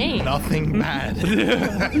still Dang. nothing bad.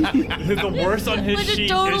 The worst on his Like a sheet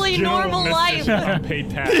totally is general normal mischief, life. unpaid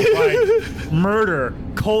tax. Like murder,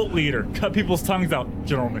 cult leader, cut people's tongues out,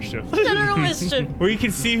 general mischief. General mischief. Where you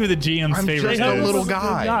can see who the GM's I'm favorite just is. a little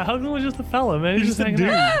guy. Yeah, Hugman was just a fella, man. He's just a hanging dude.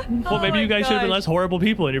 out. Well, maybe Oh you guys my should have been gosh. less horrible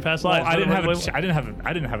people in your past Well, lives. I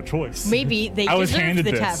didn't have a choice. Maybe they I was deserved handed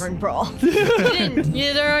the this. tavern brawl.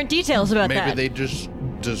 There aren't details about Maybe that. they just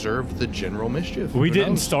deserve the general mischief. We Who didn't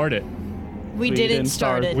knows? start it. we didn't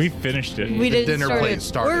start it. We finished it. We didn't dinner start plate it.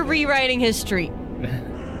 started We're it. rewriting history.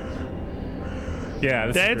 Yeah,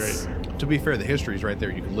 this That's is great. To be fair, the history's right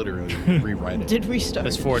there. You can literally rewrite it. Did we start?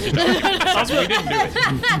 That's forged. We didn't do it.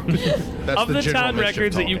 That's Of the general town mischief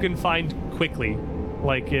records that you talking. can find quickly,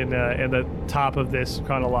 like in the top of this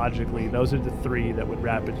chronologically, those are the three that would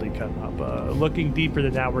rapidly come up. Looking deeper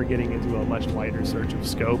than that, we're getting into a much wider search of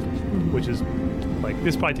scope, which is like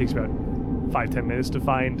this probably takes about 5-10 minutes to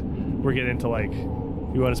find. We're getting into like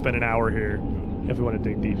we want to spend an hour here if we want to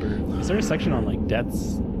dig deeper. Is there a section on like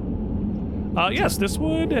deaths? Yes, this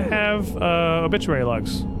would have obituary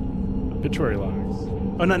logs. Obituary logs.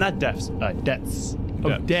 Oh no, not deaths. Debts.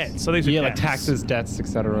 Oh, debts. So these are Yeah, like debts. taxes, debts,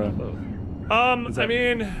 etc. I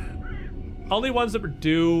mean, only ones that were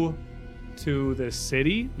due to the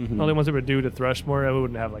city, only ones that were due to Thrushmore. I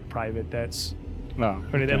wouldn't have like private debts, No.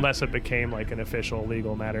 or anything, unless it became like an official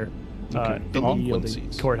legal matter. Okay. In the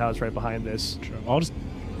Delinquencies. courthouse right behind this. I'll just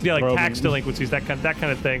Yeah, like throw 'em tax in. delinquencies, that kind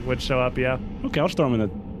of thing would show up. Yeah. Okay, I'll just throw them in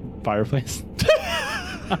the fireplace.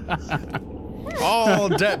 All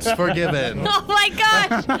debts forgiven. Oh my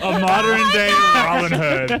gosh! A modern day Robin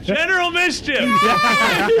Hood. General mischief.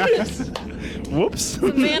 Whoops.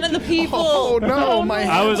 The man of the people. Oh no, my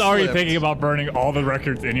I was hand already slipped. thinking about burning all the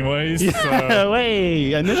records anyways. So.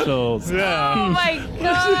 Wait, initials. Yeah. Oh my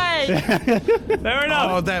gosh! Fair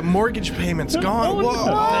enough. Oh, that mortgage payment's gone.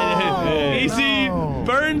 Whoa. Easy no.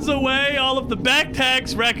 burns away all of the back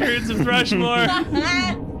tax records of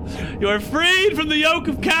Thrushmore. You are freed from the yoke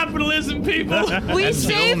of capitalism, people. We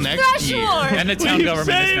saved next year. Thrushmore. And the town We've government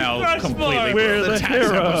is saved now Rushmore. completely We're The the tax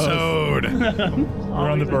heroes. episode. We're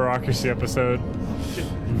on the bureaucracy episode.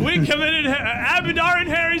 We committed Abaddon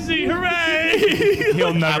heresy. Hooray!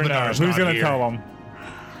 He'll never know. Abadar's Who's not gonna here. tell him?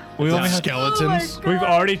 We only have Skeletons. Oh my We've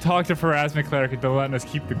already talked to Pharasmic Cleric into letting us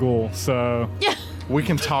keep the ghoul, so Yeah. We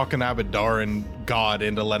can talk an Abadaran god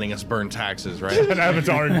into letting us burn taxes, right? an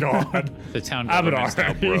Avatar god. The town Avatar. government's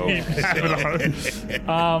now broke.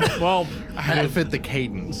 Avatar. Well, I had to fit the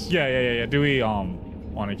cadence. yeah. Do we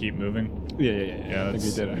want to keep moving? Yeah. Yeah, I think we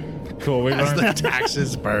that's did it. cool. We As the learned.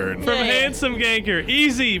 taxes burn. From Yeah. Handsome Ganker,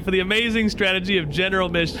 easy for the amazing strategy of General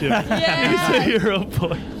Mischief. Yeah. It's a hero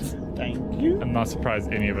point. Thank you. I'm not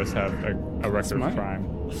surprised any of us have a record of Smart. crime.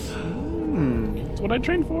 That's what I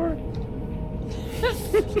trained for.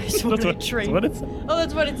 That's what I trained. What it's. Oh,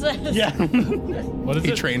 that's what it says. Yeah. What is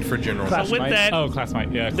He it? trained for general. So with that, Oh,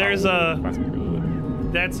 classmate. Yeah. There's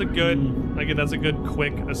classmate. that's a good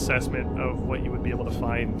quick assessment of what you would be able to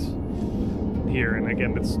find here. And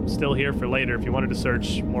again, it's still here for later. If you wanted to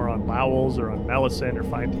search more on Bowels or on Melisande or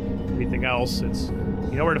find anything else, it's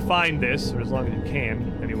you know where to find this, or as long as you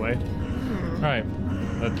can, anyway. All right.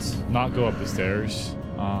 Let's not go up the stairs.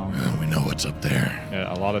 We know what's up there.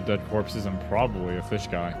 Yeah, a lot of dead corpses and probably a fish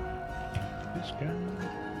guy.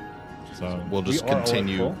 So We'll just We are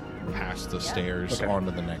continue oracle. past the stairs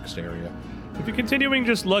onto the next area. If you're continuing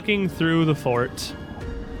just looking through the fort,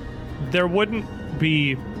 there wouldn't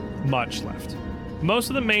be much left. Most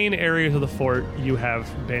of the main areas of the fort you have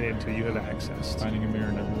been into, you have accessed. finding a mirror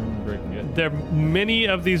in every room and breaking it. There, many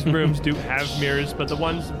of these rooms do have mirrors, but the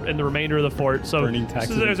ones in the remainder of the fort. So, Burning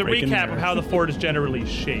taxes there's a and breaking recap of mirrors. how the fort is generally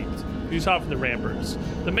shaped. You saw it from the ramparts.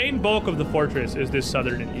 The main bulk of the fortress is this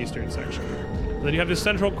southern and eastern section. And then you have this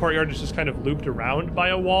central courtyard that's just kind of looped around by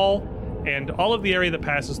a wall, and all of the area that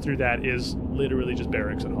passes through that is literally just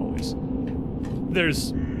barracks and hallways.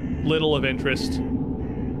 There's little of interest.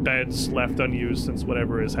 Beds left unused since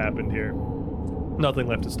whatever has happened here. Nothing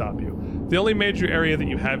left to stop you. The only major area that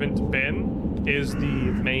you haven't been is the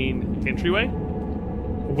main entryway,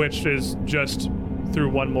 which is just through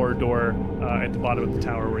one more door at the bottom of the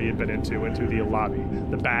tower where you had been into the lobby,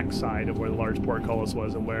 the back side of where the large portcullis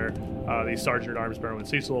was, and where the Sergeant at Arms Baron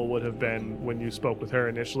Cecil would have been when you spoke with her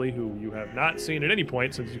initially, who you have not seen at any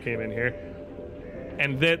point since you came in here.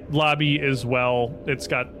 And that lobby as well, it's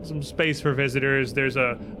got some space for visitors. There's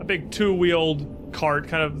a big two-wheeled cart,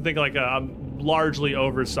 kind of think like a largely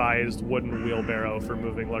oversized wooden wheelbarrow for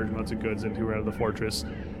moving large amounts of goods into or out of the fortress,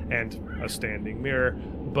 and a standing mirror,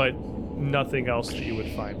 but nothing else that you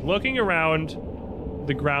would find. Looking around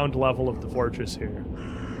the ground level of the fortress here,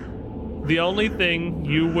 the only thing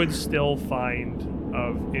you would still find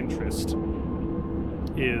of interest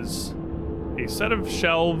is a set of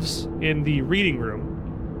shelves in the reading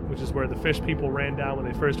room, which is where the fish people ran down when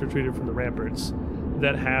they first retreated from the ramparts,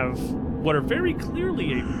 that have what are very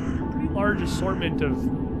clearly a pretty large assortment of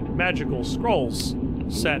magical scrolls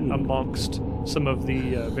set amongst some of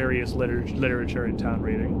the various literature in town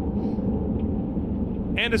reading.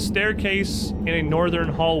 And a staircase in a northern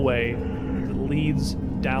hallway that leads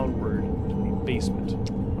downward to the basement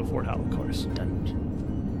of Fort Holocaust.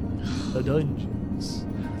 The dungeons.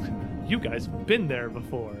 You guys have been there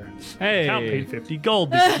before. Hey. Count paid 50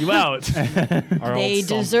 gold to get you out. They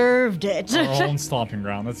deserved it. Our own stomping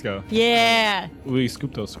ground. Let's go. Yeah. We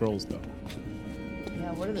scooped those scrolls though.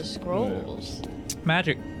 Yeah, what are the scrolls?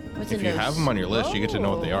 Magic. What's If in you those have them on your list, you get to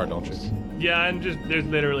know what they are, don't you? Yeah, and just there's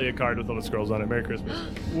literally a card with all the scrolls on it. Merry Christmas.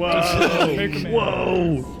 Whoa!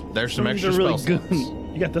 There's some These extra are really spell good. slots.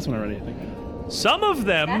 You got this one already, I think. Some of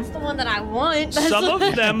them, That's the one that I want. some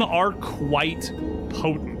of them are quite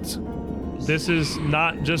potent. This is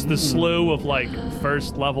not just the slew of like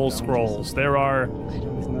first level scrolls. There are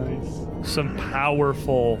That's nice. some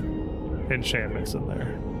powerful enchantments in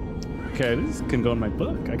there. Okay, this can go in my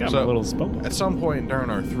book. I got my So, little spell book. At some point during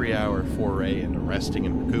our 3-hour foray into resting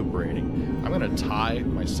and recuperating, I'm going to tie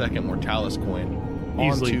my second Mortalis coin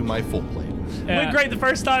Easily. onto my full plate. Went great the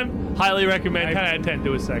first time. Highly recommend. Kind of intend to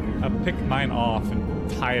do a second. I picked mine off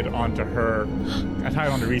and tie it onto her. I tied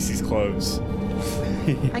it onto Reese's clothes.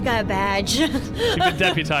 I got a badge. You've been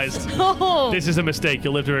deputized. Oh. This is a mistake.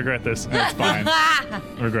 You'll live to regret this. That's fine. I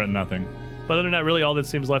regret nothing. But other than that, really all that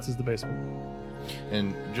seems left is the basement.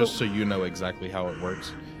 And just so you know exactly how it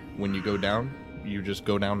works, when you go down, you just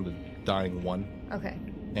go down to dying 1 Okay.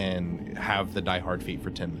 and have the die hard feat for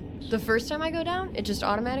 10 minutes. The first time I go down, it just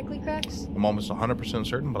automatically cracks? I'm almost 100%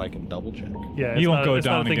 certain, but I can double check. Yeah, You won't go it's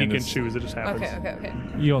not down a thing again you can this- choose. It just happens. Okay.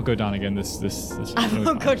 You won't go down again. This I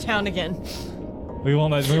won't go down again. We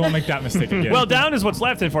won't make that mistake again. Well, down is what's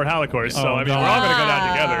left in Fort Holocaust, so Oh, I mean, we're all going to go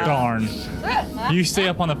down God. together. Darn. You stay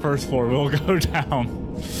up on the first floor. We'll go down.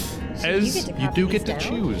 As- You do get to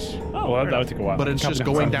choose, Oh, Well, that would take a while. but it's just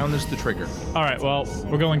going down is the trigger. All right. Well,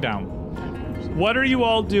 we're going down. What are you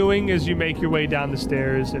all doing as you make your way down the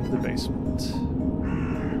stairs into the basement?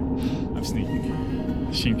 I'm sneaking.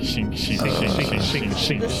 Shink, shink, shink, shink, shink, shink,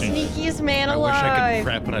 shink, The shink. sneakiest man I wish I could alive.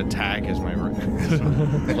 prep an attack as my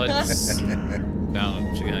Let's now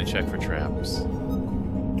she's gonna check for traps.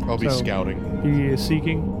 I'll be So- scouting. He is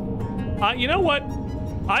seeking. You know what?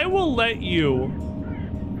 I will let you.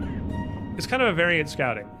 It's kind of a variant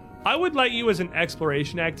scouting. I would let you as an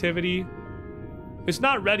exploration activity. It's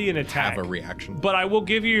not ready an attack. Have a reaction. But I will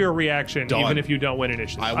give you your reaction Done. even if you don't win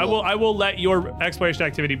initiative. I will- I will let your exploration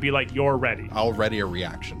activity be like you're ready. I'll ready a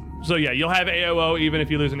reaction. So yeah, you'll have AOO even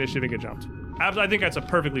if you lose initiative and get jumped. I think that's a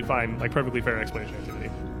perfectly fine, like perfectly fair exploration activity.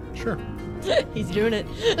 Sure. He's doing it.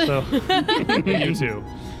 So you too.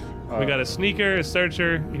 We got a sneaker, a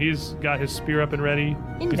searcher. He's got his spear up and ready.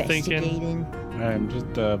 He's thinking. Investigating. I'm just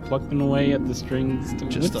plucking away at the strings.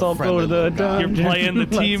 Just Let's a all go friendly to the little guy. You're dungeon. playing the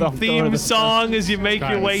Let's team all go to theme the song as you make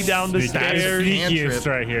your way down the That is stairs. sneakiest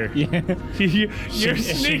right here. Yeah. You're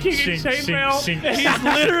Shink, sneaking shink, in shink, chainmail. shink, and shink. He's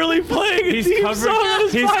literally playing a theme song on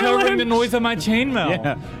his He's covering the violin. noise of my chainmail.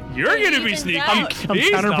 Yeah. You're gonna be Evens sneaking. out. I'm He's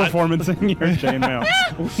counter not. performancing your chainmail.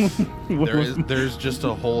 There's just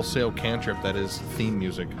a wholesale cantrip that is theme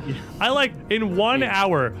music. I like in 1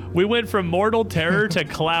 hour we went from Mortal Terror to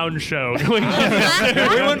Clown Show. Going down the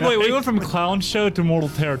stairs. We went from clown show to mortal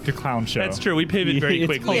terror to clown show. That's true. We pivoted very It's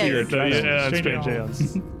quickly. called Weird Yeah, Aeons. Strange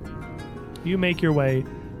Aeons. You make your way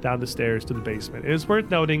down the stairs to the basement. It is worth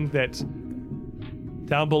noting that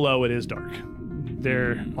down below it is dark.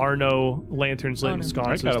 There are no lanterns lit in no.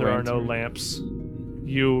 sconces. I got a There are no lantern. lamps.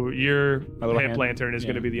 Your My little hip hand- lantern is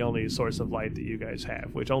going to yeah. be the only source of light that you guys have,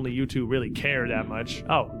 which only you two really care that much.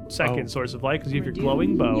 Oh, second Oh. source of light because you have your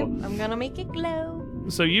glowing bow. Yep, I'm gonna make it glow.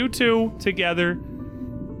 So you two together,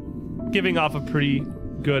 giving off a pretty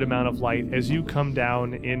good amount of light as you come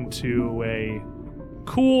down into a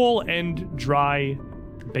cool and dry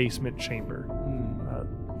basement chamber.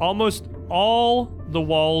 Almost all the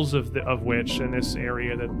walls of which in this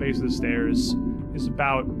area, the base of the stairs, is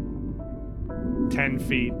about 10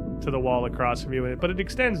 feet to the wall across from you, but it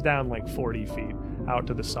extends down like 40 feet out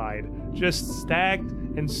to the side, just stacked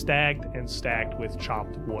and stacked and stacked with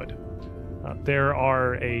chopped wood. There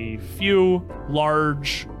are a few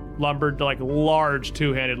large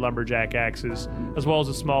two-handed lumberjack axes, as well as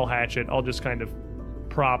a small hatchet, all just kind of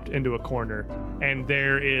propped into a corner. And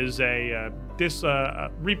there is a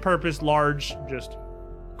repurposed large, just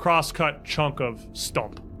cross-cut chunk of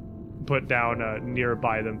stump put down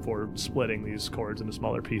nearby them for splitting these cords into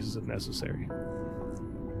smaller pieces if necessary.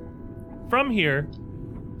 From here,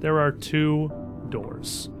 there are 2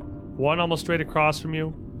 doors. One almost straight across from you,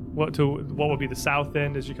 what would be the south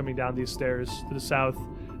end as you're coming down these stairs to the south.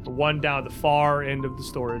 One down the far end of the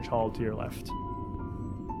storage hall to your left.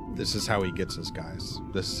 This is how he gets us, guys.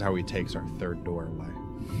 This is how he takes our third door away.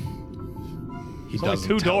 It's only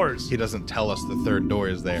 2 doors. He doesn't tell us the third door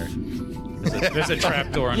is there. There's a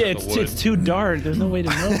trap door under the wood. It's too dark. There's no way to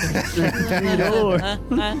know. All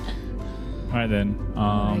right then.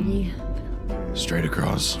 Alrighty. Straight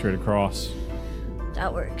across. Straight across.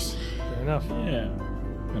 That works. Fair enough. Yeah.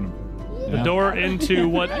 The door into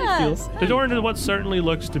what certainly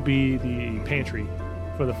looks to be the pantry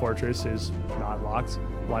for the fortress is not locked.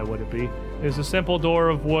 Why would it be? There's a simple door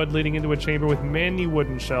of wood leading into a chamber with many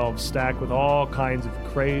wooden shelves stacked with all kinds of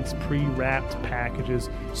crates, pre-wrapped packages,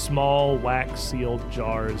 small wax-sealed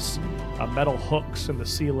jars. Metal hooks in the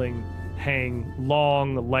ceiling hang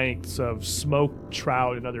long lengths of smoked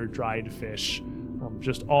trout and other dried fish,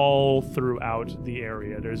 just all throughout the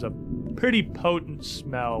area. There's a pretty potent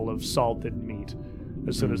smell of salted meat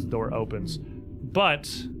as soon as the door opens. But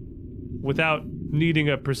without needing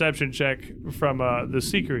a perception check from the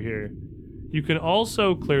seeker here, you can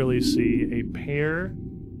also clearly see a pair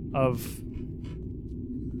of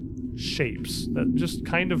shapes that just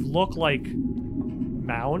kind of look like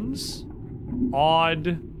mounds.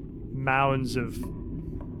 Odd mounds of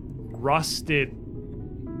rusted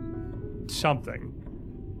something.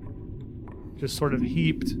 Just sort of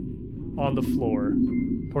heaped on the floor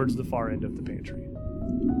towards the far end of the pantry.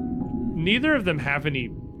 Neither of them have any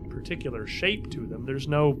particular shape to them. There's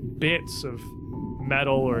no bits of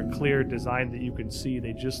metal or clear design that you can see.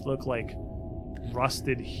 They just look like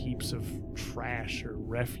rusted heaps of trash or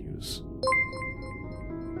refuse.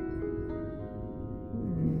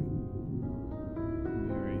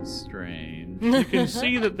 Very strange. You can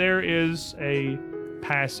see that there is a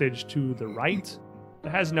passage to the right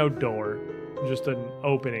that has no door, just an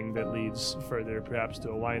opening that leads further, perhaps to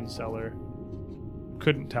a wine cellar.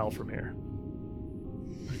 Couldn't tell from here.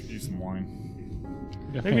 I could use some wine.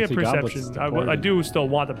 Maybe a perception. I do still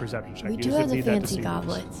want the perception check. We You do just have the need that to fancy see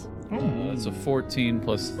goblets. It's a 14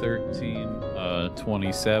 plus 13,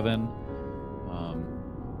 27.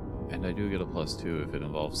 And I do get a +2 if it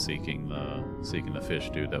involves seeking the fish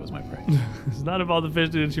dude. That was my prey. It's not about the fish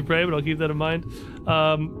that you pray, but I'll keep that in mind.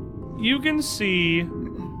 You can see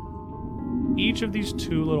each of these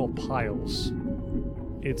 2 little piles.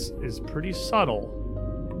 It's pretty subtle,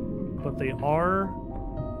 but they are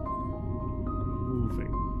moving.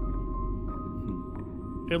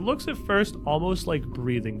 It looks at first almost like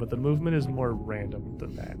breathing, but the movement is more random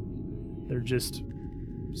than that. They're just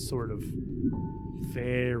sort of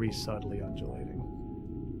very subtly undulating.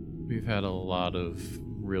 We've had a lot of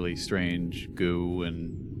really strange goo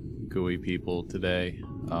and gooey people today.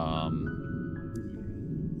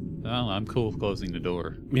 I'm cool closing the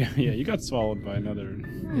door. Yeah, you got swallowed by another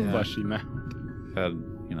fleshy man. Had,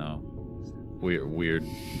 weird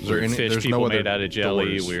There's fish no people other made out of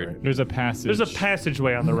jelly. doors, Weird. right? There's a passage. There's a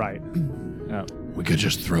passageway on the right. Oh. We could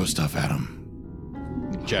just throw stuff at him.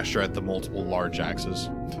 Gesture at the multiple large axes.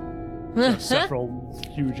 Several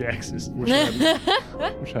huge axes. Wish I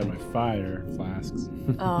had my fire flasks.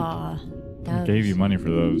 Aw. I gave you money for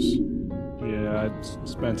those. Yeah, I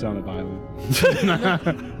spent on a violin.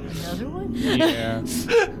 Another one? Yeah.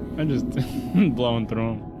 I'm just blowing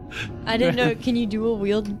through them. I didn't know. Can you dual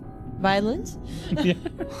wield violence?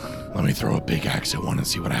 Let me throw a big axe at one and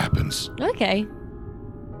see what happens. Okay.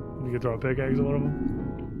 You can throw a pickaxe at one of them.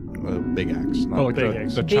 A big axe. Not Oh, like big the,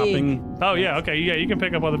 axe. the Big. chopping. Oh yeah, okay, yeah, you can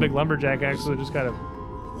pick up one of the big lumberjack axes and just kind of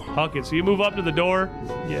huck it. So you move up to the door.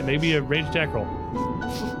 Yeah, maybe a ranged attack roll.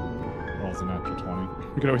 Rolls a natural 20.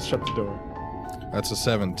 You can always shut the door. That's a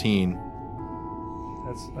 17.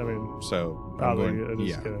 So I'm Probably going,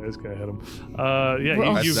 it's gonna hit him. We're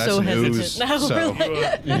all That's so an hesitant ooze, now. so- We're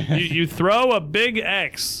like, you throw a big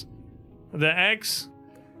X. The X,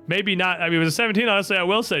 maybe not. I mean, with a 17, honestly, I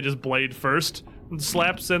will say just blade first. It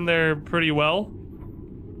slaps in there pretty well,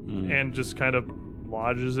 and just kind of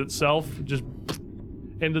lodges itself. Just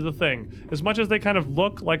into the thing. As much as they kind of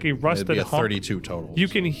look like a It'd rusted be a hump, 32 total. you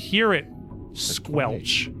can hear it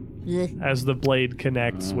squelch as the blade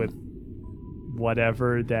connects with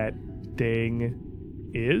whatever that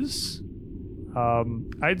thing is.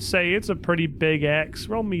 I'd say it's a pretty big axe.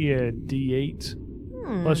 Roll me a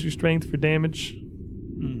d8 plus your strength for damage.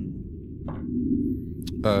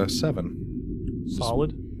 7.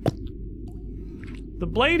 Solid. The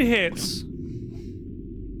blade hits,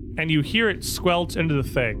 and you hear it squelch into the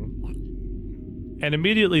thing. And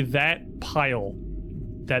immediately that pile,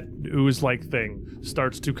 that ooze-like thing,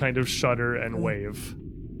 starts to kind of shudder and wave.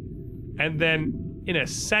 And then, in a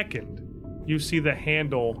second, you see the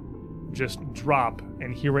handle just drop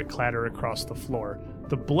and hear it clatter across the floor.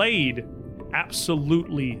 The blade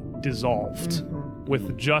absolutely dissolved,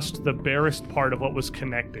 with just the barest part of what was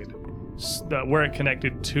connected, where it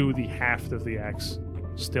connected to the haft of the axe,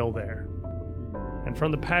 still there. And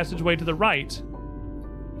from the passageway to the right,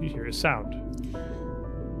 you hear a sound.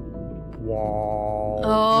 Wall.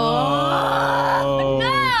 Oh,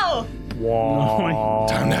 no! Wall.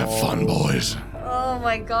 Time to have fun, boys. Oh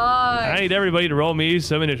my god. I need everybody to roll me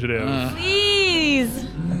some initiative. Please.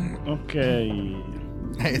 Okay.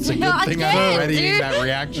 Hey, it's a good Yeah, thing I I'm did, readying dude. that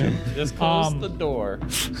reaction. Just close the door.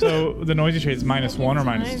 So the noisy trait is -1 or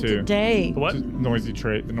 -2? Today. What? Noisy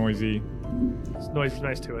trait, the noisy It's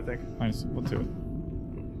nice too, I think. minus. We'll do it.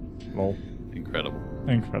 Lol. Incredible.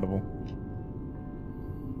 Incredible.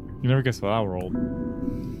 You never guess what I rolled.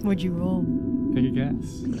 What'd you roll? Take a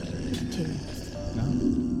guess. 2, No.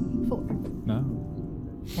 4, No.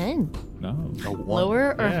 10. No. A 1.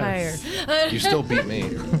 Lower or Yes. higher? You still beat me.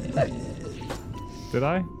 Did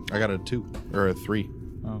I? I got a 2 or a 3.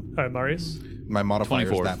 Oh. All right, Marius. My modifier is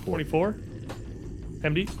 24. that 4. 24.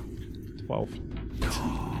 MD. 12.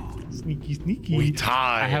 Sneaky, sneaky. We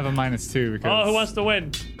tie. I have a -2 because. Oh, who wants to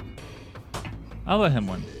win? I'll let him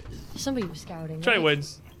win. Somebody was scouting. Trey right?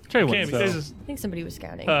 wins. Trey Cammy, wins. So. this is, I think somebody was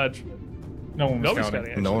scouting. No one was nobody's scouting.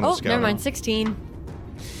 scouting. No one oh, was scouting. never mind. 16.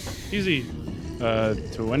 Easy.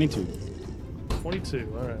 22. 22.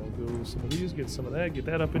 All right, we'll do some of these, get some of that, get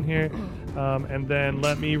that up in here. And then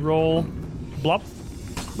let me roll Blup.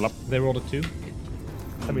 They rolled a 2.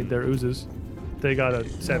 I mean, they're oozes. They got a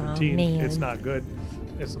 17. man. It's not good.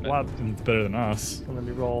 It's a Blup. It's better than us. So let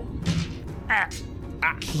me roll. Ah!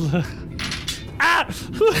 Ah! Ah!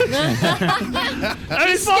 I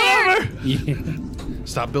just fall over!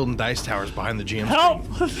 Stop building dice towers behind the GM. Help!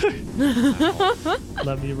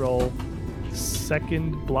 Let me roll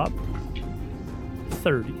second Blup.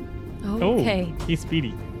 30. Okay. Oh, he's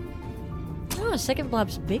speedy. Oh, second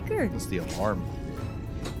blob's bigger. It's the alarm.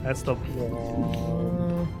 That's the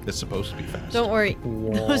It's supposed to be fast. Don't worry.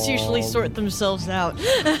 Those usually sort themselves out. We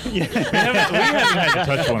haven't had to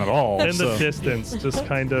touch one at all. in the so. distance, just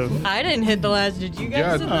kind of I didn't hit the last. Did you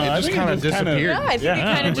Yeah, guys? it I just think it kind of just kinda- disappeared. Yeah, I think it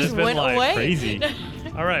kind of just living went life away. Crazy.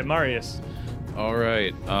 All right, Marius. All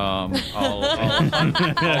right. I'll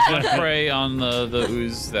prey on the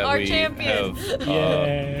ooze that Our we champion. have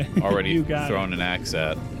Yeah. already You got thrown an axe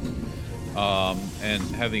at. And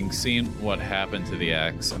having seen what happened to the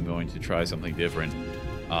axe, I'm going to try something different.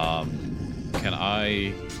 Can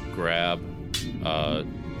I grab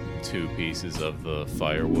 2 pieces of the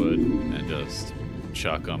firewood and just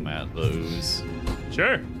chuck them at the ooze?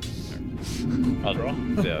 Sure. I'll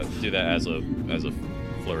yeah, do that as a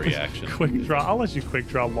flurry action. Quick draw. I'll let you quick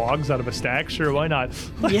draw logs out of a stack. Sure, why not?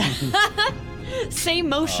 Yeah. Same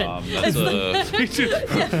motion. That's a 15.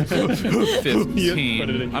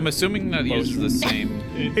 I'm assuming that uses the same.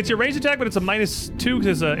 It's your ranged attack, but it's a -2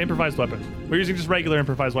 because it's an improvised weapon. We're using just regular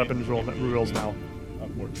improvised weapons rules now.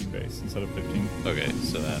 14 base instead of 15. Okay,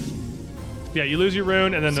 so then Yeah, you lose your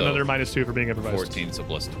rune and then So, another -2 for being improvised. 14, so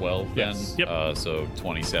plus 12 Yes. then. Yep. So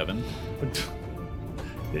 27.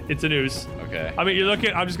 It's a noose. Okay. I mean, you're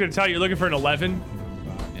looking. I'm just gonna tell you, you're looking for an 11.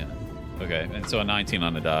 Yeah. Okay, and so a 19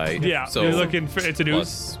 on the die. Yeah, So you're looking for. It's a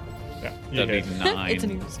noose. plus Yeah. that'd be 9. It's a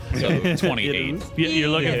noose. So 28. You're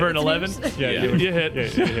looking for an 11. Yeah, Yeah. You hit. Yeah,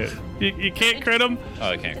 you hit. You can't crit them. Oh,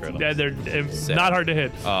 I can't crit Yeah, them. they're Seven. not hard to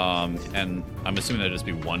hit. And I'm assuming that'd just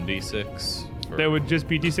be 1d6. for- They would just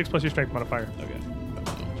be d6 plus your strength modifier. Okay.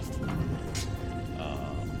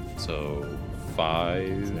 So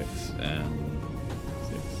 5 and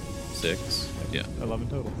 6. Yeah. 11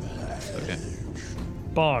 total. Okay.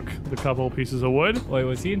 Bonk. The couple pieces of wood. Wait,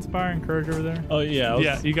 was he inspiring courage over there? Oh yeah. I was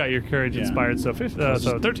Yeah, you got your courage Yeah. inspired. So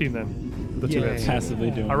so 13 then. The 2 hits.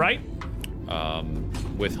 passively doing. All right.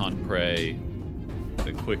 With hunt prey,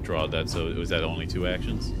 the quick draw. Was that only 2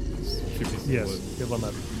 actions? Yes. Give one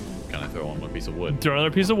left. Can I throw one more piece of wood? Throw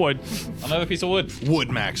another piece of wood. Another piece of wood. Wood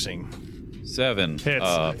maxing. 7. Hits.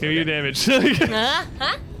 Give you damage. 2,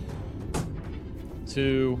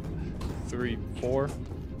 3, 4, I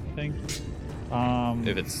think.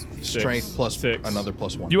 If it's Strength plus 6. another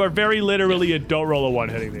 +1. You are very literally a don't roll a 1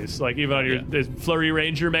 hitting these. Like, even on your this Flurry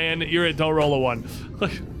Ranger, man, you're a don't roll a 1.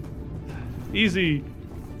 Easy.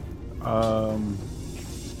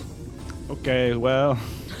 Okay, well,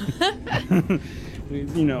 What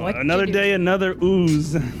another did you day, another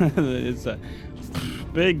ooze. It's a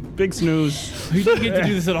big snooze. We didn't get to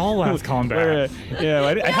do this at all last combat. Yeah,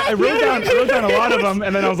 I wrote down a lot of them,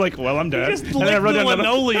 and then I was like, well, I'm dead. Just And then I lick wrote the down another-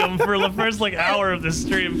 linoleum for the first hour of the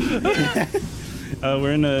stream.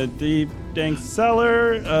 We're in a deep, dank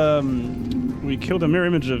cellar. We killed a mirror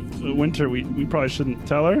image of Winter. We probably shouldn't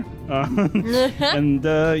tell her. And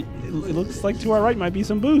it looks like to our right might be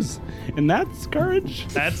some booze. And that's courage.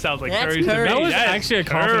 That sounds like That's courage to courage. me. That was That's actually a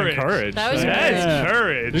confident courage. That was That's Yeah.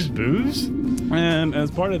 courage. There's booze? And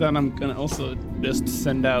as part of that, I'm going to also just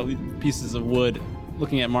send out pieces of wood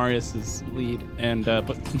looking at Marius's lead and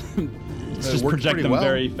but just worked project pretty them well.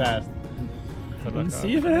 very fast. Let's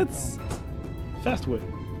see if it's fast wood.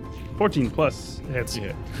 14 plus hits.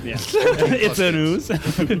 Yeah. Yeah. It's a news.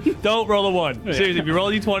 Don't roll a 1. Seriously, if you roll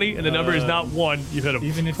a d20 and the number is not 1, you hit him.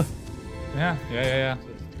 Even if... Yeah.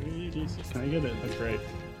 Can I get it? That's great.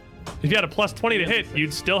 If you had a plus 20 to hit,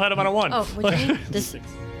 you'd still hit him on a 1. Oh, what do you mean? This.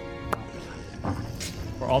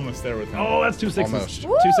 We're almost there with him. Oh, that's 2 sixes. Almost. 2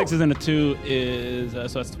 6s and a 2 is so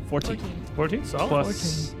that's 14. 14? Solid.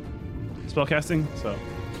 Plus spellcasting. So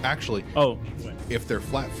Actually, wait. if they're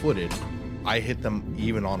flat-footed, I hit them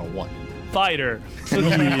even on a 1. Fighter.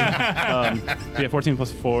 Yeah, 14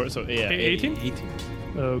 plus 4. So yeah, 18? 18.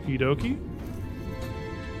 Okie dokie.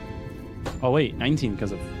 Oh wait, 19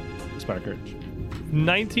 because of Spider Courage.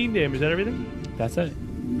 19 damage. Is that everything? That's it.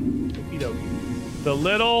 Okie dokie. The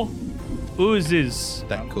little oozes.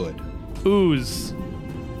 That could. Ooze.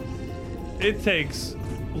 It takes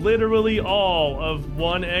literally all of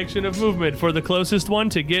one action of movement for the closest one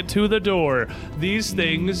to get to the door. These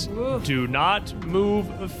things do not move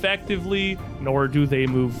effectively, nor do they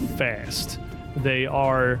move fast. They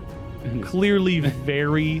are clearly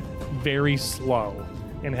very, very slow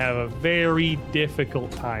and have a very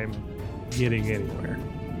difficult time getting anywhere.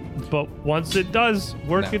 But once it does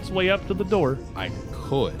work No. its way up to the door, I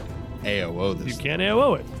could AOO this. you can't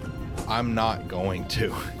AOO it. I'm not going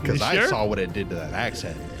to, because You I sure? saw what it did to that axe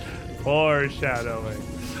head. Foreshadowing.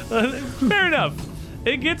 Fair enough.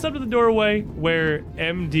 It gets up to the doorway where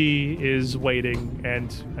MD is waiting,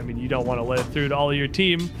 and I mean, you don't want to let it through to all of your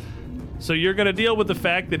team. So you're going to deal with the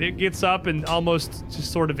fact that it gets up and almost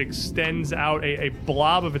just sort of extends out a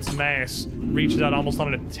blob of its mass, reaches out almost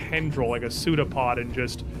on a tendril like a pseudopod, and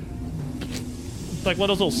just like one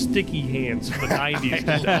of those little sticky hands from the 90s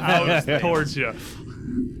just out towards you.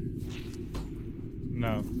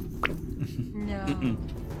 No. No.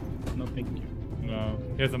 No, thank you. No.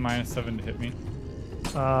 He has a -7 to hit me.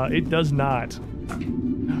 It does not.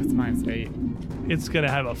 No, it's -8. It's going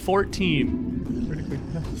to have a 14.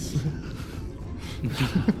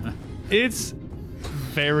 It's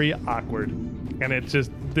very awkward. And it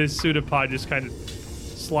just, this pseudopod just kind of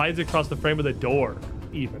slides across the frame of the door,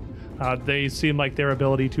 even. They seem like their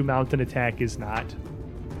ability to mount an attack is not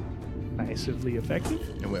massively effective.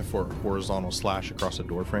 It went for a horizontal slash across the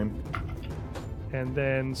door frame. And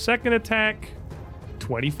then second attack,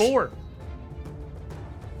 24.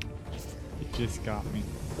 It just got me.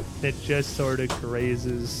 It just sort of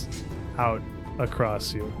grazes out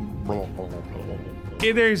across you.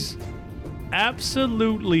 There's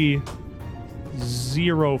absolutely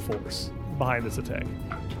zero force behind this attack.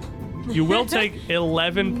 You will take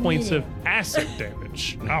 11 points of acid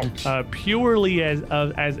damage. Purely as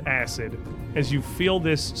acid, as you feel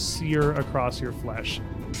this sear across your flesh,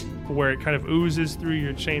 where it kind of oozes through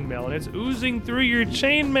your chainmail, and it's oozing through your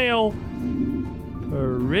chainmail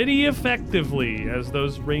pretty effectively as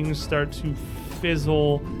those rings start to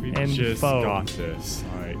fizzle We and just foam. got this.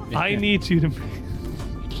 All right. I need you to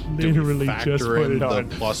literally Factor just put in it the on.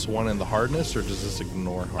 +1 in the hardness, or does this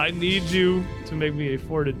ignore hardness? I need you to make me a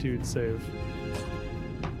fortitude save.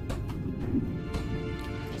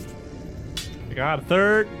 I got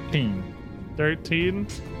 13. 13.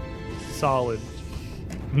 Solid.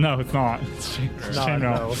 No, it's not. It's Not, chainmail.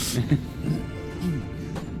 no.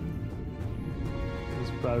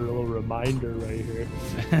 Just brought a little reminder right here.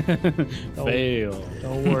 Fail.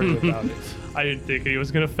 Don't worry about it. I didn't think he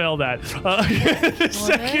was gonna fail that.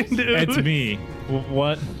 Second It's dude me.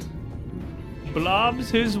 What? blobs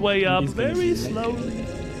his way up He's gonna very be slowly.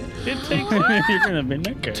 It takes You're gonna be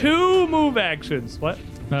naked. 2 move actions. What?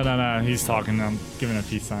 No. He's talking. I'm giving a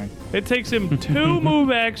peace sign. It takes him 2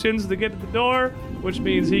 move actions to get to the door, which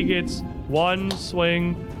means he gets 1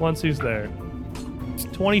 swing once he's there.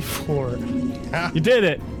 24. You did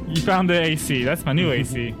it. You found the AC. That's my new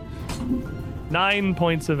AC. 9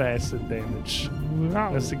 points of acid damage.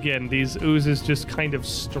 As again, these oozes just kind of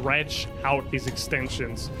stretch out these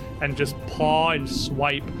extensions and just paw and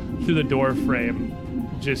swipe through the door frame,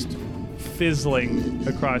 just fizzling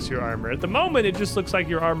across your armor. At the moment, it just looks like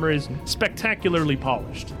your armor is spectacularly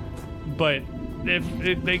polished. But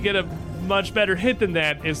if they get a much better hit than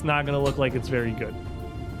that, it's not going to look like it's very good.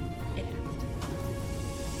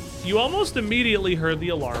 You almost immediately heard the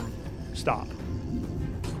alarm stop.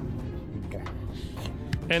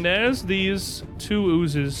 And as these 2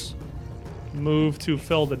 oozes move to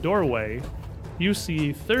fill the doorway, you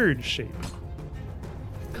see a third shape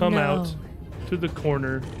come out to the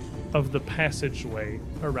corner of the passageway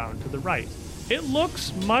around to the right. It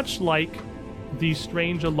looks much like the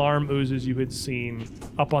strange alarm oozes you had seen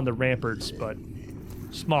up on the ramparts, but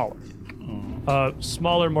smaller.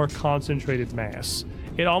 Smaller, more concentrated mass.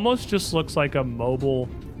 It almost just looks like a mobile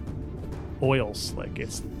oil slick.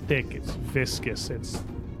 It's thick, it's viscous, it's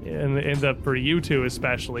for you two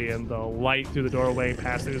especially, and the light through the doorway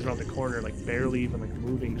passes around the corner, like barely even like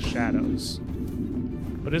moving shadows.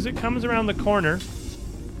 But as it comes around the corner,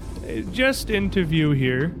 just into view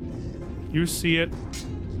here, you see it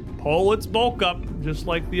pull its bulk up, just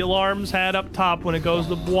like the alarms had up top when it goes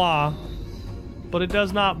to bois, but it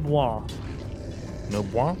does not bois. No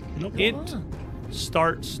bois? It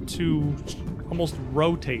starts to almost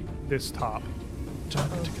rotate this top,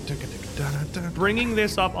 bringing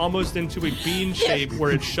this up almost into a bean shape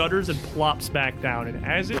where it shudders and plops back down. And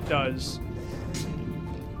as it does,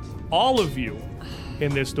 all of you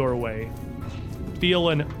in this doorway feel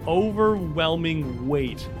an overwhelming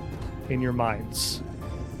weight in your minds.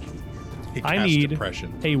 I need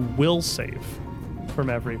depression. a will save from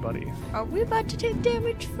everybody. Are we about to take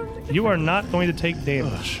damage from it? You are not going to take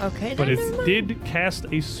damage. Okay, But then it never mind. did cast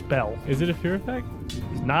a spell. Is it a fear effect?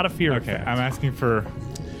 It's not a fear Okay, effect. I'm asking for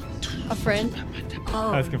A friend?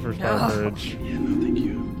 Oh, fire courage. Yeah, no, thank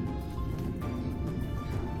you.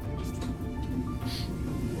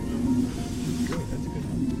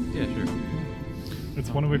 Yeah, sure. It's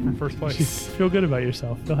 1 away from first place. Feel good about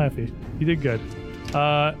yourself. Feel happy. You did good.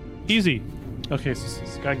 Easy. Okay, so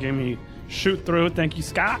Scott gave me shoot through. Thank you,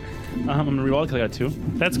 Scott. I'm gonna reroll because I got 2.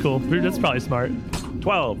 That's cool. That's probably smart.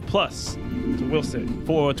 12 plus. So we'll say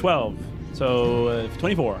for 12. So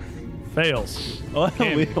 24. Fails. Oh,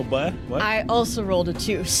 Cam. what? I also rolled a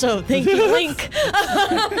 2, so thank you, Link.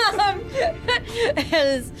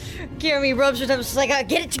 As Jeremy rubs her time, she's like,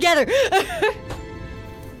 get it together.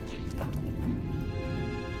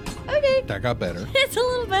 Okay, That got better. it's a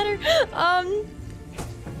little better.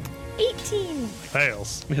 18.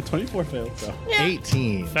 Fails. We had 24 fails, though. Yeah.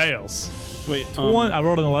 18. Fails. Wait, I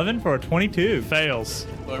rolled an 11 for a 22. Fails.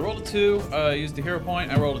 So I rolled a 2, used the hero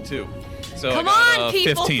point, I rolled a 2. So Come I got, on,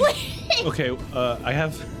 people, 15. please. okay, I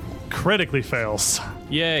have. Critically fails.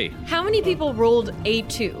 Yay. How many people rolled a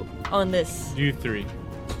 2 on this? You 3.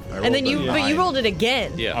 And then but you rolled it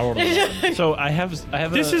again. Yeah. I rolled an 11. So I have.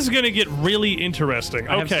 This is going to get really interesting.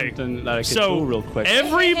 I have Okay. something that I can So do real quick.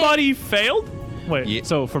 everybody failed? Wait. Yeah.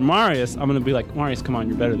 So for Marius, I'm gonna be like, Marius, come on,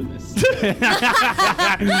 you're better than this.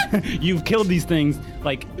 You've killed these things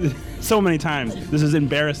like so many times. This is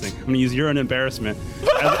embarrassing. I'm gonna use you're an embarrassment.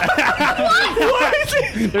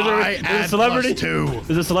 There's a celebrity. +2.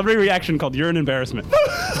 There's a celebrity reaction called you're an embarrassment.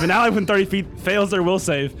 If an ally within 30 feet fails their will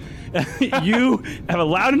save, you have a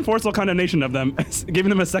loud and forceful condemnation of them, giving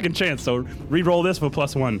them a second chance. So re-roll this with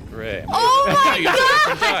 +1. Hooray. Oh my You got a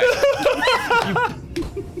different die.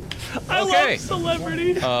 I Okay. love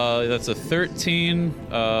celebrity. That's a 13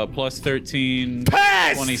 plus 13.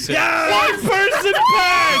 Pass! 26. One person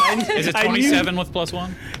passed! Is it I knew- 27 with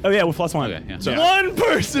 +1? Oh yeah, with +1. Okay, yeah. So- One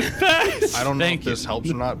person passed! I don't know Thank if this helps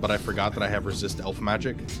or not, but I forgot that I have resist elf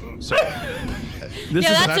magic. So This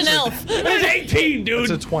Yeah, is that's an that's a- elf. That's 18, dude!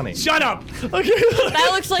 it's a 20. Shut up! Okay.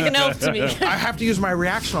 That looks like an elf to me. I have to use my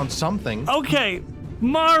reaction on something. Okay,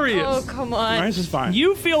 Marius. Oh, come on. Marius is fine.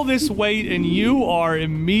 You feel this weight and you are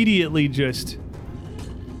immediately just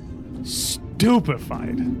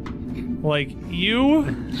stupefied. Like you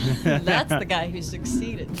That's the guy who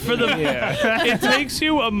succeeded. for the it takes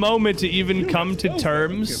you a moment to even come to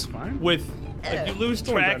terms with like you lose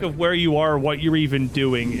track of where you are, what you're even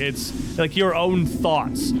doing. It's like your own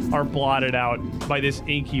thoughts are blotted out by this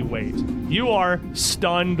inky weight. You are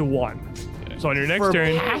stunned 1. So on your next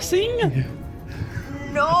turn, passing?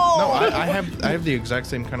 No, I have the exact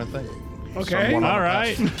same kind of thing. Okay. All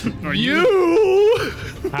right. You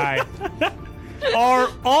Hi. are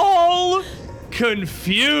all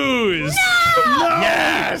confused.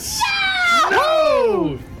 Yes.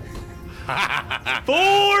 No!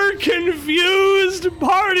 4 confused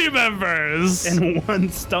party members. And 1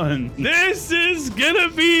 stun. This is gonna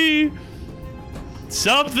be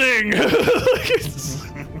something.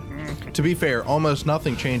 To be fair, almost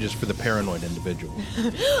nothing changes for the paranoid individual.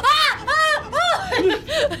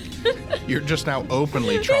 You're just now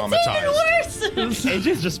openly traumatized. It's even worse.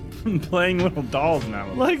 AJ's just playing little dolls now.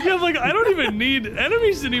 I'm like, I don't even need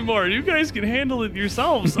enemies anymore. You guys can handle it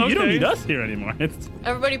yourselves. Okay. You don't need us here anymore.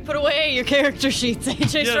 Everybody put away your character sheets.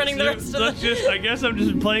 AJ's Yes, running the rest of the... I guess I'm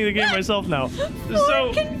just playing the game myself now. We're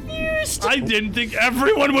So confused. I didn't think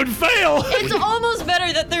everyone would fail. It's almost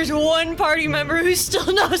better that there's one party member who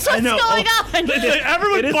still knows what's know. going on.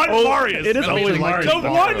 Everyone but Marius. It is I mean, always like, Marius. The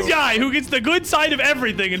one guy who gets the good side of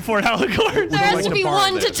everything in Fort Halicorn. There has like to to be borrow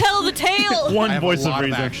one to this. tell the tale. I One have voice a of lot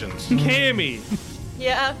reason. actions. Cammy,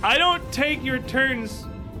 Yeah. I don't take your turns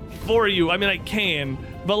for you. I mean, I can,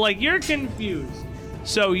 but like you're confused.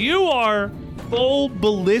 So you are full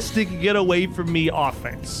ballistic get away from me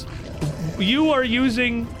offense. You are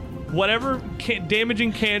using whatever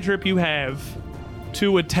damaging cantrip you have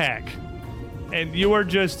to attack, and you are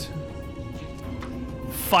just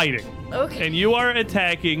fighting. Okay. And you are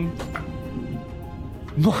attacking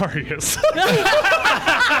Marius.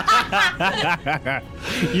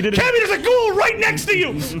 You did Cammy, there's a ghoul right next to you.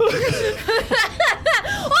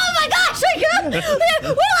 Oh my gosh! We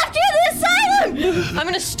left you in the asylum. I'm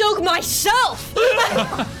gonna stoke myself.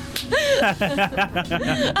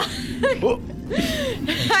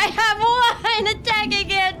 I have one attacking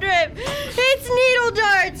cantrip. It's needle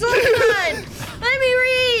darts. Hold on. Let me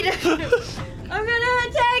read. I'm gonna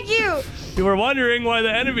attack you. You were wondering why the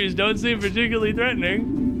enemies don't seem particularly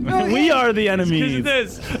threatening. We are the Because enemies. of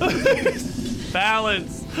this.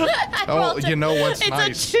 Balance. Oh, you know what's It's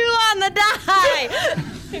nice? a 2 on the die.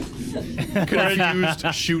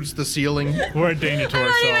 Confused shoots the ceiling. We're a danger to I'm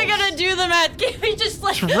not ourselves. even gonna do the math. He just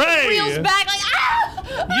like Trey. reels back like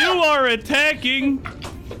ah. You are attacking.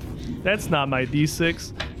 That's not my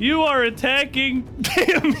D6. You are attacking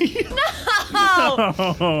Cammy.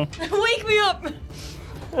 Oh, wake me up.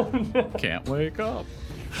 Can't wake up.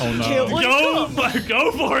 Oh no.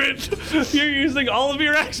 Go for it. You're using all of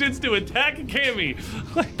your actions to attack Cammy.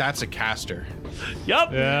 That's a caster.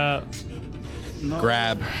 Yup. Yeah.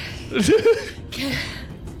 Grab.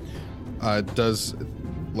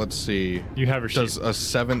 Let's see. You have your Does sheet. a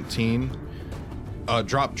 17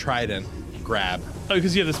 drop trident grab? Oh,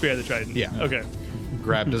 because you have the spear of the trident. Yeah. Okay.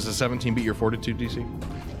 Grab. Does a 17 beat your fortitude DC?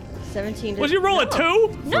 17. Was you roll a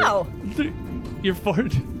 2? No. You're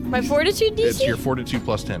fort. My fortitude DC? It's your fortitude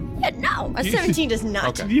plus 10. Yeah, no, a 17 does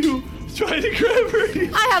not. Okay. You try to grab her.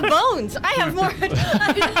 I have bones. I have more.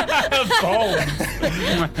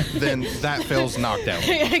 Then that fails knockdown.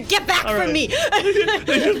 Get back All from right. me.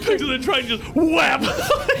 They just picked up the trident and just whap.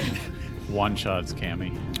 One shots,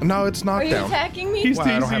 Cammy. No, it's Are you knockdown. attacking me? Well,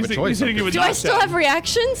 I don't have a choice. He's hitting you with Do I still knockdown. have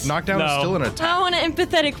reactions? Knockdown No. is still an I attack. want an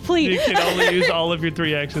empathetic plea. You can only use all of your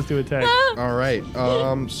 3 actions to attack. All right.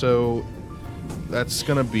 So that's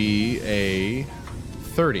gonna be a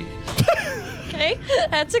 30. Okay,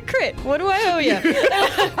 that's a crit. What do I owe you?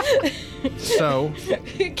 So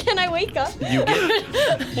Can I wake up? you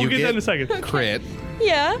get We'll get that in a second. crit.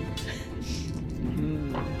 Yeah.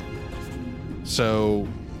 So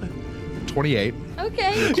 28.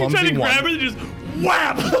 Okay. You try to Clumsy grab her one. and just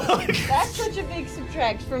whap. That's such a big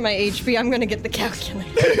subtract from my HP. I'm gonna get the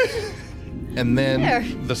calculator. And then There.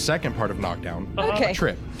 the second part of knockdown. Okay.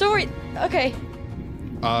 Trip. Don't worry. Okay.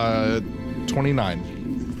 29.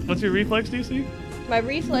 What's your reflex DC? My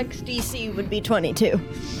reflex DC would be 22.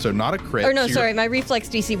 So not a crit. Or no, so you're- sorry, my reflex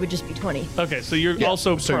DC would just be 20. Okay, so you're Yeah,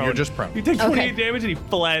 also so prone. you're just prone. You take 28 Okay. damage and he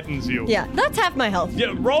flattens you. Yeah, that's half my health.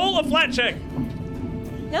 Yeah, roll a flat check.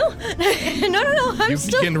 No, no, I'm You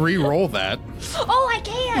still. can re-roll that. Oh, I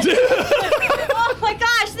can. Oh my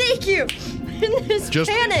gosh, thank you. In this Just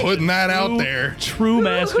panic. putting that out there. True Who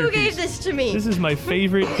masterpiece. gave this to me? This is my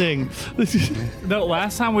favorite thing. This is The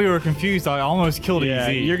last time we were confused, I almost killed Yeah,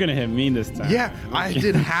 Easy. you're gonna hit me this time. Yeah, I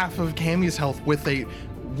did half of Cammy's health with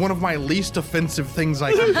one of my least offensive things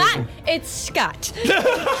I can do. It's Scott.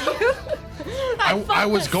 I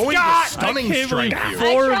was going Scott! to stunning I can't strike believe you.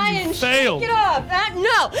 four- I try you and failed. shake it off.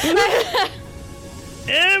 No.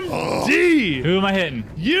 MD. Who am I hitting?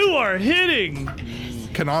 You are hitting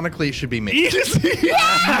Canonically, it should be me. easy.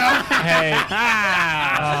 Hey.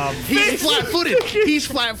 He's flat-footed. He's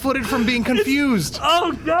flat-footed from being confused.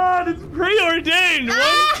 Oh God, it's Preordained. 1,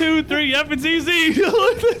 2, 3. Yep, it's easy.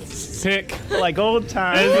 Pick. Like old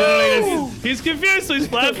times. He's confused, so he's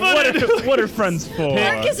flat-footed. What are friends for?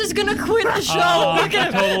 Marcus is gonna quit the show. Look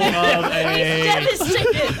at him. Total of He's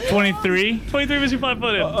devastated. 23. 23 was you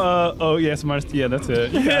flat-footed. Oh yes, yeah, that's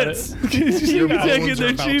it. You got Hits. it. You Your can take bones it are there,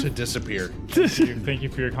 about Chief. to disappear. Thank you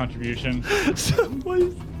for your contribution. I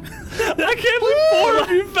can't believe 4 of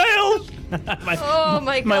you failed. Oh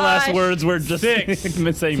my god. My last words were just 6,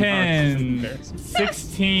 saying 10,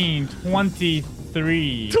 16,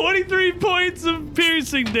 23. 23 points of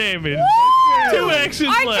piercing damage. 2 actions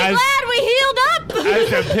Aren't you left. glad we healed up? As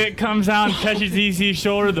the pick comes out and touches EC's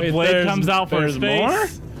shoulder, the blade comes out for his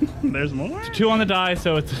face. There's more? 2 on the die,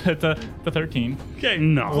 so it's the 13. Okay.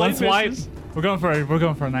 No. One swipe. misses. We're going for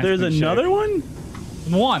a nice. There's good another shake. one?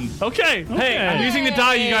 1. Okay. Hey, I'm using the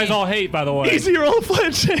die you guys all hate, by the way. Easy roll a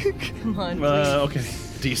flat shake. Come on, please. Okay.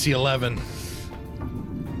 DC 11.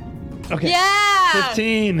 Okay. Yeah.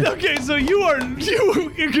 15. Okay, so you're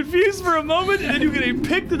confused for a moment, and then you get a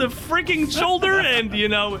pick to the freaking shoulder, and we-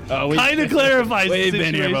 kind of clarifies the We've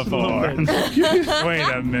situation been here a little before. bit. Wait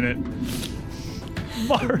a minute.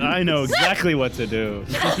 I know exactly what to do.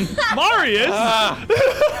 Marius,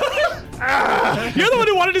 you're the one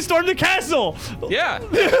who wanted to storm the castle. Yeah.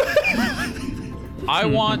 I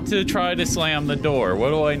want to try to slam the door. What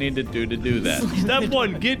do I need to do that? Step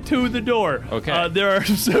 1, get to the door. Okay. There are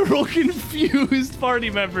several confused party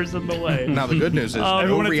members in the way. Now the good news is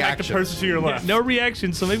Everyone no attack the reaction. person to your left. No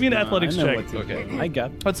reaction, so maybe an athletics I know check. what to Okay. do. I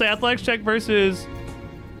got Let's say athletics check versus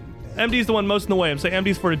MD's the one most in the way. I'm saying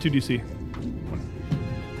MD's fortitude DC.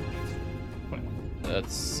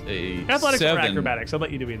 That's a Athletics 7. or acrobatics. I'll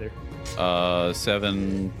let you do either.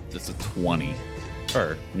 7. That's a 20.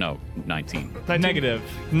 Or no, 19.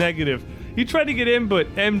 Negative. You try to get in, but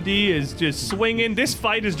MD is just swinging. This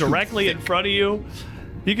fight is directly in front of you.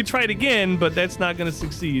 You can try it again, but that's not going to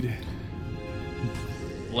succeed.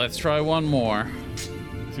 Let's try one more.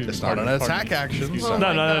 It's not an attack action. Excuse so- me.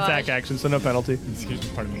 No, not an gosh. attack action, so no penalty. Excuse me.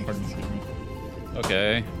 Pardon me. Excuse me.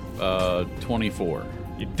 Okay. 24.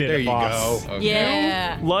 You did There it, you boss. go. Okay.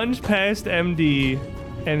 Yeah. Lunge past MD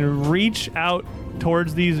and reach out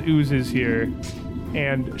towards these oozes here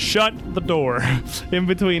and shut the door in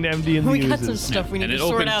between MD and the We got oozes. some stuff we need And to it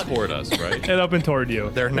sort opens out. toward us, right? And up and toward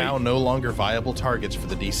you. They're now no longer viable targets for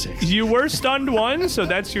the D6. You were stunned 1, so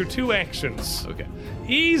that's your 2 actions. Okay.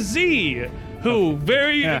 EZ, who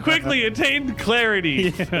very quickly attained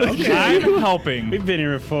clarity. I'm helping. We've been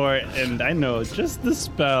here before, and I know just the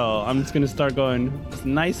spell. I'm just gonna start going, just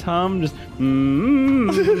nice hum, just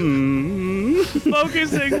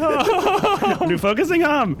Focusing. do focusing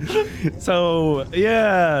hum. So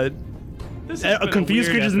yeah, This has been a confused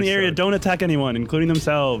weird creatures in the area episode. don't attack anyone, including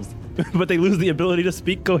themselves, but they lose the ability to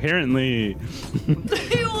speak coherently.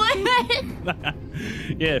 What?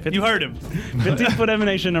 Yeah, 50, You heard him. 15-foot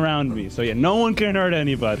emanation around me, so yeah, no one can hurt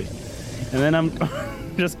anybody. And then I'm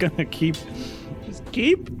just gonna keep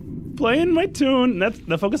playing my tune. That's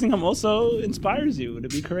the focusing hum also inspires you to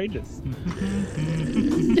be courageous.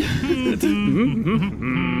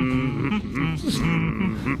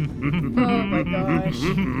 Oh my gosh.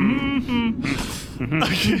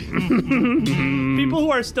 People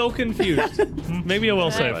who are still confused. Maybe a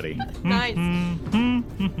will save. Buddy. Nice.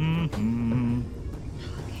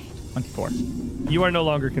 24. You are no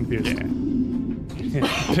longer confused.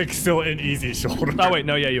 Pick still an easy shoulder. Oh wait,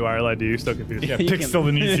 no, yeah, you are. I lied to you. You're still confused. Yeah, Pick still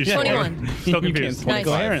an easy shoulder. 21. Still You confused. can't speak Nice.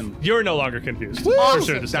 coherently. You're no longer confused. Awesome. For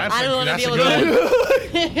sure this time. I don't want to that's be a able good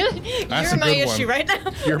to. That's You're a my good issue one. right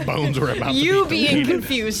now. Your bones are about You to be being deleted.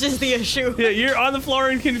 confused is the issue. Yeah, you're on the floor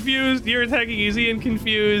and confused. You're attacking easy and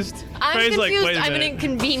confused. I'm Trey's confused. like, wait a I'm an minute.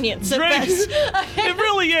 inconvenience at Trey, best. it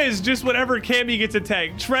really is just whenever Cammy gets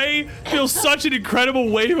attacked. Trey feels such an incredible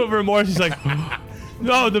wave of remorse. He's like,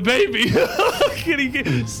 no, the baby. And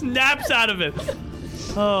he snaps out of it.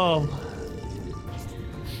 Oh.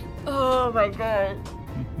 Oh my god.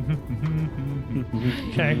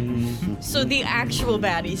 Okay. So the actual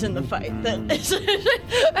baddies in the fight then.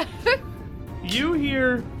 You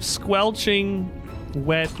hear squelching,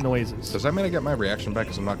 wet noises. Does that mean I get my reaction back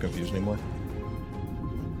because I'm not confused anymore?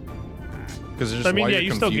 Because I mean, yeah,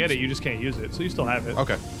 you still get it. You just can't use it. So you still have it.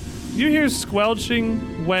 Okay. You hear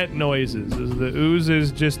squelching, wet noises as the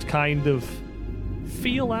oozes just kind of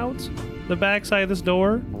feel out the backside of this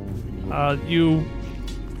door. You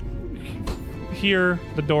hear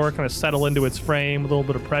the door kind of settle into its frame, a little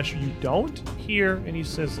bit of pressure. You don't hear any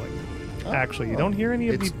sizzling. Actually, you don't hear any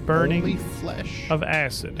of It's the burning only flesh of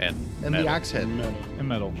acid. And and metal. the axe head. And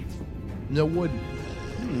metal. No wood.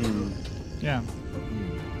 Yeah.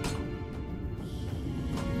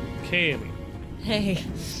 Cammy. Hey.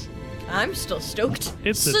 I'm still stoked.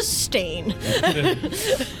 It's a- Sustain.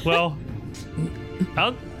 Well, I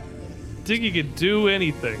don't think you could do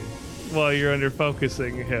anything while you're under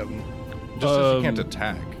focusing him. Just as you can't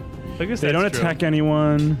attack. I guess They that's don't true. attack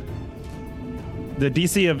anyone. The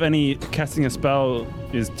DC of any casting a spell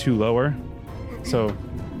is 2 lower, so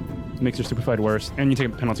it makes your stupefied worse, and you take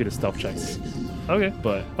a penalty to stealth checks. Okay.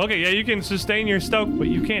 But Okay, yeah, you can sustain your stoke, but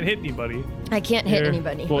you can't hit anybody. I can't hit Here.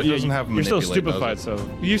 anybody. well, It doesn't have you're still manipulate, does stupefied, it? so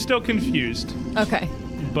You're still confused, Okay.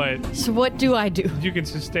 but So what do I do? you can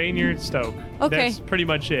sustain your stoke. Okay. That's pretty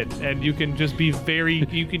much it. And you can just be very,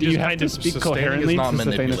 you can do just you have kind to of, speak Sustaining coherently is not to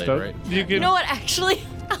sustain a manipulate, stoke? right? you can, You know what? Actually,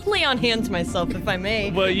 I'll lay on hands myself if I may.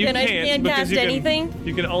 well, you and I can't can't because cast you can, anything.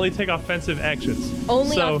 You can only take offensive actions.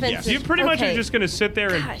 Only so offensive. You pretty much are Okay. just going to sit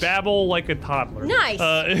there and Gosh. babble like a toddler. Nice.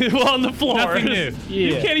 While on the floor. Nothing new.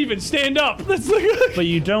 You Yeah. can't even stand up. That's like, But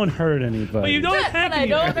you don't hurt anybody. but you don't But have I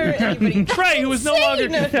don't hurt anybody. Trey, who is no longer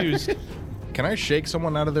Insane. confused. Can I shake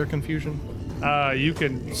someone out of their confusion? You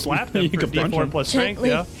can slap them You for can punch D4 them. plus strength, Gently.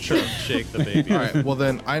 yeah. Sure, shake the baby. All right. Well,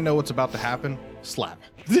 then I know what's about to happen. Slap.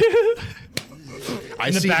 I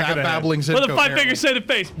the see back of that the head. babbling With a incoherently. 5-finger set of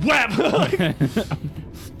face. Whap!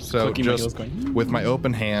 So Clicking my heels just going, with my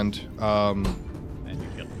open hand, And you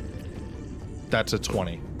kill him. that's a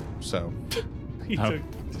 20. So He Oh. took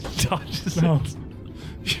dodges. No.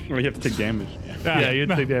 Or you have to take damage. Yeah, you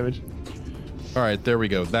take damage. all right, there we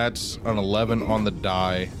go. That's an 11 on the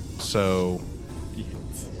die. So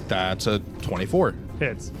that's a 24.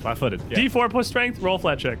 Hits. Flat-footed. Yeah. D4 plus strength, roll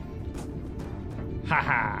flat check.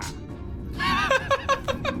 Ha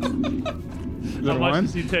How much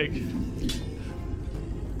does he take?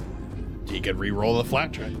 He could re-roll the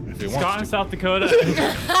flat check if he Scott wants in to. South Dakota.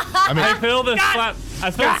 I mean, I feel the slap. I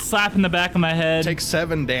feel a slap in the back of my head. take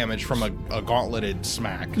 7 damage from a gauntleted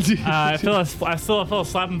smack. I still feel a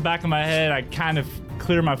slap in the back of my head. I kind of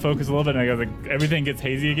clear my focus a little bit, and I go like, everything gets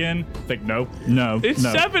hazy again. It's like no. It's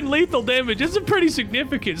no. 7 lethal damage. It's a pretty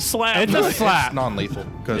significant slap. It's a slap. It's non-lethal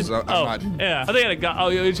because I'm Oh, not. yeah. I think I had a gun. Oh,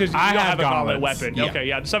 it's just you I don't have have a gauntlet gauntlets. weapon. Yeah. Okay,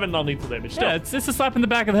 yeah, 7 non-lethal damage. Still. Yeah, it's a slap in the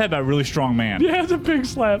back of the head by a really strong man. Yeah, it's a big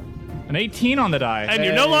slap. An 18 on the die. And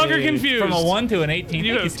you're no longer confused. From a 1 to an 18.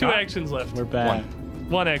 You Thank have 2 Scott. actions left. We're back.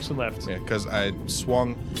 1 action left. Yeah, because I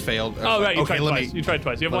swung, failed. I was Oh, like, right, you okay, tried let twice. me. You tried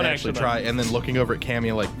twice. You have Let 1 me action actually try, left. and then looking over at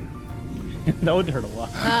Cammy like, That would hurt a lot.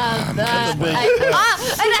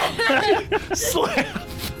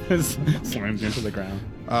 Slams you into the ground.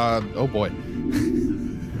 oh boy,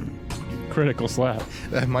 Critical slap.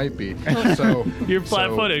 that might be. So You're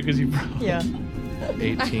flat-footed because you. Yeah.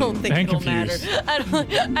 18. I don't think And it'll confused. matter.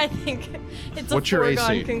 I think it's a What's your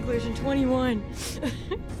foregone AC? conclusion. 21.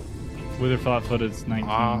 With her flat-footed, it's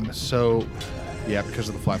 19. So yeah, because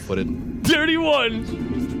of the flat-footed,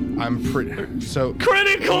 31. I'm pretty. So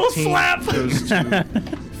Critical 18 slap. goes to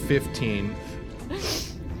 15.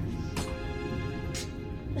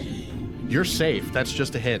 You're safe. That's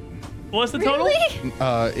just a hit. What's the total? Really?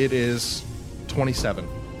 It is 27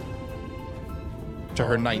 to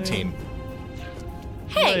her 19.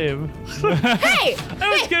 Hey! Lame. Hey! That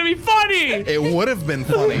was gonna be funny. It would have been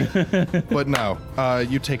funny, but no.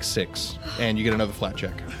 You take 6, and you get another flat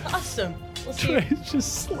check. Awesome. Let's see. Trey's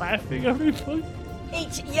just slapping everybody.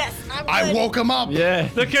 8. Yes, I'm I good. woke him up. Yeah.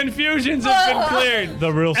 The confusions have been cleared.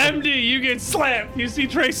 The real. MD, you get slapped. You see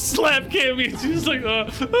Trey slap Cammy. She's like,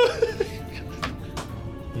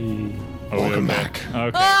 Welcome back.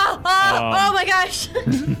 Okay. Oh my gosh.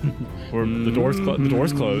 The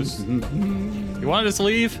door's closed. You want to just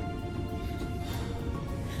leave?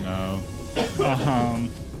 No.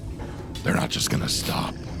 They're not just gonna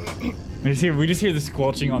stop. We just hear the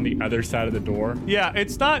squelching on the other side of the door. yeah,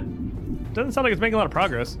 it's not. Doesn't sound like it's making a lot of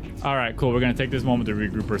progress. All right, cool. We're gonna take this moment to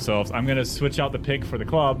regroup ourselves. I'm gonna switch out the pick for the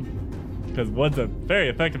club because Wood's a very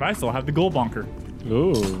effective. I still have the gold bunker,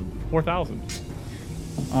 Ooh. 4,000.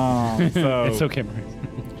 so It's okay, Maurice.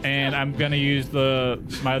 and I'm gonna use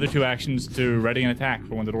my other 2 actions to ready an attack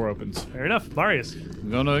for when the door opens. Fair enough. Marius.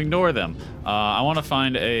 I'm going to ignore them. I want to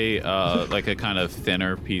find a like a kind of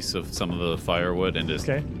thinner piece of some of the firewood and just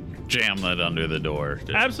Okay. jam that under the door.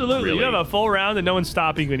 Just Absolutely. really- You have a full round and no one's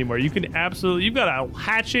stopping you anymore. You can absolutely. You've got a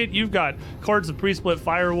hatchet. You've got cords of pre-split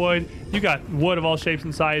firewood. You got wood of all shapes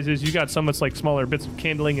and sizes. You got some that's like smaller bits of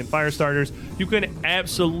kindling and fire starters. You can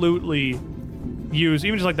absolutely use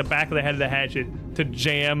even just like the back of the head of the hatchet to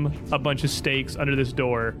jam a bunch of stakes under this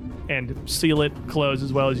door and seal it closed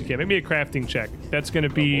as well as you can. Make me a crafting check. That's going to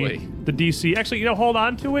be boy. the DC. Actually, hold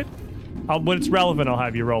on to it. When it's relevant, I'll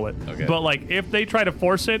have you roll it. Okay. But like, if they try to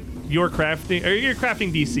force it, your crafting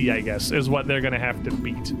DC, I guess, is what they're gonna have to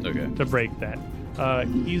beat Okay. to break that.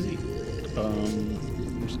 Easy.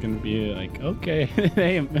 just gonna be like, okay,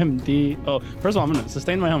 hey, MD. Oh, first of all, I'm gonna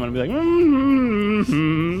sustain my helmet and be like,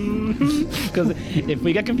 because if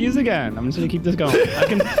we get confused again, I'm just gonna keep this going. I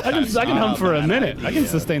can hum for a minute. I can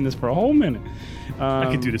sustain this for a whole minute. I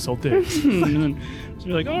could do this all day. And then just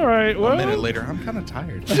be like, all right, well. A minute later, I'm kind of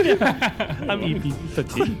tired. I'm EP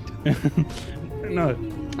fatigued. No,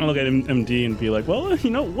 I'll look at MD and be like, well, you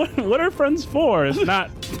know, what are friends for? It's not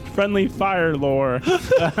friendly fire lore.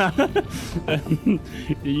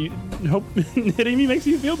 You hope hitting me makes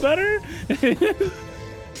you feel better?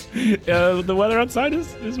 The weather outside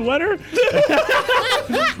is wetter.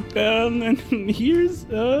 And here's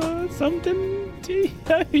something to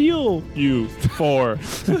heal you for.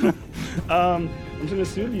 I'm just gonna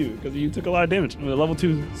soothe you because you took a lot of damage. Level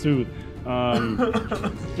 2 soothe.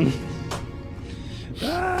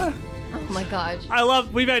 Oh my gosh.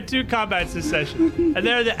 We've had 2 combats this session, and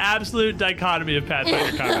they're the absolute dichotomy of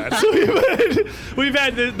Pathfinder combats. We've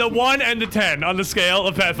had the 1 and the 10 on the scale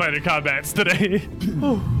of Pathfinder combats today.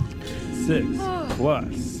 6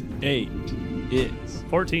 plus 8 is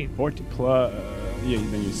 14. 40 plus. Yeah,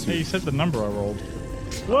 then you Hey, soothe. you said the number I rolled.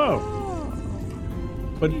 Whoa.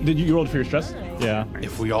 But did you roll for your stress? Yeah.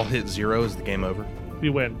 If we all hit 0, is the game over?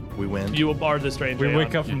 You win. We win. You are the strange We Aeon.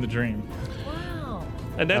 wake up from the dream. Wow.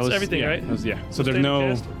 And that's That was- everything, yeah, right? that was- yeah. So there's Sustain no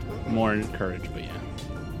cast. more courage, but yeah.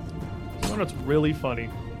 You know what's really funny?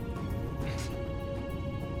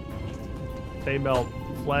 They melt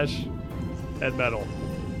flesh and metal.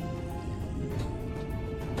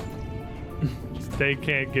 They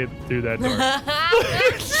can't get through that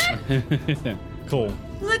door. Cool.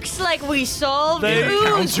 Looks like we solved They-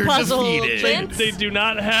 your ooze Counter puzzle, defeated. gents. They do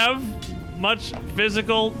not have much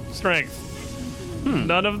physical strength.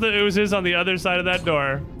 None of the oozes on the other side of that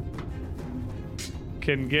door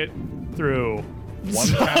can get through. One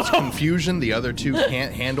casts confusion, the other 2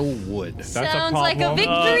 can't handle wood. That's Sounds a like a problem.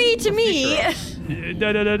 victory to me.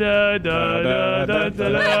 Da da da da da da da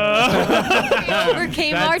da.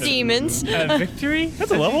 Overcame our demons. A victory?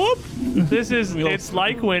 That's a level up? This is, it's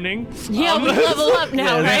like winning. Yeah, we level up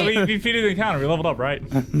now, Yeah, right? we defeated the encounter. We leveled up, right?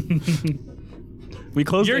 We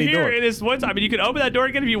closed You're a here door. in this one time. I mean, you can open that door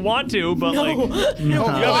again if you want to, but like, Oh, you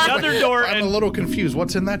have another door, I'm a and little confused.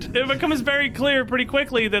 What's in that? it becomes very clear pretty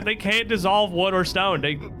quickly that they can't dissolve wood or stone.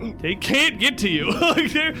 They can't get to you.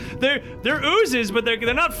 Like they're oozes, but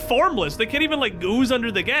they're not formless. They can't even like ooze under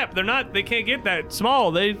the gap. They can't get that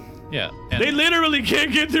small. Yeah. They literally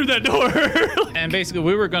can't get through that door. And basically,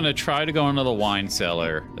 we were going to try to go into the wine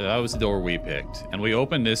cellar. That was the door we picked. And we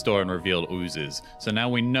opened this door and revealed oozes. So now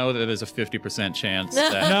we know that there's a 50% chance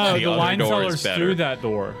that No, the the other wine door cellar's is better. through that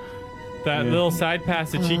door. That little side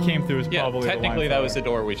passage he came through is Yeah, probably technically the that wine was the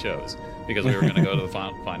door we chose because we were going to go to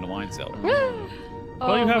find the wine cellar. Well, you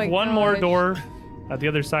Oh have my one more gosh. door at the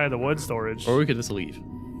other side of the wood storage. Or we could just leave. cellar.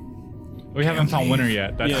 We haven't found Winter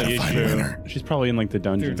yet. That's Yeah, the find issue. Winter. She's probably in like the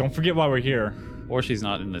dungeon. Dude, don't forget why we're here. Or she's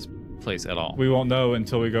not in this place at all. We won't know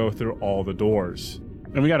until we go through all the doors.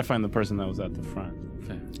 And we gotta find the person that was at the front.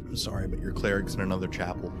 I'm sorry, but your cleric's in another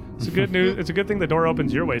chapel. It's a good news. It's a good thing the door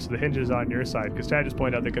opens your way, so the hinges are on your side. Because Tad just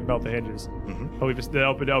pointed out they could melt the hinges. Oh,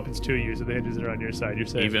 it opens to you, so the hinges are on your side. You're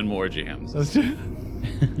safe. Even more jams.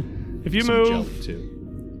 If you Some move jelly,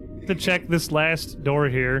 too. to check this last door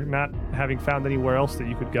here, not having found anywhere else that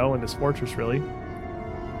you could go in this fortress, really,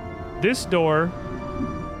 this door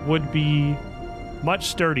would be much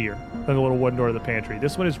sturdier than the little wooden door of the pantry.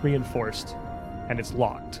 This one is reinforced, and it's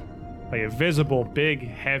locked by a visible, big,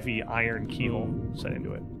 heavy iron keyhole set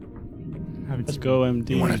into it. Let's go, MD.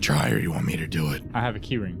 You want to try or you want me to do it? I have a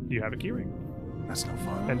keyring. You have a keyring. That's no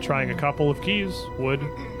fun. And trying a couple of keys would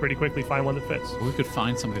pretty quickly find one that fits. Or we could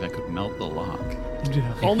find something that could melt the lock.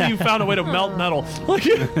 Only you found a way to melt metal. Like,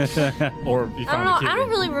 Or you I found don't know. a I don't keyring.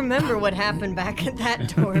 really remember what happened back at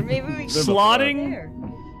that door. Maybe we slotting there.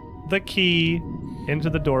 the key into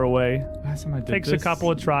the doorway Last time I did takes a this,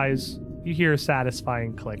 couple of tries. You hear a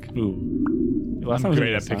satisfying click. Ooh. Last I'm time was great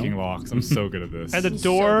in at the picking sound. locks. I'm so good at this. And the He's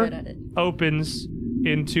so door good at it. opens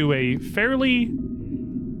into a fairly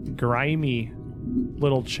grimy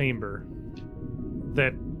little chamber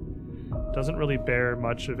that doesn't really bear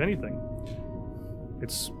much of anything.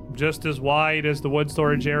 It's just as wide as the wood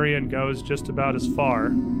storage area and goes just about as far.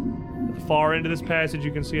 At the far end of this passage,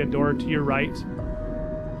 you can see a door to your right.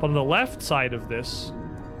 But on the left side of this,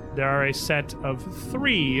 there are a set of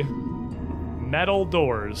 3 metal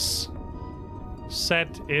doors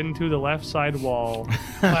set into the left side wall.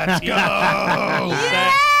 Let's go!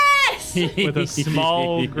 Set with a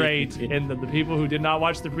small grate, and the people who did not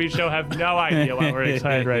watch the pre-show have no idea why we're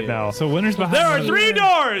excited right now. So winner's behind. There are 3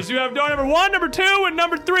 doors. You have door number 1, number 2, and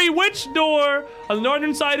number 3. Which door on the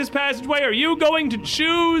northern side is passageway are you going to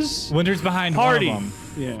choose? Winner's behind Party. one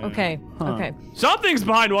of them. Yeah. Okay. Okay. Something's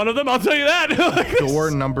behind one of them, I'll tell you that.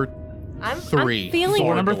 Door number I'm 3. feeling.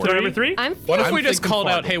 Door number Door. 3. Number 3? I'm What feeling. if we just thinking called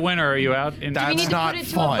out, far. hey, winner, are you out? And we need That's to not put it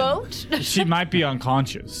to fun. a vote. She might be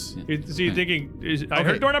unconscious. So you're thinking, I Okay.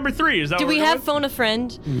 heard door number 3. Is that Do what we we're have doing? phone a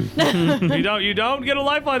friend? You don't get a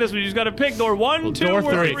lifeline this one. You just got to pick door 1, 2, door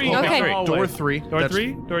or 3. 3. Okay. Door 3. Door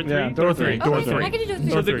 3? Door 3? Yeah, door 3. Okay, Door 3. I can do door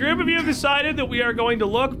 3. So the group of you have decided that we are going to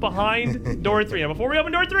look behind door 3. Now, before we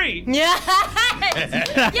open door 3, Yes!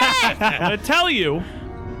 Yes! I'm going to tell you,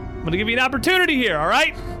 I'm going to give you an opportunity here, all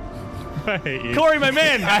right? I hate you. Corey, my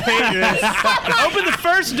man, I hate this. open the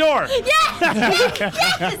first door.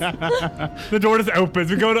 The door just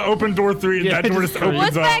opens. We go to open door 3 and that door just opens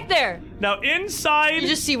What's up. back there? Now, inside You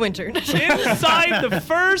just see Winter. inside the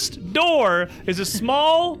first door is a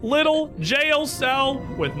small little jail cell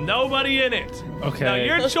with nobody in it. Okay. Now,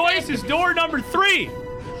 your choice is door number 3.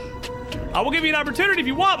 I will give you an opportunity if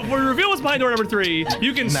you want before we reveal what's behind door number 3.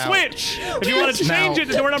 You can Now- switch if you want to change Now- it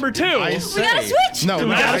to door number 2. I say, gotta switch. No, We no,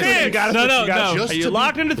 gotta I- switch. You gotta No, switch, no, you gotta no. just Are you to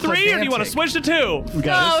locked be into 3 or do you want to pedantic. switch to 2?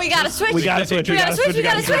 No, we gotta switch. We gotta switch. We gotta switch. We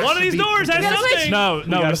gotta switch. One of these doors has gotta switch. something.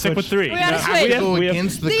 No, we gotta stick with 3. We gotta I switch. go we have-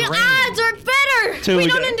 against the The grain. odds are better. Two, we we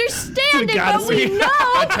don't got- understand it, gotta but we switch. know.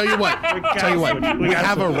 I tell you what. We gotta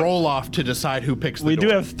have a switch. roll off to decide who picks the We door.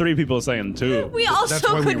 do have 3 people saying 2. We That's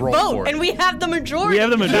also why we could roll vote, for it. and we have the majority. We have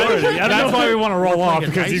the majority. I don't That's know why we want to roll off,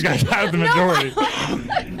 because dice you guys game. have the majority.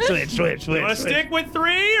 Switch. You want to stick with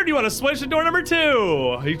 3 or do you want to switch to door number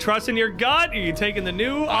 2? Are you trusting your gut or are you taking the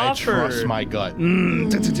new I offer? trust my gut.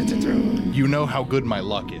 You know how good my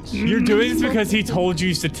luck is. You're doing this because he told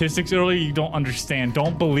you statistics earlier you don't understand.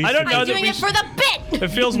 Don't believe I don't it. know I'm that doing we it for the bit. It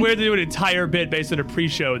feels weird to do an entire bit based on a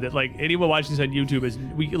pre-show that, like, anyone watching this on YouTube is.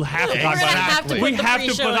 We have to talk We're gonna about have to it. put We the have to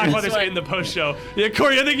pre-show talk in about this this one. in the post-show. Yeah,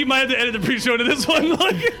 Corey, I think you might have to edit the pre-show into this one.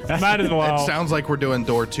 Might as well. It sounds like we're doing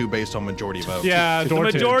door 2 based on majority vote. Yeah, The door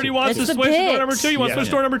majority 2. wants It's to the switch to door bit. number 2. You want to Yeah.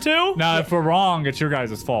 switch door number 2? Now, if we're wrong, it's your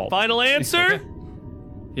guys' fault. Final answer.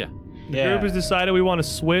 yeah. The group has decided we want to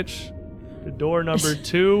switch to door number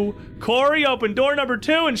 2. Corey, open door number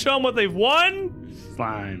 2 and show them what they've won.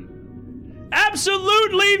 Fine.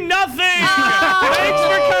 Absolutely nothing! Thanks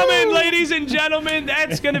for coming, ladies and gentlemen.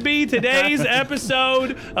 That's going to be today's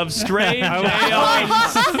episode of Strange Aeons.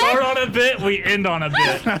 Start on a bit, we end on a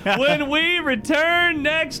bit. When we return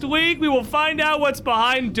next week, we will find out what's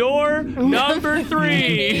behind door number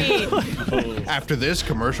 3. After this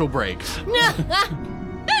commercial break.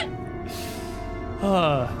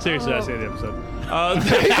 Seriously, that's the end of the episode.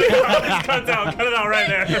 Cut it out right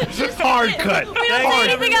there. Hard cut. We don't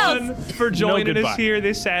say anything Everyone else. for joining us goodbye. here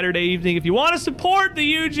this Saturday evening. If you want to support the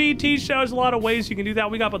UGT show, there's a lot of ways you can do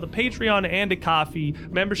that. We got both a Patreon and a coffee.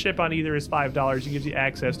 Membership on either is $5. It gives you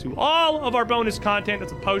access to all of our bonus content.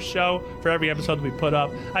 That's a post show for every episode that we put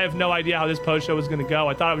up. I have no idea how this post show is going to go.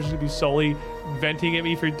 I thought it was just going to be solely venting at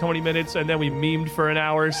me for 20 minutes and then we memed for an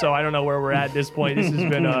hour, so I don't know where we're at this point.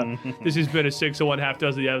 This has been a 6 of one, half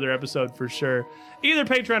dozen the other episode for sure. Either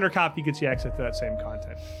Patreon or coffee gets you access to that same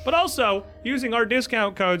content. But also, using our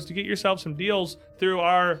discount codes to get yourself some deals through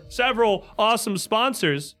our several awesome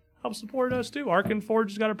sponsors help support us too. Arkin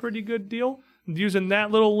Forge has got a pretty good deal. Using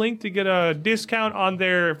that little link to get a discount on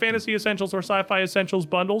their Fantasy Essentials or Sci-Fi Essentials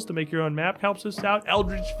bundles to make your own map helps us out.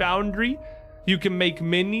 Eldritch Foundry. You can make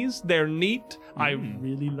minis. They're neat. I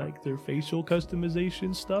really like their facial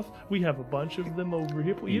customization stuff. We have a bunch of them over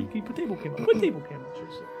here. Put table cam on. Put table cam on.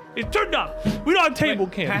 It's turned up. We don't have table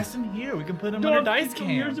cam. Pass them here. We can put them Don't- on a dice cam.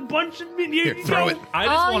 Here's a bunch of minis. Here, throw it. I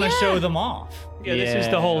just Oh, want to yeah. show them off. Yeah, this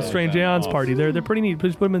is the whole Strange Aeons party. They're pretty neat.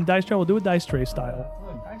 Just put them in the dice tray. We'll do a dice tray style.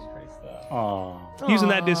 Aw. Using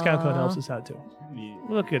that discount code helps us out too. Yeah.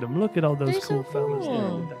 Look at them. Look at all those They're cool so fellas there in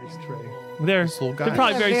cool. the dice tray. They're little they're guys.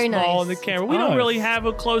 probably They're very very small in nice. the camera. We don't Nice. really have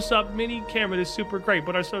a close-up mini camera that's super great,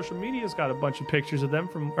 but our social media's got a bunch of pictures of them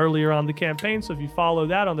from earlier on the campaign. So if you follow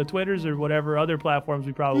that on the Twitters or whatever other platforms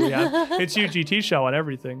we probably have, it's UGT show on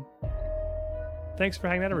everything. Thanks for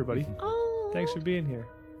hanging out, everybody. Oh. Thanks for being here.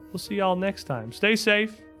 We'll see y'all next time. Stay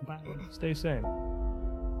safe. Stay sane.